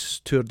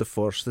his tour de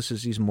force. This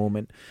is his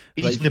moment.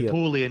 He's right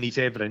Napoleon. He's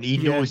everything.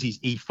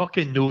 He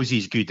fucking knows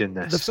he's good in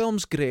this. The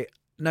film's great.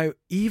 Now,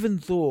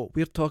 even though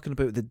we're talking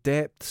about the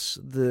depths,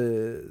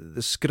 the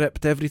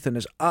script, everything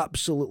is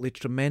absolutely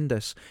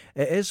tremendous,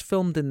 it is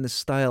filmed in the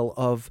style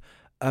of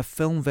a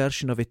film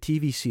version of a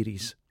TV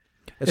series.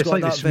 It's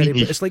got like that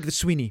it's like the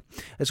Sweeney.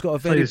 It's got a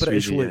very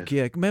British look.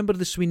 Yeah. Remember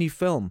the Sweeney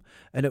film?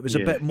 And it was a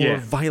bit more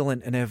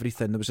violent and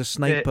everything. There was a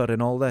sniper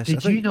and all this.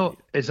 Did you know?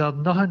 Is there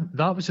nothing?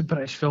 That was the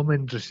British film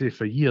industry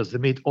for years. They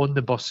made On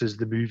the Buses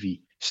the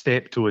movie,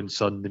 Steptoe and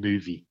Son the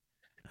movie.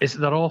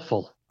 They're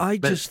awful. I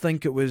just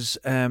think it was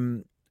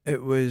they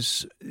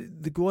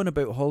go on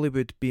about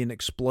Hollywood being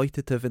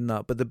exploitative in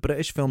that, but the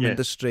British film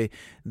industry,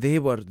 they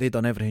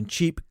done everything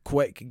cheap,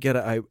 quick, get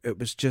it out. It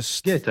was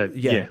just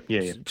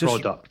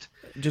product.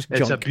 Just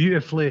it's junk.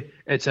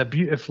 It's a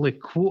beautifully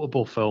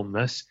quotable film,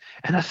 this,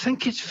 and I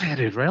think it's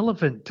very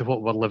relevant to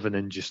what we're living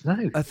in just now.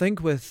 I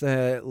think with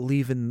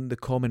leaving the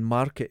common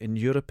market in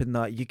Europe and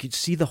that, you could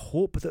see the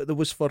hope that there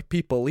was for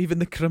people, even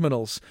the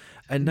criminals,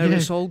 and now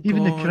it's all gone.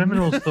 Even the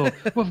criminals thought,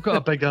 we've got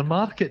a bigger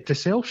market to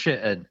sell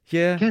shit in.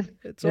 Yeah,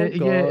 it's all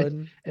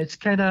gone. It's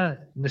kind of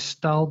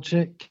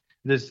nostalgic.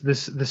 There's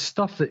the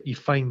stuff that you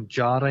find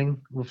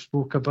jarring, we've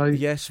spoke about.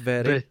 Yes,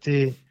 very.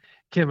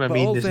 But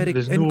all very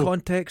in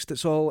context.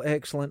 It's all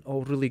excellent,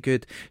 all really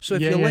good. So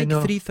if you like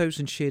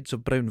 3,000 Shades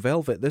of Brown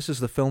Velvet, this is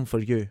the film for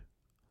you.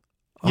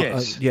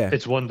 Yes,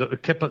 it's wonderful.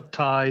 Kipper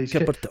ties.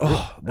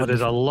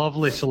 There's a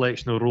lovely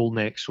selection of roll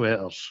neck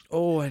sweaters.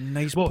 Oh, a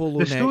nice polo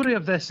neck. The story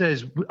of this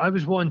is, I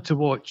was wanting to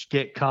watch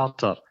Get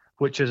Carter,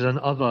 which is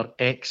another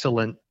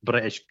excellent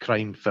British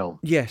crime film.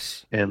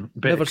 Yes. But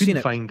never seen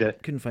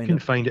it. Couldn't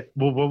find it.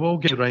 Well, we'll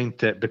get around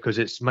to it because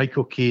it's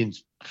Michael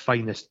Caine's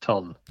finest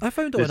turn. I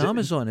found it on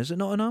Amazon. Is it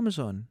not on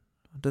Amazon?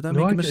 Did I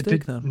make a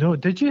mistake there? No,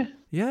 did you?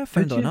 Yeah, I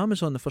found it on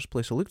Amazon the first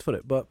place I looked for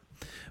it, but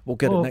we'll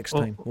get it next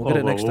time.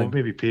 We'll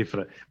maybe pay for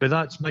it. But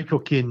that's Michael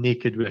Caine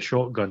naked with a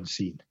shotgun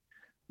scene.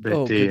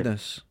 But,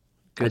 goodness.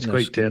 It's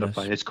quite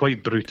terrifying. It's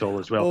quite brutal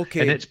as well.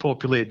 Okay. And it's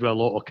populated with a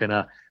lot of kind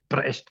of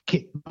British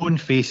known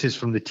faces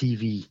from the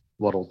TV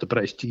world, the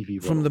British TV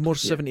world. From the more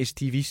 70s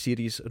TV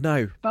series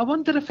now. But I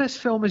wonder if this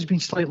film has been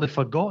slightly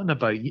forgotten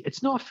about.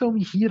 It's not a film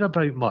you hear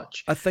about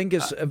much. I think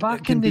it's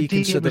back in the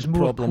day it was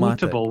more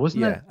quotable,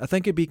 wasn't it? I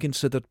think it'd be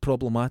considered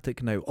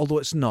problematic now, although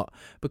it's not,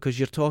 because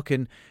you're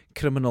talking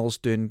criminals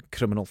doing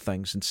criminal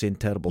things and saying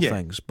terrible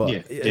things, but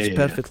it's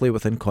perfectly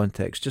within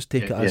context. Just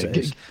take it as it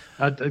is.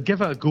 I'd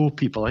give it a go,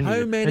 people.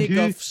 How many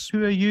guffs?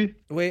 Who are you?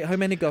 Wait, how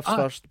many guffs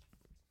first?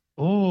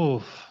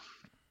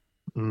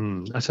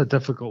 That's a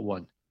difficult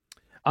one.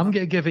 I'm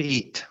going to give it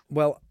 8.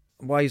 Well,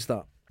 why is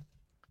that?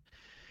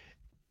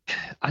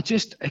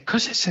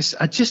 Because it's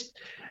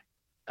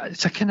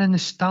a kind of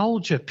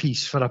nostalgia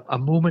piece for a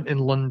moment in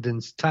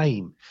London's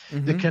time.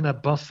 Mm-hmm. The kind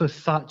of birth of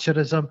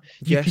Thatcherism.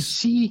 You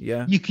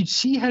could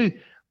see how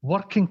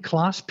working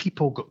class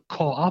people got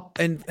caught up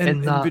in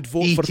that would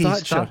vote for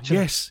Thatcher.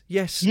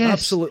 Yes,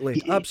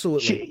 absolutely.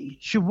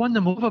 She won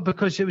them over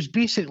because it was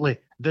basically,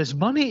 there's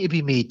money to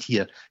be made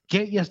here.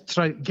 Get your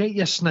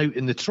snout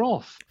in the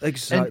trough.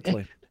 Exactly.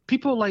 And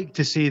people like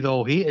to say they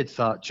all hated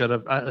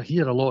Thatcher. I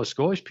hear a lot of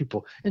Scottish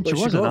people, and she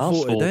wasn't an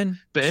arsehole.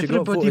 But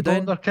everybody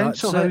bought their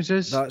council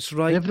houses. That's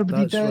right.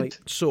 Everybody did. Right.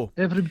 So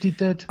everybody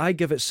did. I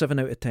give it 7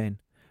 out of 10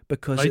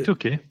 because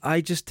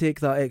I just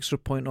take that extra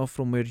point off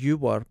from where you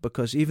were,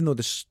 because even though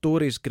the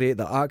story's great,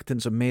 the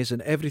acting's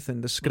amazing, everything,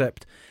 the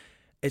script,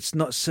 it's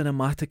not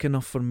cinematic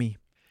enough for me.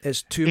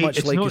 It's too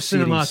much like a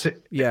series.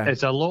 Cinematic. Yeah,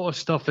 it's a lot of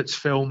stuff that's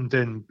filmed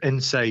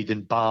inside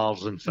in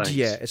bars and things.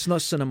 Yeah, it's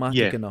not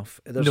cinematic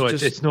enough.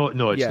 It's not.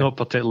 No, it's not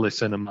particularly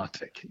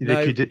cinematic.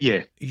 Now,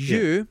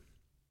 you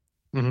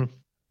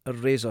a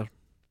Razor,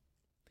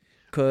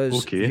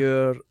 because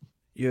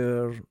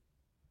you're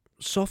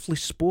softly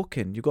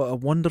spoken. You got a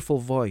wonderful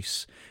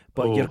voice,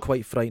 but you're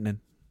quite frightening.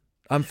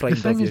 I'm frightened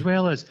of you. The thing as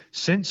well is,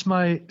 since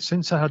I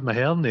had my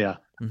hernia,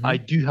 I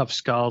do have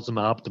scars on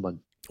my abdomen.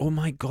 Oh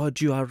my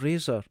God, you are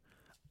Razor.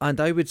 And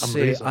I would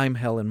say I'm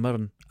Helen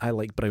Mirren. I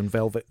like brown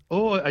velvet.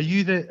 Oh, are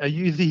you the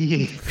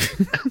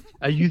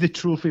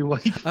trophy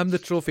wife? I'm the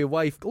trophy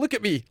wife. Look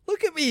at me.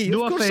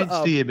 No offence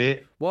to you,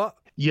 mate. What?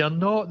 You're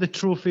not the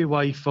trophy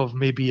wife of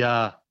maybe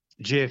a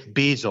Jeff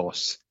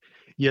Bezos.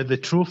 You're the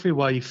trophy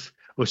wife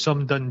of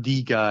some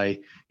Dundee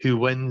guy who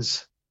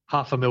wins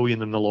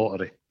 $500,000 in the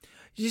lottery.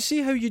 You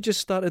see how you just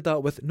started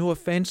that with no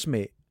offence,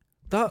 mate?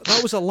 That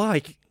was a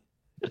lie.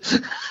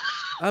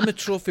 I'm the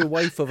trophy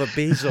wife of a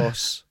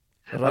Bezos.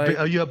 Right.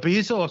 Are you a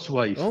Bezos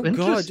wife? Oh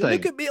God!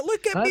 Look at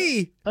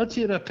me! That's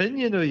your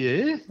opinion, are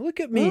you? Look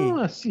at me!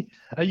 Oh, I see.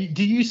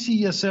 Do you see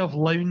yourself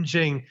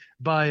lounging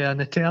by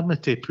an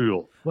eternity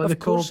pool? Of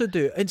course I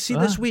do. And see,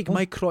 this week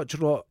my crotch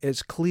rot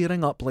is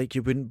clearing up like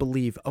you wouldn't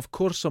believe. Of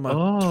course I'm a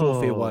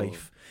trophy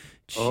wife.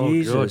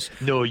 Jesus!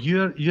 God. No,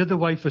 you're the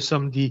wife of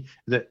somebody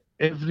that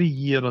every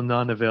year on the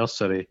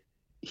anniversary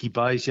he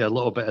buys you a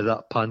little bit of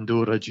that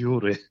Pandora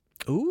jewellery.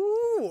 Ooh!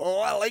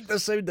 Oh, I like the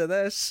sound of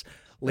this.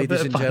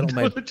 Ladies and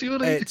gentlemen,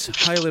 it's a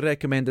highly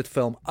recommended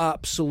film.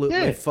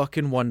 Absolutely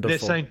fucking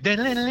wonderful.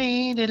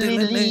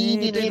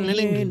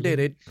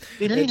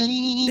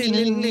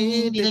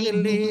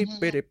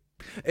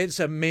 It's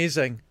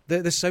amazing.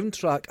 The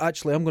soundtrack,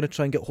 actually, I'm going to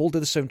try and get hold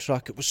of the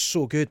soundtrack. It was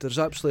so good. There's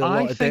absolutely a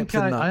lot of depth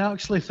in that. I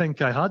actually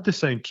think I had the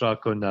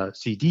soundtrack on a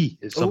CD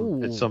at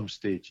some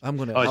stage. I'm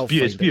going to.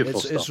 It's beautiful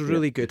stuff. It's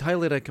really good.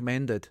 Highly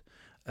recommended.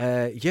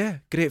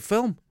 Great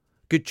film.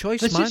 Good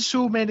choice, man. There's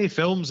so many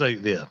films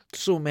out there.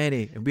 So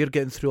many. And we're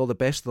getting through all the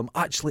best of them.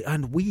 Actually,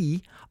 and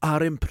we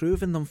are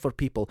improving them for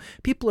people.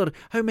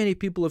 How many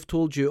people have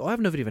told you, I've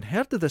never even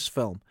heard of this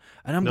film,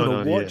 and I'm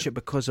going to watch it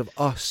because of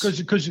us.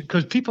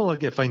 Because people are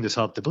going to find this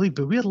hard to believe,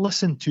 but we're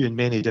listened to in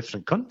many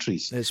different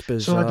countries. It's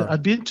bizarre. So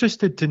I'd be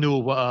interested to know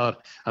what our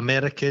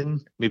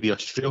American, maybe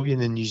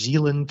Australian and New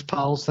Zealand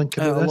pals think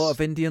about this. A lot of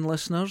Indian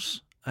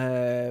listeners.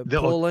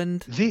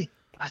 Poland.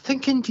 I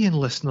think Indian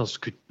listeners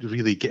could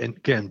really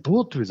get on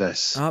board with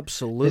this.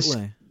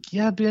 Absolutely.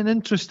 It'd be an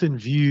interesting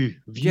view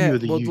of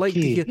the UK. Like to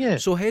hear. Yeah.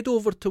 So head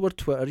over to our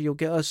Twitter. You'll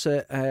get us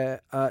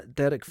at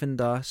Derek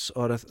Findas,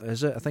 or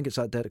is it? I think it's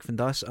at Derek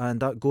Findas,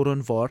 and at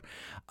Goron Vor.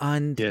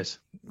 And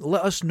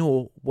let us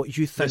know what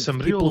you think. There's some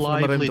real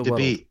lively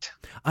debate.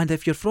 World. And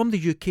if you're from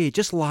the UK,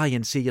 just lie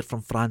and say you're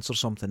from France or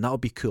something. That'll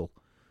be cool.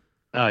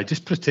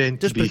 Just pretend.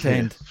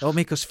 That'll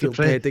make us feel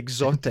dead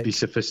exotic. To be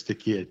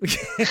sophisticated.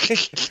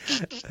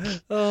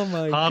 Oh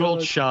my God.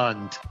 Harold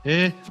Shand,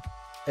 eh?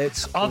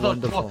 It's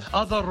wonderful.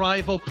 Other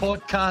rival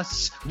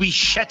podcasts, we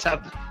shit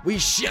him. We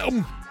shit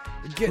him.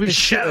 Get the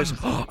shooters.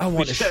 I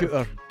want a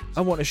shooter.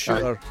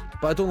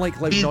 But I don't like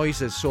loud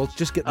noises, so I'll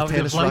just get the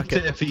tennis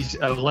racket.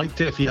 I would like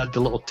it if he had the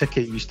little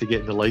ticket he used to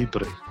get in the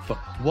library. But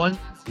one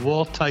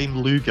wartime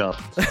Luger.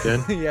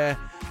 Yeah,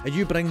 and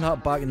you bring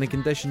that back in the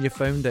condition you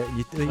found it.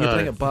 You bring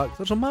it back.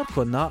 There's a mark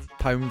on that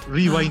pound.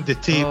 Rewind the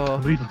tape.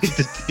 Rewind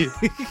the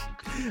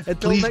tape.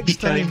 Please be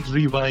kind.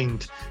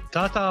 Rewind.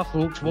 Ta-ta,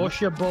 folks.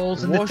 Wash your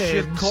balls in the Thames. Wash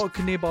your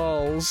cockney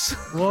balls.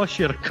 Wash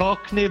your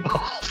cockney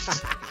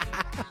balls.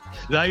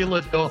 The Isle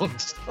of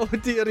Dogs. Oh,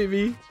 dearie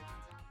me.